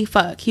 holy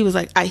fuck. He was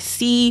like, I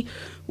see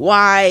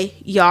why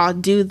y'all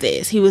do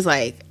this. He was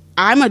like,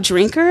 I'm a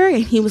drinker,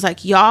 and he was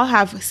like, y'all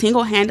have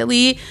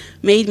single-handedly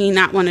made me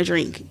not want to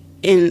drink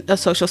in a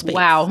social space.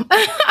 Wow.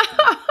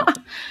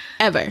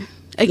 Ever.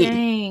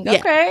 Again. Dang,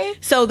 okay.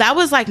 So that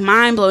was like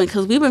mind blowing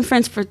because we've been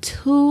friends for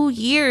 2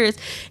 years,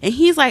 and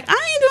he's like, I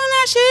ain't doing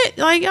that shit.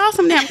 Like, y'all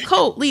some damn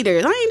cult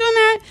leaders. I ain't doing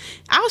that.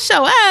 I'll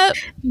show up.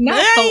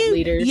 Not cult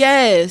leaders.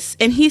 Yes.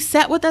 And he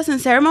sat with us in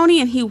ceremony,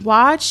 and he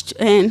watched,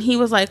 and he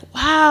was like,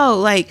 wow,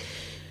 like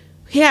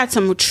he had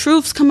some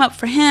truths come up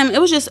for him. It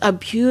was just a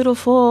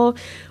beautiful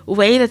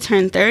way to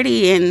turn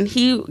 30, and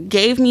he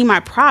gave me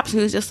my props. He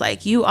was just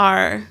like, you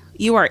are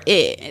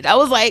it. And I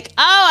was like,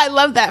 oh, I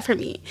love that for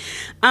me.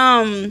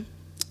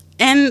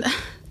 And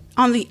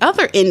on the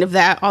other end of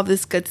that, all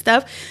this good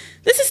stuff,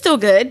 this is still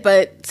good,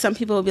 but some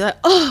people will be like,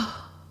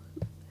 oh,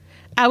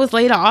 I was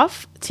laid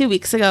off 2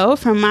 weeks ago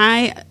from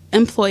my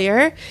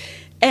employer,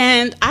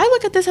 and I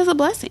look at this as a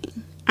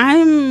blessing.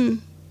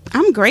 I'm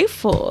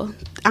grateful,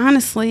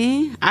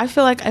 honestly. I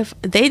feel like if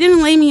they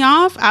didn't lay me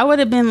off, I would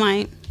have been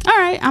like, all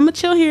right, I'm gonna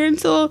chill here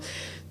until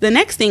the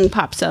next thing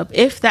pops up,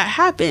 if that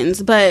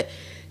happens. But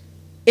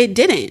it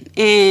didn't,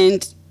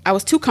 and I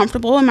was too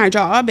comfortable in my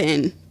job,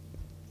 and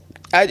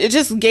it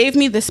just gave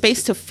me the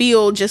space to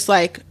feel just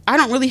like I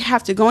don't really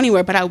have to go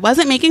anywhere. But I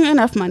wasn't making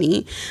enough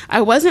money.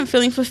 I wasn't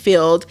feeling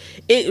fulfilled.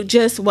 It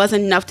just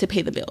wasn't enough to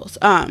pay the bills.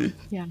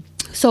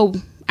 So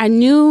I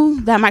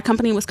knew that my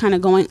company was kind of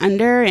going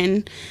under,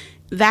 and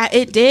that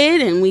it did,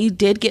 and we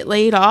did get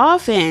laid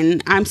off,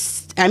 and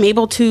I'm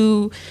able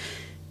to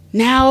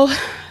now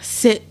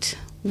sit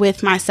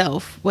with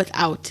myself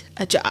without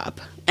a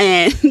job.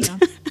 And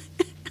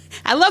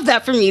I love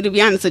that for me, to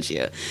be honest with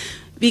you,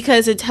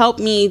 because it's helped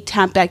me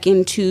tap back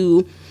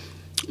into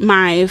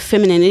my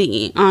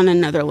femininity on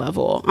another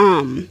level.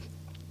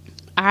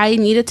 I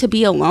needed to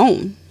be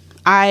alone.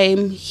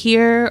 I'm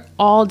here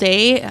all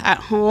day at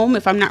home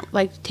if I'm not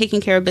like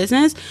taking care of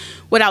business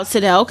without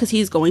Sidel, because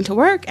he's going to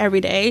work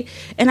every day,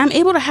 and I'm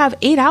able to have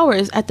 8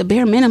 hours at the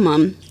bare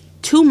minimum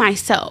to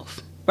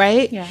myself,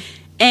 right? Yeah.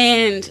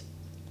 And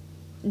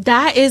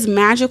that is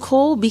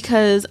magical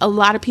because a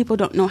lot of people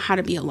don't know how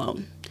to be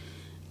alone.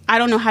 I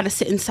don't know how to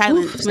sit in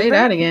silence. Say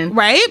that again.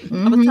 Right?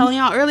 Mm-hmm. I was telling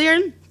y'all earlier.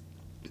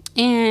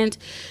 And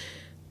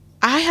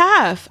I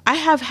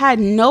have had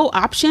no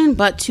option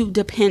but to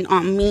depend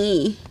on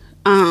me.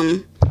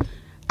 I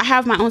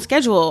have my own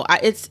schedule.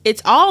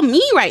 It's all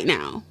me right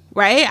now,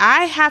 right?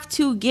 I have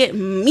to get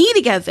me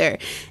together,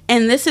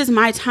 and this is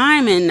my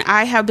time, and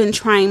I have been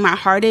trying my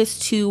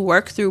hardest to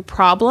work through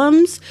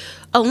problems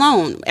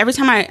alone. Every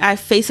time I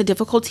face a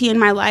difficulty in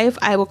my life,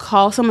 I will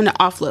call someone to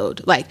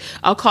offload. Like,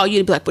 I'll call you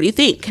to be like, what do you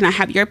think? Can I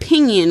have your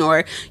opinion?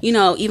 Or,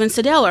 even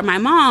Sidel or my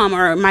mom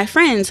or my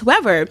friends,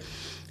 whoever.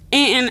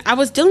 And I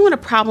was dealing with a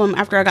problem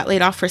after I got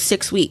laid off for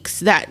 6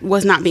 weeks that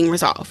was not being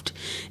resolved.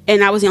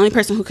 And I was the only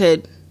person who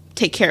could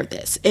take care of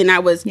this. And I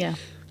was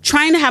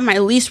trying to have my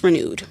lease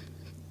renewed,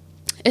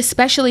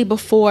 especially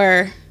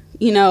before,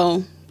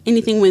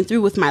 anything went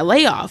through with my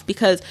layoff,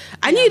 because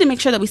I needed to make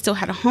sure that we still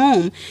had a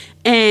home.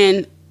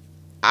 And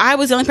I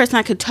was the only person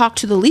I could talk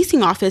to the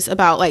leasing office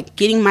about like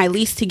getting my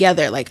lease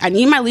together. Like, I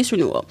need my lease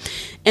renewal.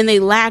 And they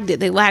lagged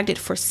it. They lagged it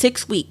for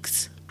 6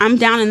 weeks. I'm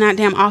down in that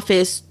damn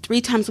office 3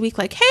 times a week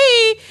like,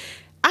 hey,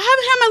 I haven't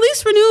had my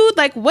lease renewed.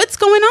 Like, what's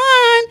going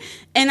on?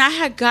 And I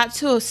had got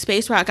to a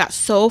space where I got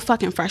so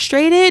fucking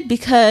frustrated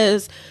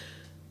because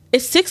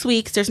it's 6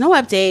 weeks. There's no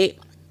update.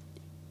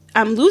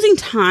 I'm losing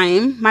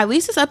time. My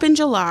lease is up in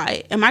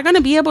July. Am I going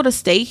to be able to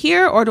stay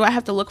here, or do I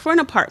have to look for an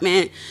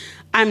apartment?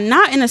 I'm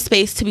not in a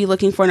space to be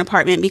looking for an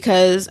apartment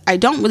because I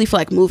don't really feel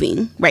like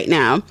moving right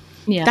now.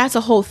 Yeah. That's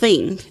a whole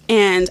thing.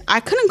 And I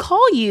couldn't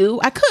call you.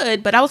 I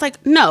could, but I was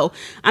like, no,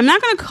 I'm not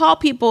going to call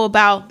people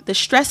about the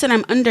stress that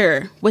I'm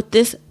under with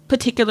this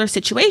particular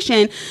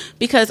situation,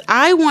 because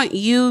I want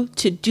you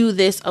to do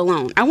this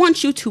alone. I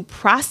want you to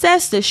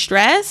process the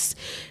stress,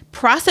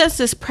 process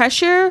this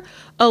pressure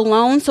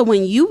alone. So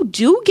when you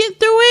do get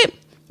through it,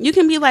 You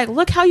can be like,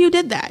 look how you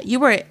did that. You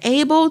were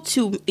able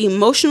to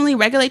emotionally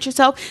regulate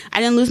yourself. I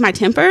didn't lose my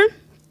temper.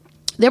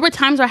 There were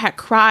times where I had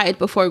cried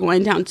before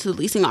going down to the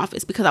leasing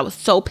office because I was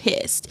so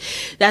pissed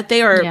that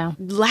they are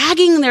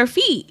lagging their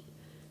feet.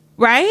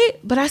 Right?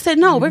 But I said,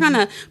 no, we're going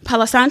to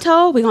Palo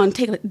Santo. We're going to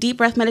take a deep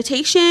breath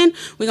meditation.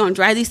 We're going to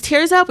dry these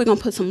tears up. We're going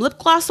to put some lip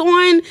gloss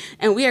on,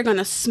 and we are going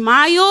to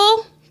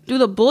smile through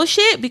the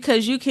bullshit,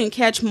 because you can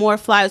catch more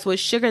flies with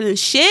sugar than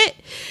shit.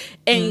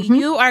 And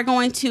you are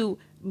going to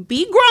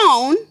be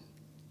grown,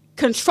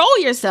 control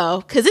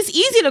yourself, because it's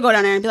easy to go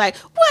down there and be like,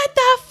 what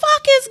the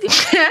fuck is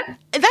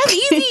that's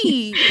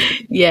easy.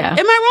 Yeah.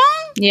 Am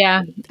I wrong?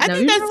 Yeah. I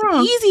think that's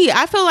easy.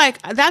 I feel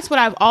like that's what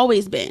I've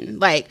always been.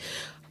 Like,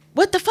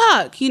 what the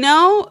fuck, you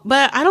know?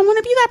 But I don't want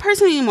to be that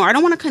person anymore. I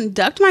don't want to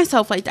conduct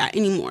myself like that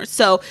anymore.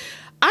 So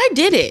I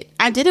did it.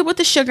 I did it with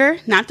the sugar,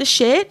 not the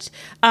shit.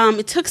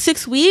 It took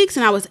 6 weeks,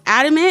 and I was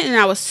adamant and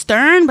I was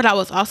stern, but I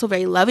was also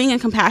very loving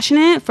and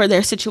compassionate for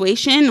their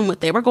situation and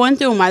what they were going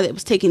through and why it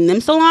was taking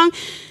them so long.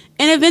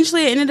 And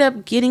eventually I ended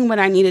up getting what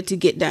I needed to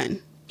get done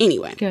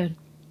anyway. Good.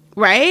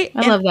 Right?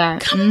 I love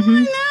that. Come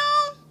on now.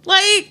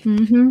 Like,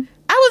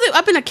 I was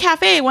up in a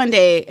cafe one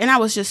day, and I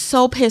was just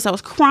so pissed. I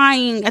was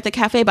crying at the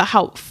cafe about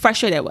how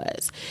frustrated I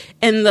was.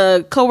 And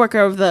the coworker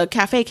of the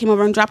cafe came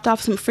over and dropped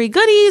off some free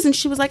goodies. And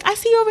she was like, I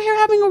see you over here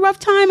having a rough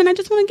time, and I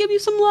just want to give you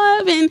some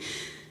love. And,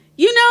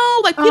 you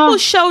know, like, people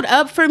showed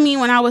up for me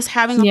when I was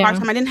having a hard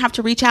time. I didn't have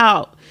to reach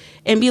out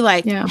and be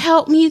like,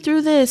 help me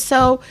through this.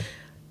 So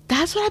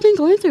that's what I've been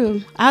going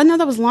through. I know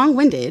that was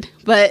long-winded,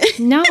 but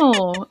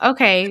no.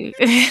 Okay.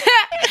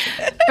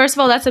 First of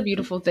all, that's a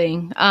beautiful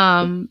thing.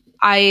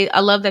 I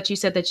love that you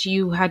said that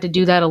you had to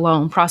do that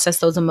alone, process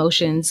those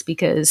emotions,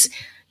 because,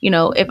 you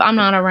know, if I'm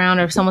not around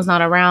or if someone's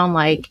not around,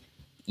 like,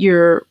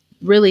 you're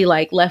really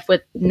like left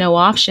with no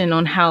option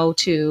on how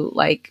to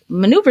like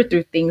maneuver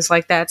through things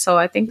like that. So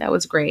I think that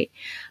was great.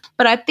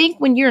 But I think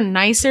when you're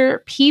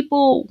nicer,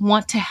 people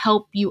want to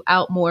help you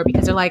out more,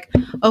 because they're like,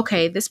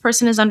 okay, this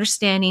person is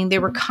understanding. They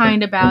were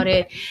kind about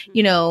it.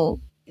 You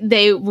know,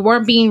 they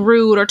weren't being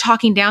rude or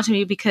talking down to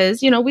me,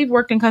 because, you know, we've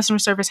worked in customer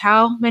service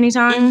how many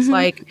times?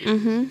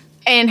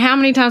 And how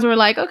many times we're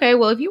like, okay,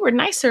 well, if you were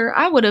nicer,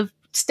 I would have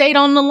stayed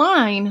on the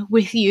line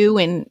with you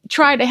and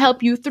tried to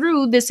help you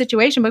through this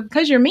situation. But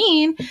because you're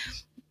mean,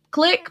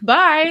 click,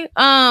 bye.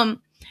 And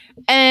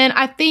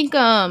I think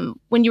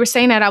when you were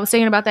saying that, I was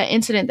thinking about that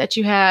incident that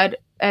you had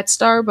at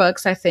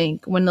Starbucks, I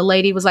think, when the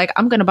lady was like,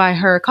 I'm going to buy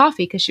her a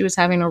coffee because she was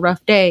having a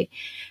rough day.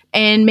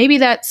 And maybe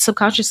that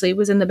subconsciously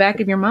was in the back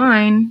of your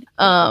mind.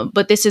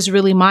 But this is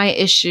really my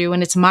issue,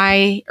 and it's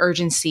my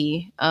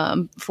urgency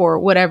for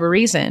whatever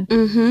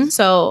reason.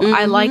 So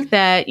I like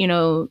that, you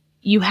know,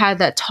 you had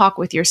that talk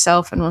with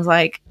yourself and was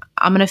like,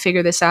 I'm going to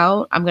figure this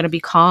out. I'm going to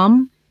be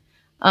calm.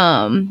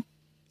 And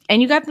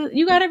you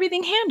got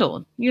everything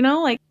handled, you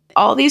know, like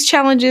all these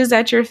challenges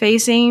that you're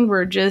facing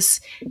were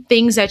just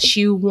things that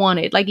you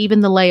wanted, like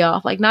even the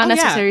layoff, like not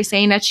necessarily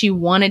saying that you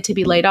wanted to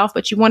be laid off,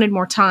 but you wanted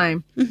more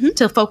time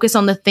to focus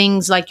on the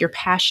things like your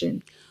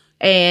passion.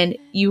 And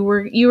you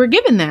were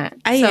given that.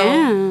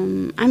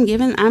 I'm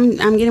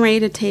getting ready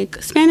to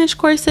take Spanish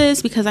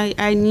courses because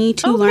I need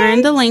to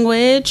learn the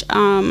language.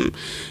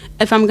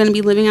 If I'm going to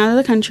be living out of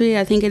the country,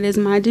 I think it is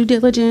my due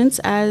diligence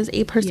as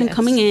a person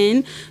coming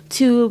in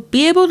to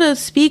be able to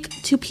speak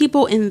to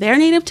people in their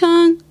native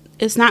tongue.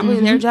 It's not really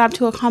their job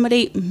to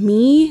accommodate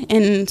me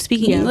in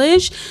speaking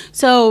English.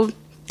 So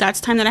that's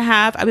time that I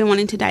have. I've been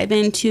wanting to dive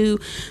into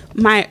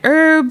my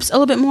herbs a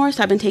little bit more.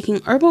 So I've been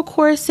taking herbal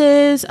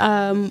courses.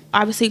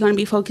 Obviously going to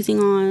be focusing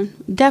on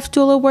deaf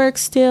doula work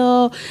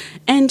still,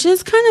 and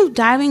just kind of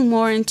diving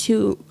more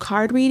into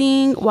card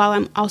reading while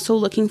I'm also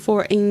looking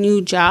for a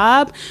new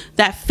job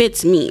that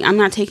fits me. I'm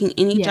not taking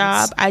any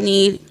job. I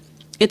need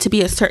it to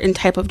be a certain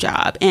type of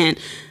job, and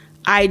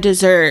I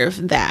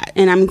deserve that.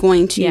 And I'm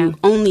going to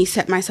only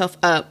set myself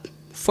up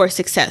for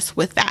success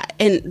with that.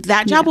 And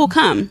that job will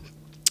come.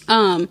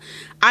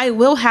 I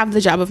will have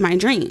the job of my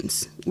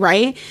dreams,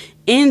 right?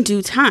 In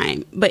due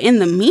time. But in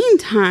the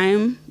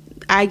meantime,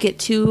 I get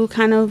to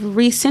kind of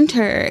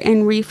recenter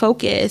and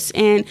refocus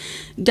and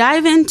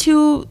dive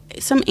into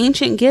some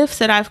ancient gifts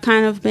that I've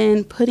kind of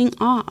been putting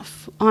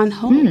off on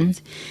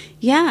hold.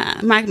 Yeah,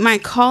 my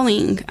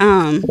calling,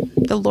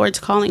 the Lord's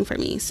calling for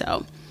me.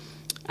 So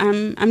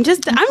I'm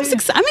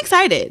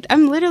excited.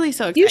 I'm literally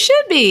so excited.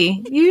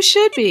 You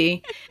should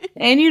be.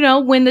 And, you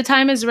know, when the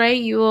time is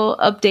right, you will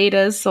update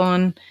us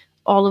on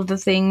all of the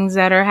things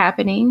that are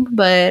happening.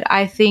 But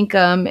I think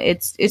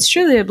it's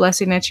truly a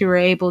blessing that you were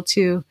able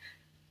to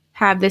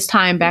have this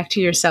time back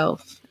to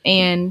yourself,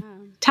 and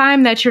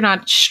time that you're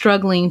not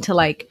struggling to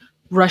like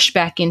rush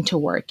back into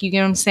work. You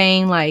get what I'm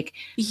saying? Like,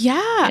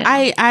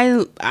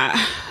 I've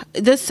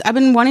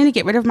been wanting to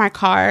get rid of my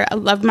car. I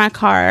love my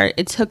car.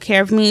 It took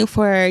care of me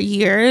for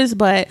years,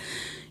 but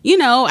you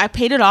know, I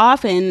paid it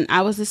off, and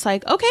I was just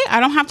like, okay, I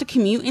don't have to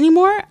commute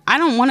anymore. I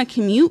don't want to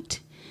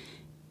commute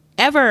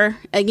ever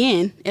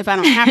again if I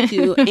don't have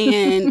to.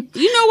 And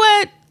you know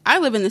what? I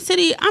live in the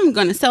city. I'm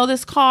going to sell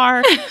this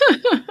car.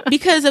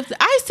 Because if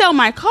I sell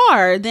my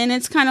car, then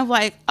it's kind of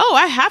like, oh,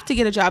 I have to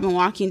get a job in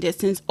walking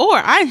distance, or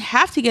I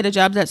have to get a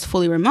job that's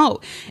fully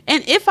remote.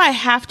 And if I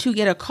have to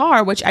get a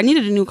car, which I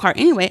needed a new car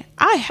anyway,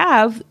 I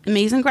have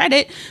amazing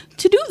credit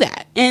to do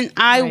that. And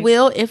I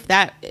will if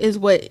that is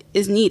what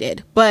is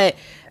needed. But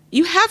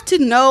you have to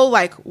know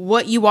like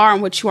what you are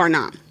and what you are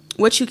not,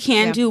 what you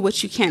can do,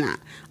 what you cannot.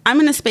 I'm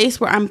in a space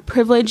where I'm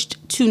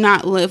privileged to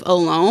not live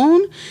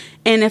alone.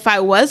 And if I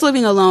was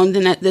living alone,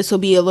 then this will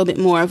be a little bit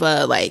more of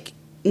a like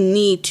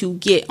need to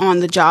get on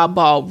the job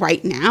ball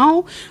right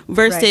now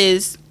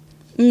versus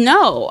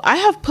no, I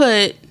have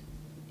put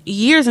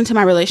years into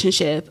my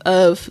relationship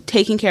of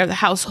taking care of the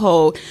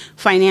household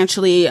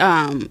financially,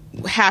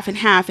 half and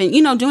half, and,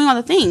 you know, doing all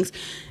the things.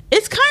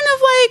 It's kind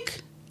of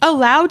like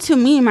allowed to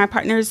me, my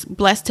partner's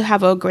blessed to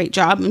have a great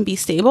job and be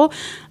stable.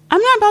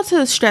 I'm not about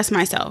to stress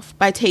myself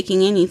by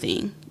taking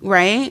anything,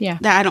 right? Yeah.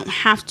 That I don't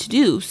have to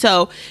do.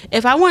 So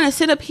if I want to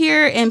sit up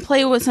here and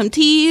play with some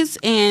teas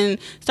and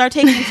start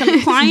taking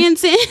some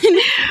clients in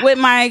with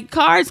my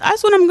cards,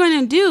 that's what I'm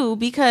going to do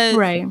because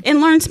and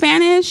learn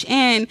Spanish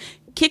and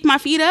kick my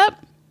feet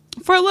up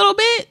for a little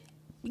bit.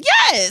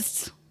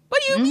 Yes.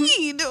 What do you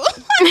mean?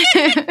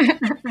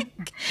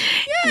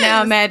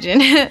 Now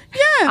imagine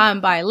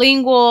I'm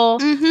bilingual.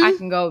 I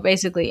can go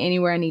basically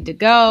anywhere I need to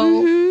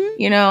go.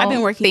 You know, I've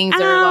been working things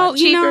out, are a lot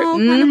cheaper. You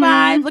know, kind of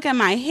vibe. Look at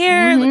my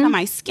hair. Look at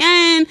my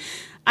skin.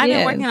 I've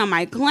been working on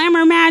my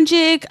glamour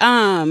magic.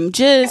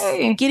 Just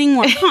getting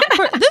more.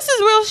 This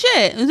is real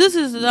shit. This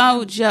is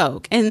no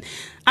joke. And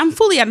I'm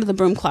fully out of the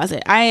broom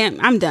closet.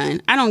 I'm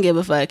done. I don't give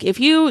a fuck. If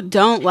you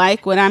don't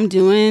like what I'm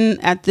doing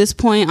at this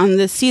point on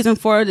this season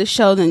 4 of the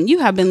show, then you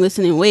have been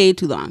listening way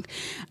too long.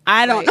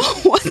 I don't know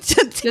what to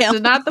tell. This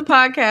is not the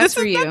podcast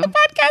for you. This is not the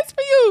podcast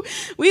for you.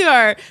 We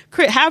are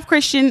half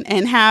Christian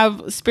and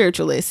half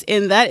spiritualists.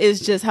 And that is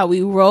just how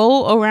we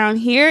roll around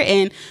here.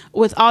 And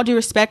with all due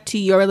respect to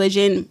your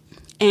religion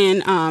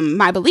and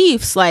my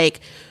beliefs,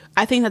 like,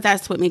 I think that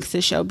that's what makes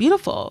this show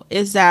beautiful,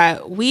 is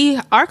that we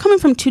are coming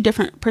from 2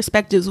 different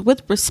perspectives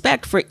with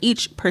respect for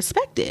each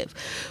perspective.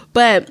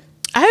 But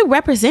I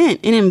represent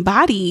and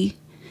embody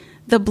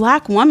the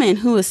Black woman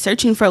who is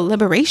searching for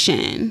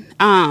liberation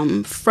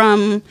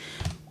from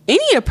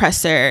any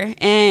oppressor,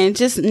 and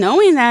just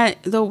knowing that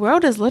the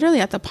world is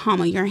literally at the palm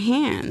of your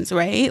hands,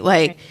 right?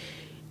 Like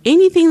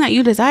anything that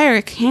you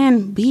desire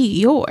can be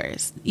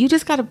yours. You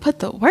just got to put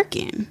the work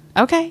in.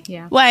 Okay.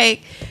 Yeah.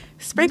 Like,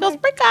 sprinkle,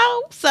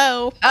 sprinkle.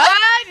 So,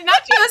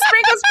 not you a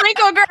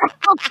sprinkle, girl.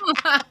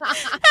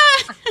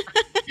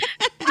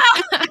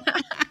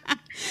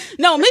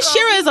 No, Miss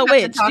Shira is a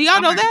witch. Do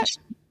y'all know that?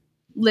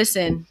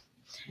 Listen,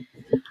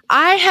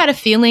 I had a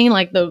feeling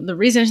like the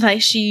reason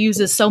like she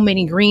uses so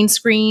many green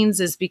screens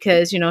is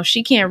because, you know,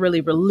 she can't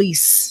really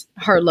release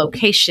her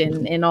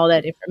location and all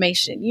that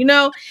information. You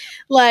know,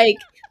 like,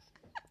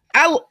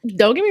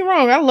 don't get me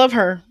wrong, I love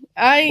her.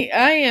 I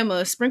am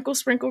a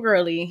sprinkle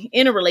girly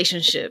in a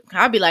relationship.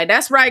 I'll be like,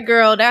 that's right,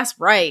 girl, that's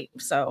right.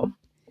 So,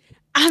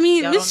 I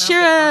mean, Miss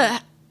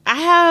Shira,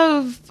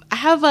 I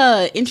have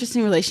a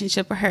interesting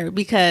relationship with her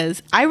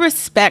because I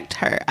respect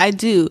her. I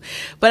do,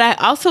 but I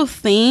also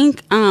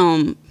think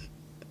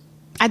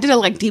I did a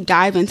like deep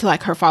dive into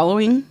like her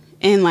following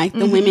and like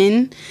the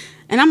women.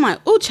 And I'm like,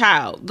 oh,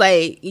 child,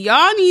 like,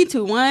 y'all need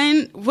to,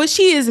 what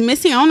she is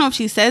missing, I don't know if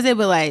she says it,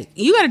 but, like,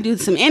 you got to do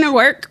some inner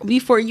work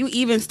before you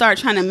even start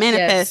trying to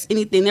manifest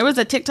anything. There was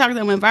a TikTok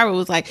that went viral. It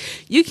was like,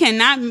 you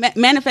cannot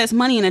manifest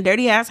money in a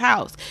dirty-ass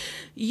house.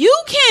 You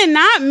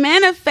cannot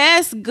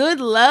manifest good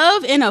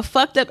love in a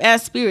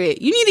fucked-up-ass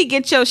spirit. You need to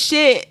get your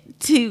shit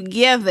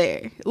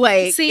together.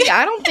 Like, see,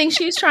 I don't think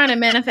she's trying to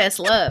manifest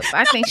love.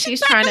 I think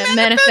she's trying to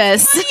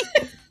manifest...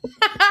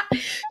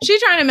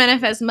 She's trying to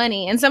manifest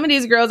money, and some of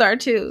these girls are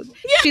too.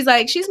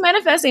 Yeah. She's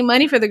manifesting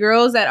money for the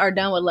girls that are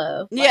done with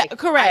love. Yeah, like,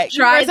 correct.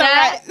 Try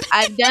that. Right.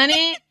 I've done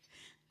it.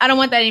 I don't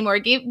want that anymore.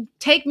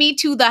 Take me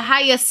to the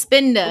highest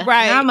spender.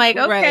 Right. And I'm like,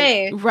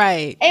 okay.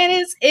 Right.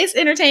 And it's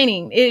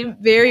entertaining. It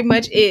very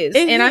much is.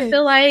 I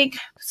feel like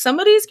some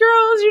of these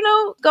girls, you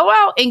know, go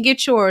out and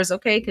get yours,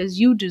 okay? Because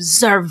you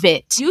deserve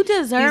it. You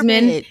deserve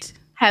it.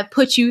 Have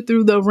put you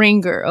through the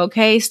ringer,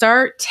 okay?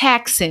 Start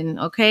taxing,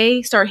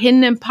 okay? Start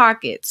hitting them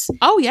pockets.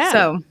 Oh, yeah.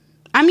 So,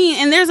 I mean,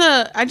 and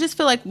I just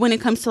feel like when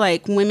it comes to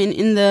like women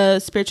in the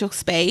spiritual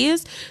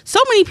space, so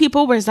many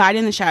people reside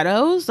in the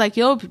shadows. Like,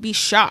 you'll be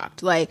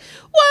shocked. Like,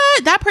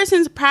 what? That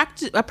person's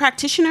a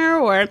practitioner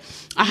or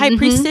a high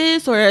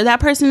priestess, or that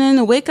person in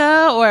the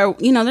Wicca, or,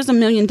 you know, there's a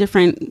million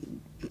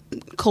different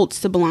cults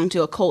to belong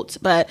to, a cult.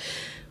 But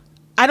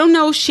I don't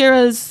know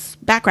Shira's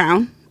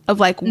background of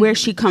like where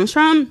she comes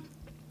from.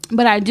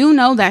 But I do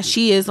know that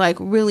she is like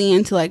really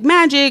into like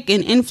magic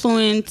and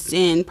influence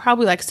and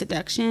probably like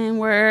seduction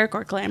work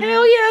or glamour.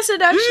 Hell yeah,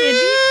 seduction.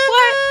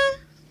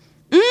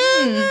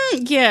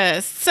 What?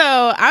 Yes. So,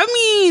 I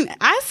mean,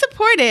 I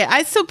support it.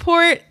 I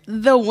support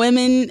the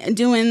women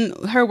doing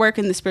her work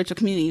in the spiritual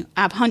community.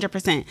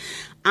 100%.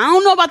 I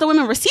don't know about the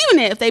women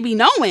receiving it if they be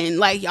knowing.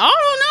 Like, y'all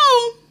don't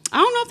know. I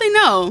don't know if they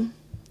know.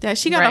 that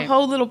she got a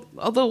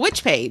little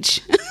witch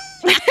page.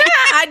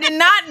 I did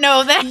not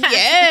know that.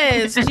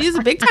 Yes, she's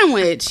a big time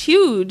witch,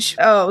 huge.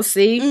 Oh,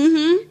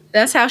 see,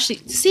 that's how she.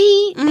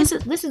 See,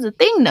 this is a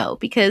thing though,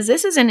 because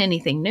this isn't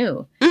anything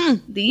new.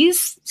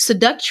 These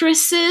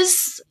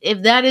seductresses,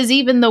 if that is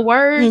even the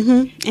word,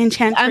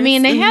 enchantress. I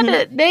mean, they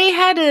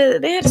had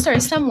to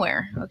start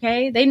somewhere.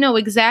 Okay, they know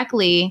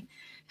exactly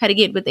how to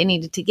get what they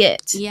needed to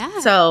get. Yeah.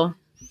 So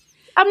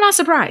I'm not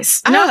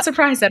surprised. Not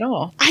surprised at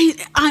all.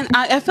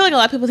 I feel like a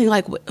lot of people think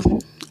like.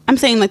 I'm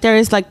saying like there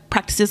is like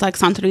practices like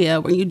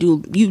Santeria where you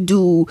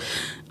do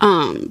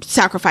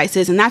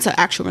sacrifices, and that's an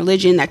actual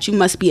religion that you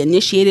must be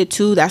initiated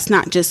to. That's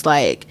not just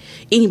like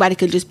anybody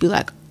could just be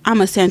like, I'm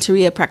a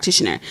Santeria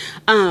practitioner.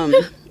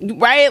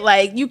 Right?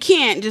 Like you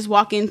can't just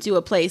walk into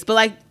a place. But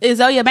like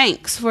Azalea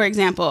Banks, for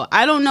example,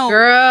 I don't know.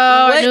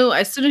 Girl, I knew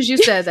as soon as you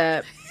said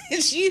that.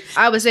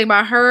 I was thinking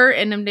about her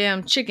and them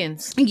damn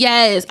chickens.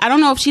 Yes. I don't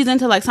know if she's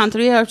into like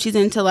Santeria or if she's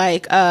into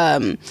like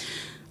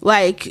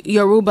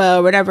Yoruba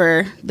or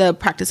whatever the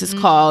practice is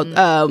called,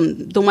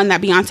 the one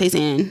that Beyonce's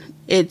in.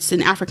 It's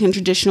an African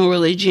traditional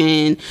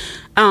religion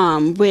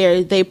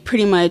where they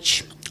pretty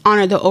much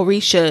honor the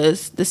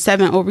Orishas, the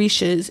 7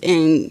 Orishas,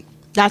 and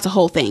that's a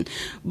whole thing.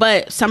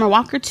 But Summer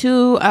Walker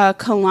too,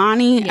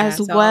 Kalani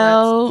as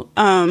well,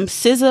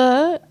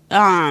 SZA,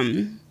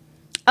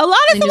 a lot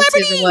of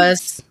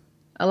celebrities.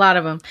 A lot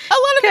of them.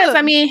 Because,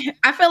 I mean,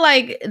 I feel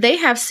like they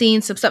have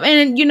seen some stuff.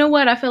 And you know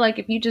what? I feel like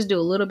if you just do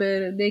a little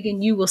bit of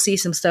digging, you will see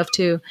some stuff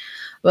too.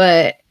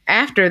 But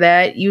after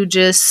that, you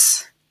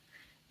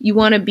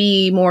want to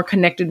be more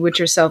connected with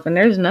yourself. And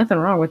there's nothing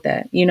wrong with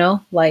that, you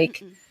know?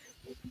 Like,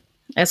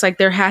 it's like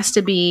there has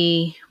to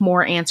be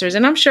more answers.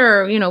 And I'm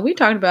sure, you know, we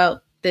talked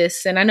about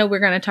this, and I know we're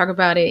going to talk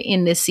about it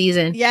in this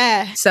season.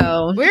 Yeah.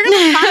 So we're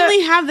going to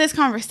finally have this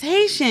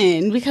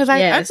conversation because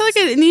I feel like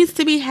it needs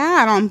to be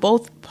had on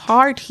both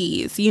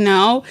parties, you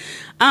know?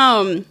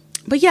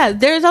 But yeah,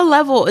 there's a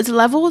level. It's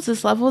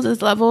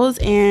levels.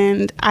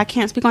 And I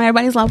can't speak on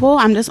everybody's level.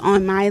 I'm just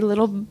on my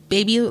little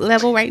baby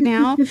level right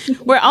now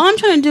where all I'm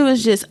trying to do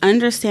is just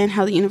understand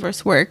how the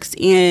universe works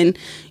and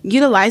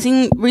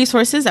utilizing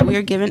resources that we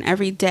are given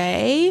every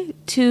day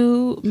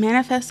to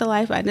manifest the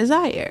life I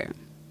desire.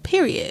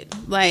 Period.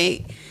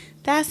 Like,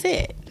 that's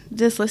it.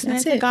 Just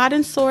listening to God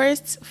and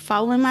source,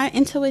 following my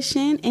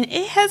intuition, and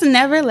it has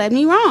never led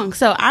me wrong.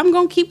 So I'm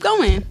going to keep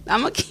going.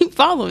 I'm going to keep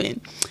following.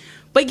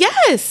 But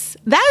yes,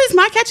 that is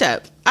my catch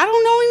up. I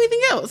don't know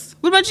anything else.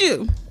 What about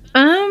you?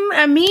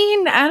 I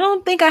mean, I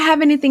don't think I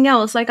have anything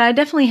else. Like, I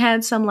definitely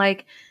had some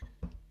like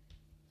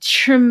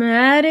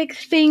traumatic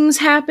things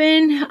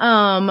happen.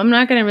 I'm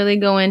not going to really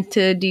go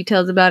into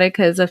details about it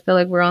because I feel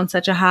like we're on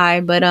such a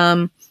high, but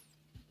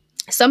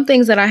some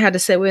things that I had to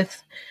sit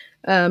with,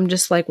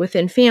 just like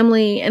within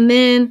family. And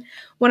then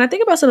when I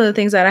think about some of the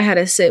things that I had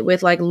to sit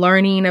with, like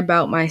learning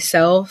about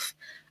myself,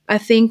 I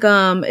think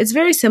it's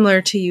very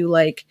similar to you.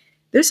 Like,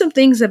 there's some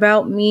things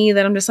about me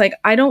that I'm just like,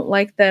 I don't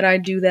like that I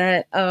do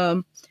that.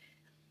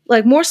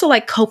 Like more so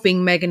like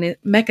coping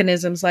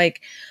mechanisms.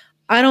 Like,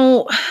 I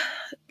don't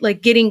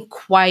like getting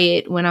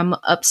quiet when I'm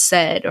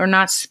upset or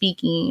not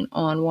speaking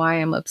on why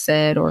I'm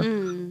upset or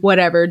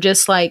whatever.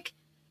 Just like,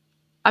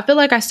 I feel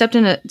like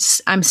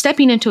I'm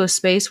stepping into a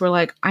space where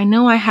like, I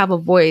know I have a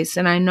voice,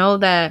 and I know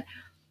that,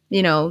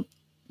 you know,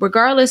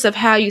 regardless of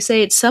how you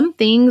say it, some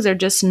things are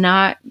just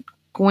not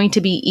going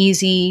to be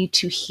easy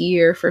to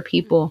hear for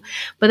people,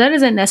 but that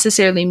doesn't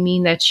necessarily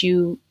mean that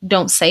you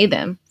don't say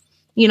them.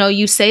 You know,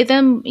 you say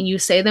them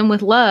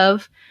with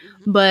love,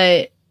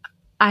 but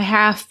I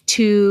have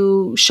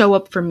to show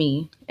up for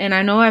me. And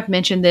I know I've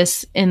mentioned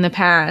this in the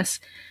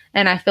past,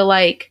 and I feel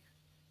like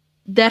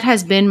that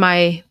has been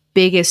my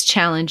biggest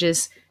challenge,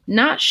 is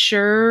not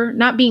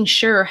being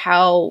sure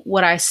how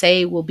what I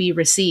say will be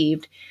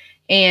received.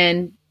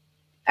 And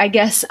I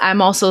guess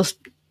I'm also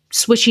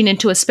switching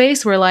into a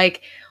space where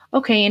like,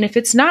 okay, and if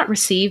it's not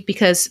received,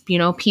 because, you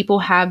know, people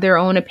have their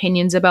own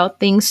opinions about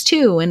things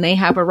too, and they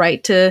have a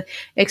right to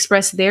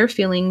express their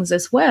feelings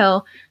as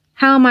well.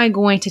 How am I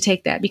going to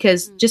take that?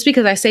 Because just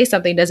because I say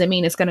something doesn't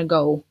mean it's going to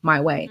go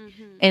my way.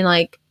 And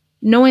like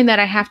knowing that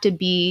I have to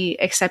be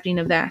accepting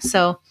of that.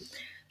 So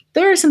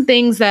there are some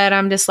things that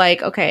I'm just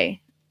like,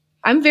 okay,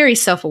 I'm very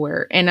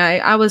self-aware. And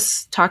I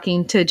was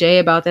talking to Jay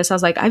about this. I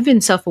was like, I've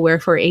been self-aware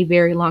for a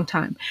very long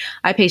time.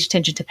 I pay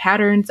attention to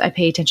patterns. I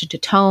pay attention to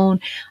tone.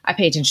 I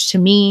pay attention to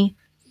me.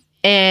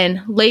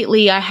 And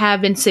lately I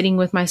have been sitting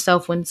with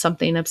myself when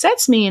something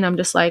upsets me, and I'm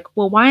just like,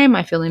 well, why am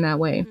I feeling that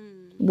way?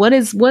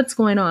 What's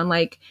going on?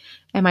 Like,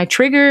 am I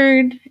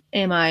triggered?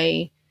 Am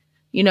I,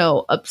 you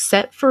know,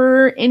 upset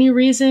for any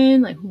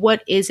reason? Like,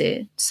 what is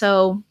it?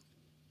 So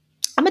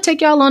I'm gonna take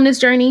y'all on this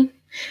journey.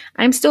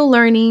 I'm still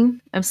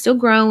learning. I'm still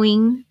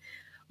growing,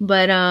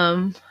 but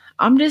I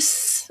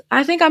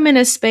think I'm in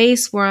a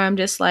space where I'm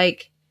just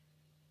like,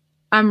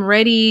 I'm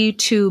ready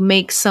to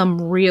make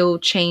some real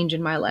change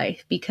in my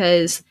life,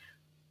 because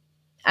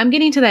I'm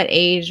getting to that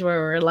age where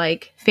we're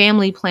like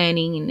family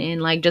planning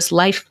and like just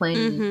life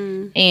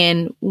planning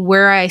and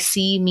where I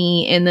see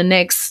me in the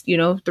next, you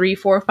know, 3,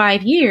 4,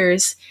 5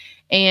 years.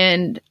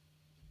 And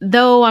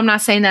though I'm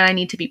not saying that I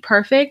need to be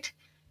perfect,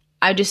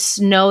 I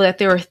just know that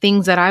there are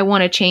things that I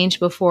want to change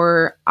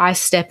before I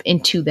step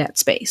into that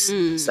space.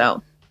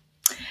 So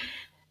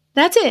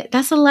that's it.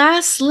 That's the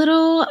last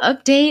little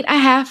update I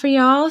have for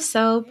y'all.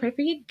 So pray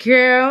for your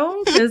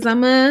girl, because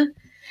I'm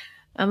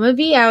gonna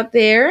be out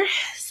there.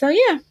 So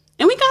yeah.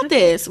 And we got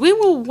this. We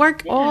will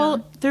work all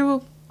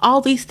through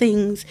all these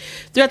things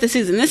throughout the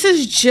season. This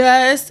is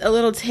just a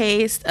little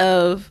taste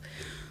of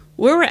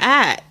where we're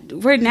at.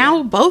 We're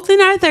now both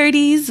in our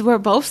 30s. We're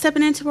both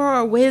stepping into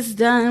our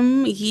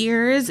wisdom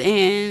years.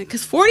 And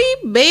because 40,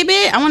 baby,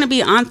 I want to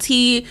be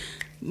auntie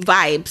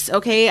vibes.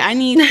 Okay. I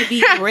need to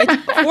be rich.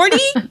 40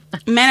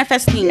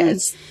 manifesting.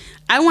 Yes.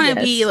 I want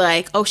to be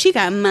like, oh, she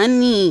got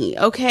money.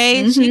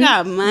 Okay. She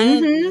got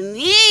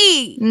money.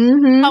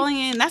 Calling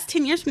in. That's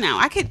 10 years from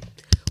now.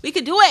 We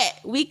could do it.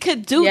 We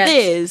could do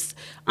this.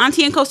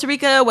 Auntie in Costa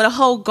Rica with a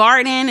whole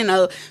garden and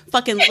a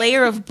fucking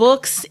layer of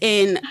books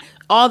and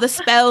all the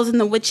spells and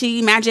the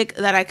witchy magic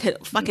that I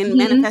could fucking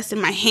manifest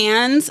in my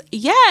hands.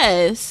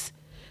 Yes.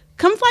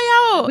 Come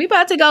fly out. We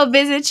about to go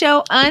visit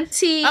your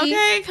auntie.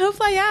 Okay, come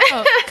fly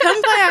out.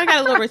 Come fly out. I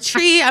got a little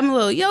retreat. I'm a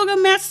little yoga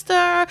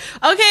master.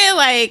 Okay,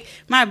 like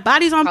my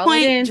body's on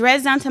point.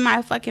 Dreads down to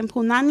my fucking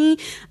punani.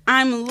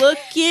 I'm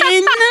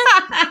looking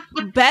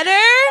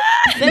better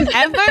than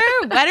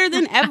ever. Better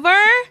than ever.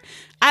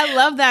 I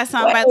love that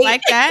song. I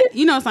like that.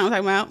 You know what song I'm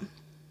talking about.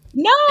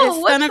 No, it's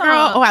Stunna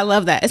Girl. Oh, I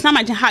love that. It's not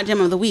my hot gem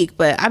of the week,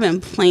 but I've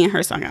been playing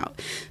her song out.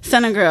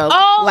 Stunna Girl.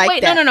 Oh, like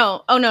wait, that.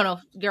 no. Oh, no.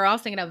 Girl, I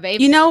was thinking of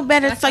Baby. You know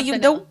better, so you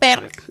know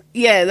better.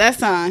 Yeah, that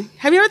song.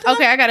 Have you heard that?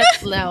 Okay, I gotta.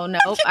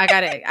 No. I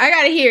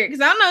gotta hear it because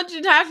I don't know what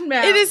you're talking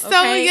about. It is so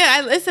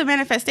good. It's a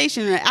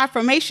manifestation, an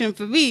affirmation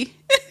for me.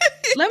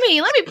 Let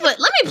me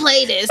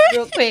play this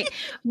real quick.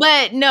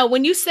 But no,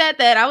 when you said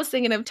that, I was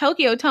thinking of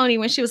Tokyo Toni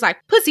when she was like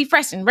pussy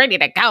fresh and ready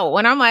to go,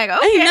 and I'm like,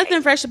 okay, ain't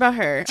nothing fresh about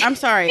her. I'm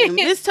sorry,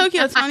 Miss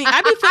Tokyo Toni.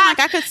 I be feeling like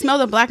I could smell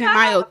the black and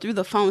mild through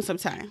the phone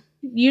sometime.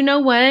 You know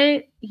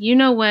what?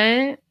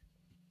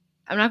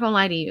 I'm not gonna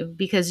lie to you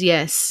because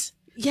yes,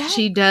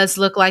 she does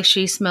look like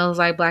she smells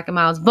like Black and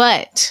Milds,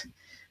 but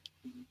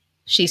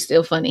she's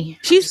still funny.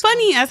 She's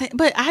funny,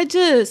 but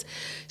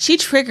she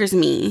triggers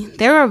me.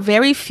 There are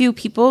very few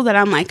people that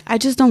I'm like, I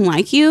just don't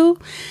like you.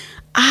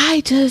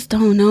 I just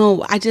don't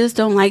know. I just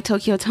don't like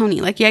Tokyo Toni.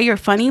 Like, yeah, you're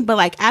funny, but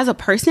like as a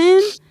person,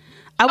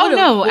 I would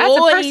as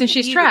a person,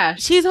 she's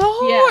trash. She's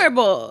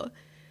horrible. Yeah.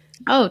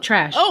 Oh,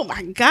 trash. Oh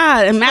my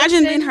God.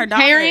 Imagine being her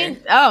daughter.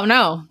 Parent? Oh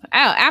no.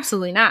 Oh,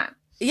 absolutely not.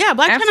 Yeah,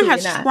 Black China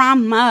has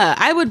trauma.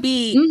 I would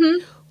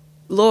be,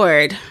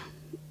 Lord.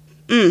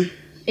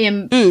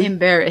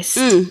 Embarrassed.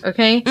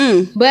 Okay?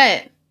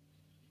 But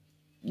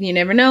you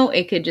never know.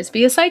 It could just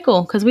be a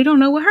cycle because we don't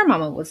know what her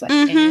mama was like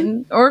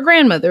or a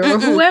grandmother or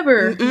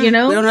whoever, you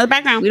know? We don't know the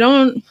background. We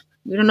don't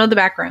know the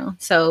background.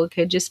 So it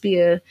could just be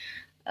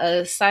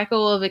a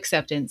cycle of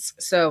acceptance.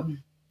 So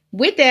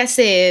with that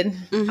said,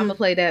 I'm gonna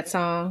play that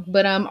song.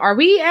 But are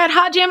we at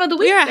Hot Jam of the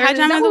Week? We're at Hot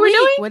Jam of the Week.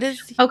 What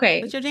is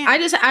what's your jam?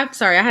 I'm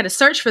sorry, I had to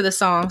search for the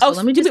song. So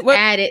let me just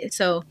add it.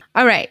 So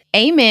all right,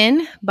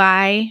 Amen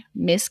by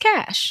Miss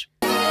Cash.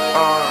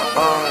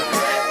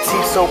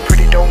 Teeth so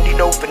pretty, don't need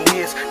no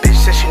veneers. Bitch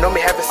says she know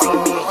me, haven't seen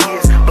me in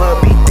years. Blood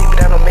beat deep,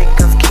 but that don't make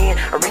us kin.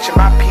 I'm reaching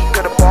my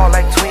peak of the ball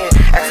like twin.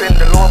 Asking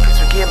the Lord,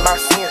 please forgive my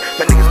sins.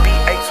 My niggas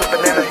beat eights with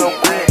bananas, no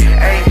grin.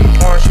 Ayy,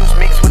 orange juice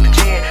mixed with the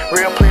gin.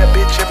 Real player,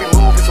 bitch, every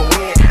move is a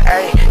win.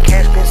 Ayy,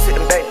 Cash been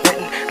sitting back,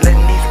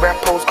 letting these rap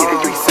hoes get it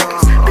 3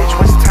 seconds. Bitch,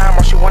 waste time,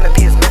 all she wanna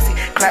be is messy.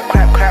 Clap,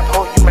 clap, clap,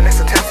 ho, you my next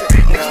attested.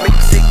 Niggas make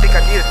me sick, think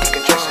I need a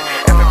decongestion.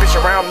 Every bitch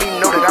around me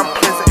know that I'm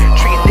pleasant.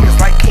 Treating niggas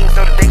like kings,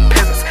 know that they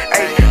peasants.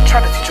 Ayy,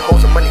 try to teach you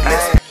hoes a money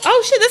lesson.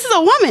 Oh shit, this is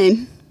a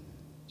woman.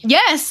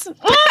 Yes. Oh,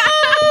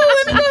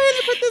 let me go ahead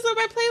and put this on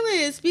my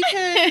playlist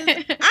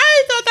because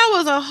I thought that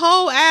was a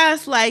whole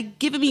ass like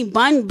giving me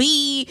Bun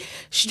B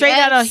straight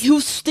out of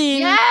Houston.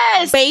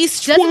 Yes.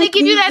 Bass. Doesn't it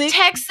give you that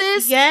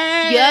Texas?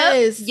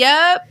 Yes.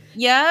 Yep.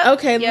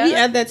 Okay, let me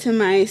add that to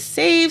my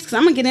saves because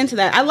I'm gonna get into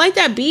that. I like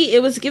that beat.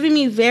 It was giving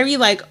me very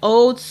like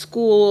old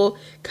school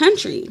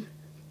country.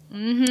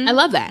 I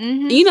love that.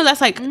 And you know, that's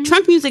like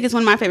trunk music is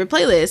one of my favorite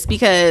playlists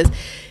because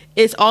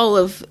it's all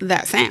of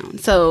that sound.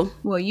 So,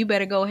 well, you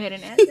better go ahead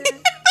and add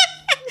that.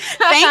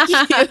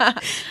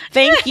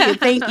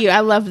 Thank you. I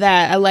love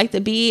that. I like the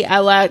beat. I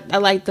like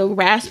the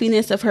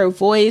raspiness of her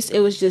voice. It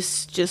was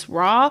just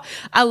raw.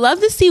 I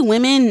love to see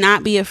women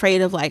not be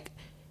afraid of like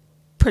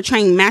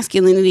portraying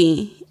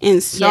masculinity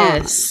in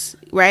songs. Yes.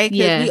 Right?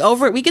 Yes.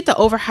 We get the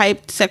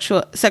overhyped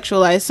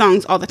sexualized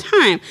songs all the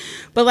time.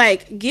 But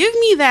like give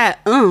me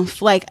that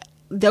oomph. Like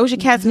Doja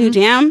Cat's new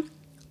jam.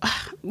 I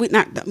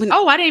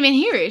didn't even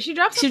hear it. She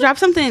dropped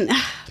something.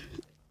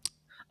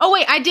 Oh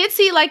wait, I did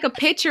see like a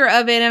picture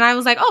of it, and I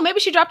was like, oh, maybe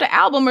she dropped an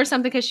album or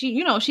something because she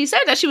said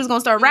that she was gonna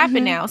start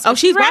rapping now. So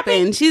she's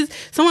rapping.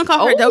 Someone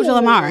called her Doja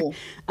Lamar.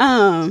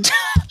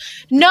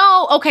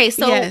 No, okay,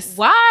 so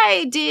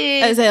why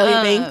did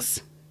Azalea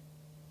Banks?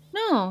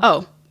 No.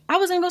 Oh. I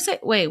wasn't gonna say.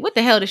 Wait, what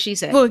the hell did she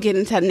say? We'll get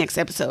into the next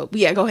episode.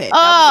 But yeah, go ahead.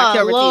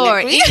 Oh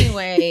Lord.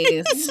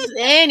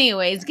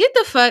 Anyways, get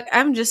the fuck.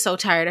 I'm just so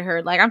tired of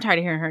her. Like, I'm tired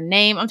of hearing her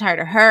name. I'm tired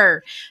of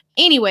her.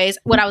 Anyways,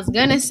 what I was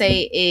gonna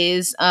say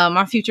is,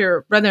 my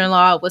future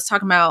brother-in-law was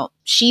talking about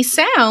she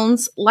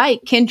sounds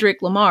like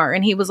Kendrick Lamar,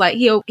 and he was like,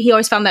 he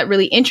always found that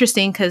really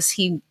interesting because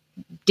he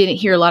didn't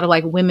hear a lot of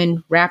like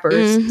women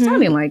rappers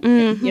sounding like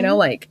him, you know,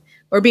 like,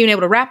 or being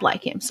able to rap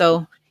like him.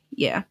 So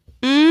yeah.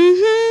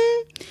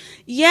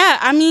 Yeah,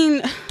 I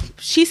mean,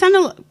 she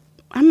sounded.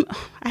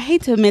 I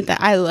hate to admit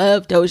that I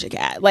love Doja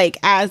Cat. Like,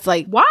 as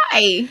like,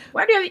 why?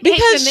 Why do you?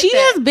 Because she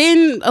has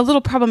been a little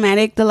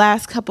problematic the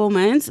last couple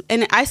months,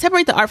 and I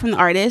separate the art from the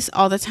artist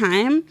all the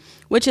time,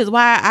 which is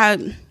why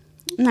I'm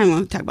not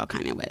going to talk about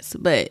Kanye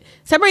West, but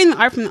separating the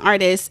art from the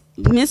artist,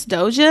 Miss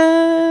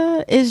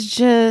Doja is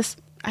just.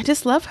 I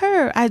just love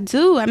her. I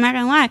do. I'm not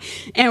gonna lie.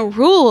 And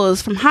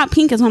Rules from Hot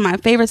Pink is one of my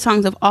favorite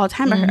songs of all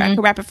time by her. I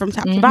could rap it from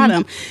top to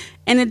bottom.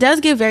 And it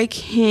does give very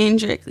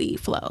Kendrick-y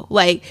flow.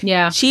 Like,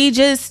 yeah. She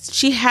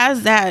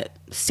has that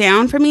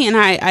sound for me, and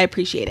I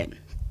appreciate it.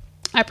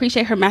 I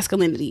appreciate her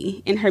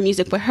masculinity in her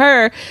music, but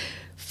her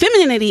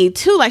femininity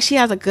too. Like, she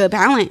has a good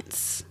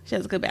balance.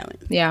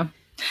 Yeah.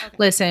 Okay.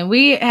 Listen,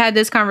 we had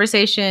this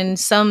conversation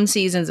some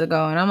seasons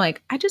ago, and I'm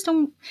like, I just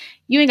don't.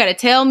 You ain't got to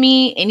tell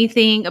me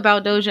anything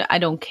about Doja. I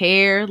don't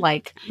care.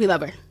 Like, we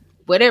love her.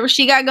 Whatever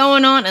she got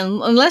going on,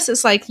 and unless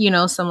it's like, you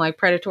know, some like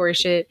predatory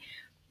shit.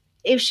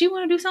 If she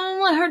want to do something,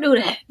 let her do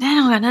that. That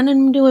don't got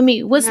nothing to do with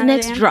me. What's the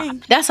next drop?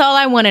 That's all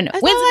I want to know.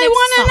 When's the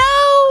next song?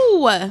 You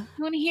want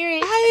to hear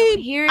it?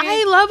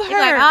 I love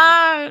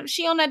her. Like,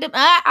 she on that.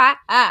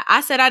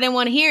 I said I didn't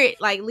want to hear it.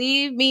 Like,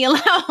 leave me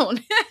alone.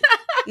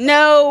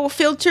 No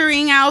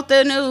filtering out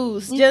the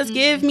news. Just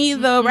give me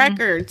the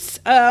records.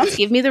 Just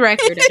give me the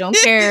record.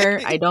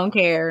 I don't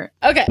care.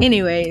 Okay.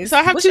 Anyways, so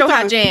I have what's two your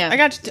songs. hot jam? I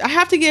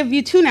have to give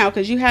you two now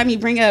because you had me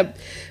bring up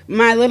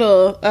my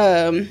little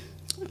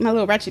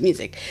ratchet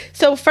music.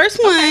 So first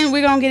one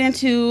we're gonna get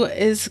into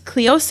is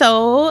Cleo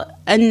Sol,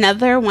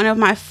 another one of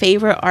my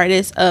favorite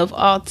artists of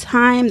all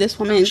time. This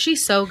woman,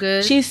 she's so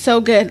good.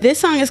 This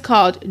song is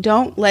called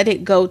Don't Let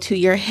It Go to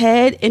Your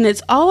Head, and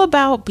it's all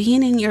about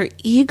being in your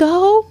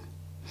ego.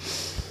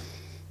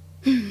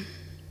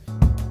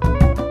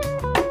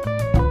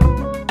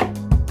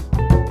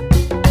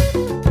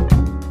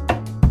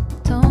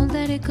 Don't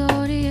let it go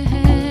to your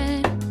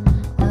head.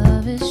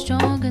 Love is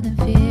stronger than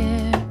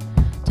fear.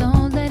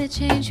 Don't let it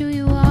change who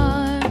you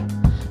are.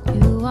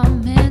 You are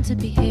meant to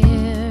be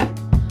here.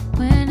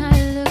 When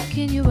I look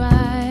in your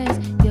eyes,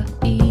 your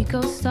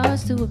ego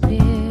starts to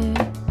appear.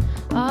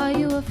 Are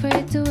you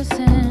afraid to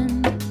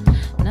ascend?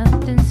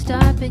 Nothing's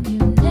stopping you.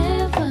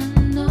 Never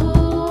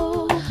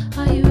know.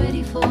 Are you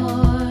ready for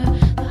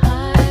the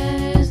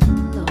highs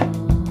and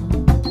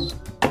lows?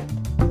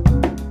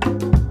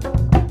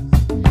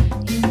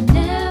 You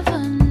never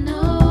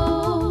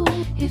know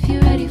if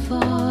you're ready for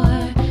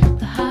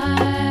the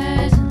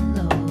highs and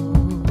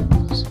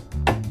lows.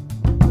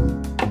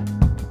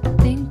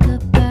 Think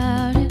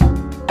about it.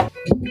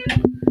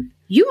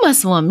 You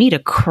must want me to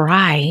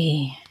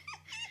cry.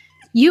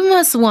 You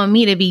must want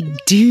me to be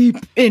deep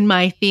in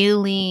my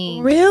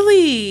feelings.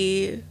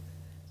 Really?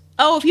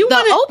 Oh, if you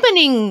want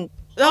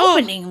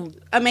opening,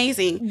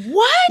 amazing.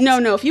 What?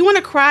 No. If you want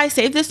to cry,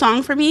 save this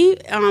song for me,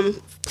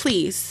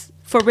 please,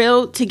 for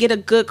real. To get a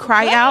good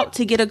cry out.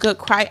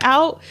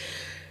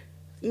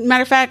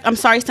 Matter of fact, I'm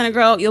sorry, Stunner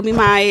Girl, you'll be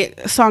my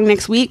song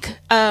next week.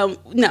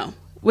 No,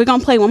 we're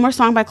gonna play one more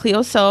song by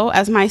Cleo Sol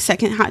as my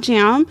second hot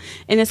jam,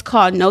 and it's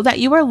called "Know That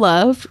You Are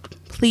Loved."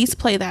 Please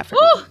play that for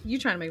me. You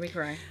trying to make me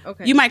cry?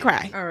 Okay, you might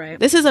cry. All right.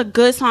 This is a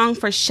good song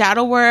for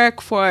shadow work,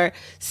 for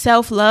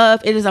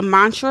self-love. It is a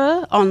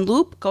mantra on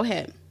loop. Go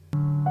ahead.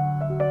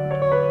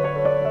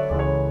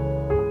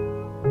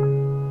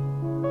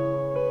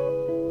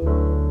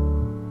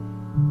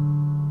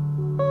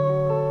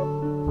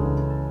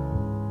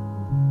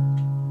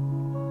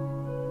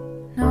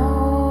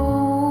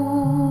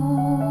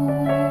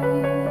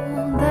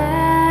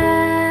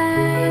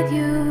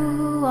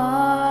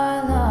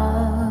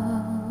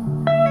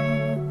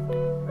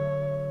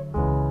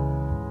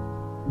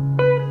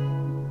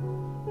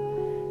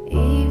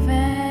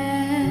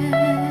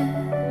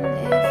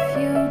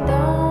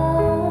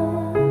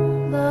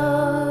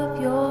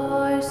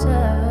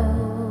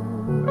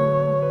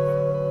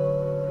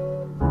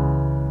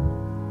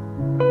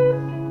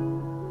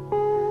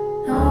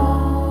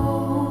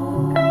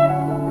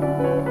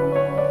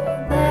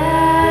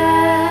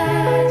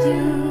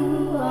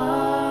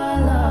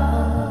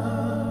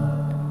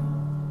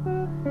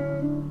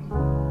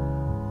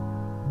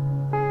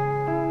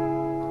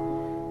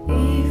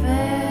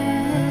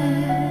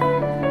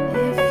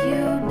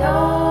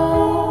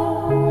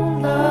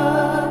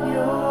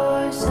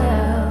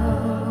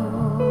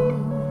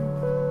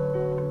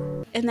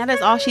 And that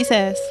is all she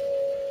says.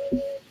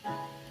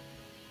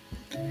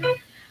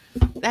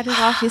 That is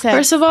all she says.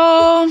 First of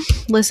all,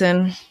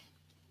 listen,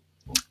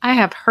 I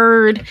have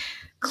heard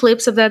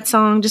clips of that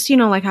song, just, you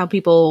know, like how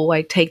people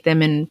like take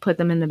them and put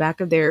them in the back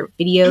of their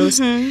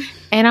videos. Mm-hmm.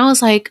 And I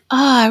was like, oh,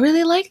 I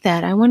really like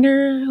that. I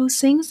wonder who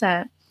sings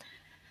that.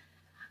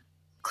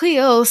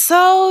 Cleo,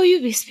 so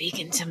you be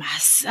speaking to my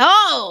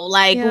soul.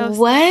 Like, Yes.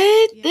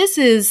 what? Yeah. This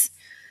is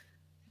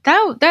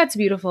that's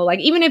beautiful. Like,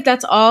 even if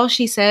that's all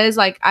she says,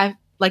 like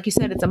you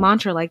said, it's a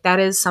mantra. Like, that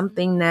is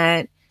something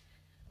that,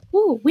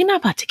 ooh, we're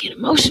not about to get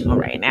emotional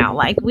right now.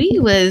 Like, we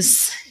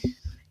was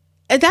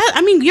That,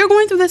 I mean, you're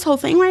going through this whole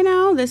thing right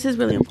now. This is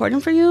really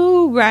important for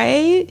you,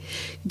 right?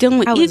 Dealing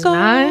with I was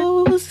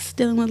egos,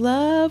 dealing with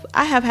love.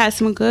 I have had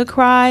some good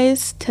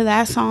cries to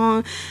that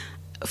song.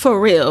 For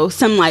real,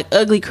 some like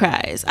ugly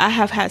cries. I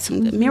have had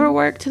some good mirror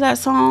work to that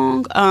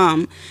song.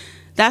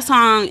 That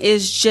song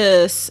is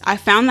just, I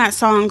found that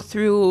song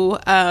through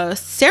a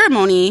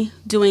ceremony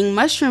doing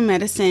mushroom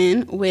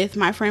medicine with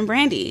my friend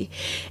Brandy.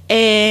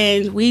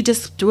 And we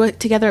just threw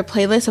it together a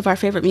playlist of our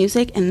favorite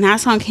music, and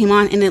that song came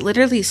on, and it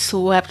literally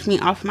swept me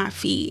off my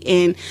feet.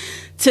 And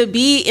to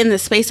be in the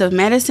space of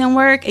medicine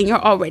work and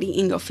you're already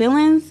in your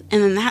feelings,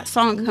 and then that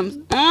song comes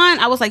on,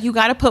 I was like, you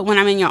got to put When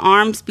I'm in Your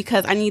Arms,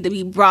 because I need to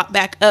be brought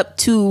back up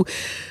to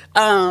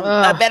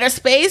a better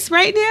space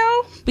right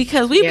now,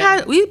 because we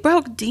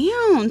broke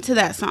down to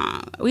that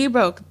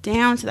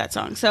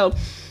song. So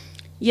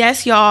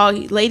yes, y'all,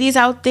 ladies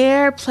out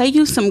there, play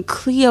you some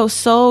Cleo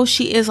Soul.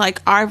 She is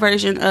like our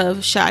version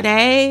of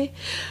Sade,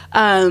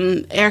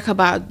 Erykah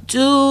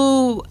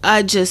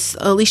Badu, just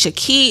Alicia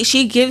Keys.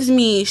 She gives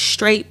me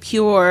straight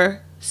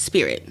pure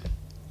spirit.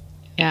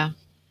 Yeah.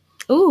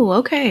 Ooh,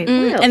 okay.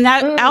 And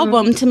that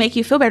album, to make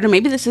you feel better,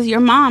 maybe this is your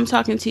mom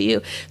talking to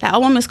you. That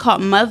album is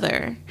called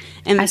Mother.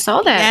 And I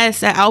saw that.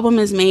 Yes, that album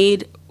is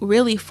made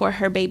really for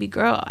her baby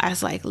girl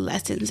as like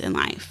lessons in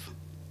life.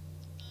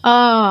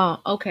 Oh,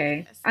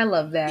 okay. I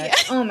love that.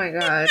 Yeah. Oh my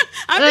God.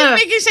 I'm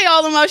just making Shay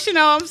all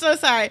emotional. I'm so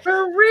sorry. For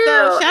real.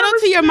 So shout out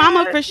to your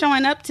mama for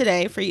showing up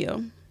today for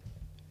you.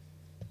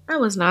 I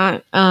was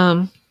not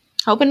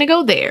hoping to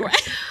go there.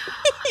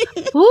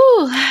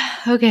 Ooh.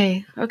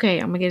 Okay. I'm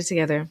gonna get it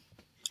together.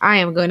 I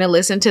am going to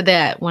listen to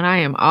that when I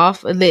am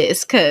off of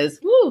this, because,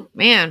 woo,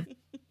 man.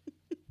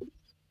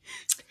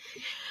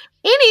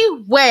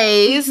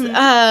 Anyways,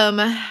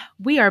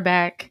 we are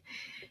back.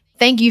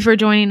 Thank you for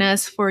joining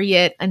us for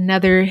yet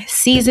another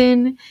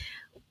season.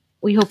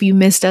 We hope you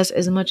missed us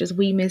as much as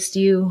we missed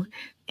you.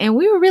 And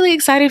we were really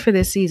excited for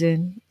this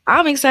season.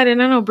 I'm excited.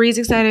 I know Bree's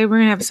excited. We're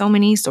going to have so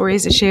many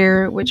stories to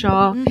share with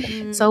y'all.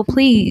 So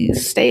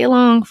please stay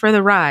along for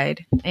the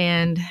ride.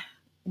 And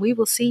we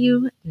will see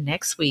you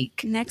next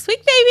week. Next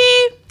week,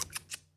 baby.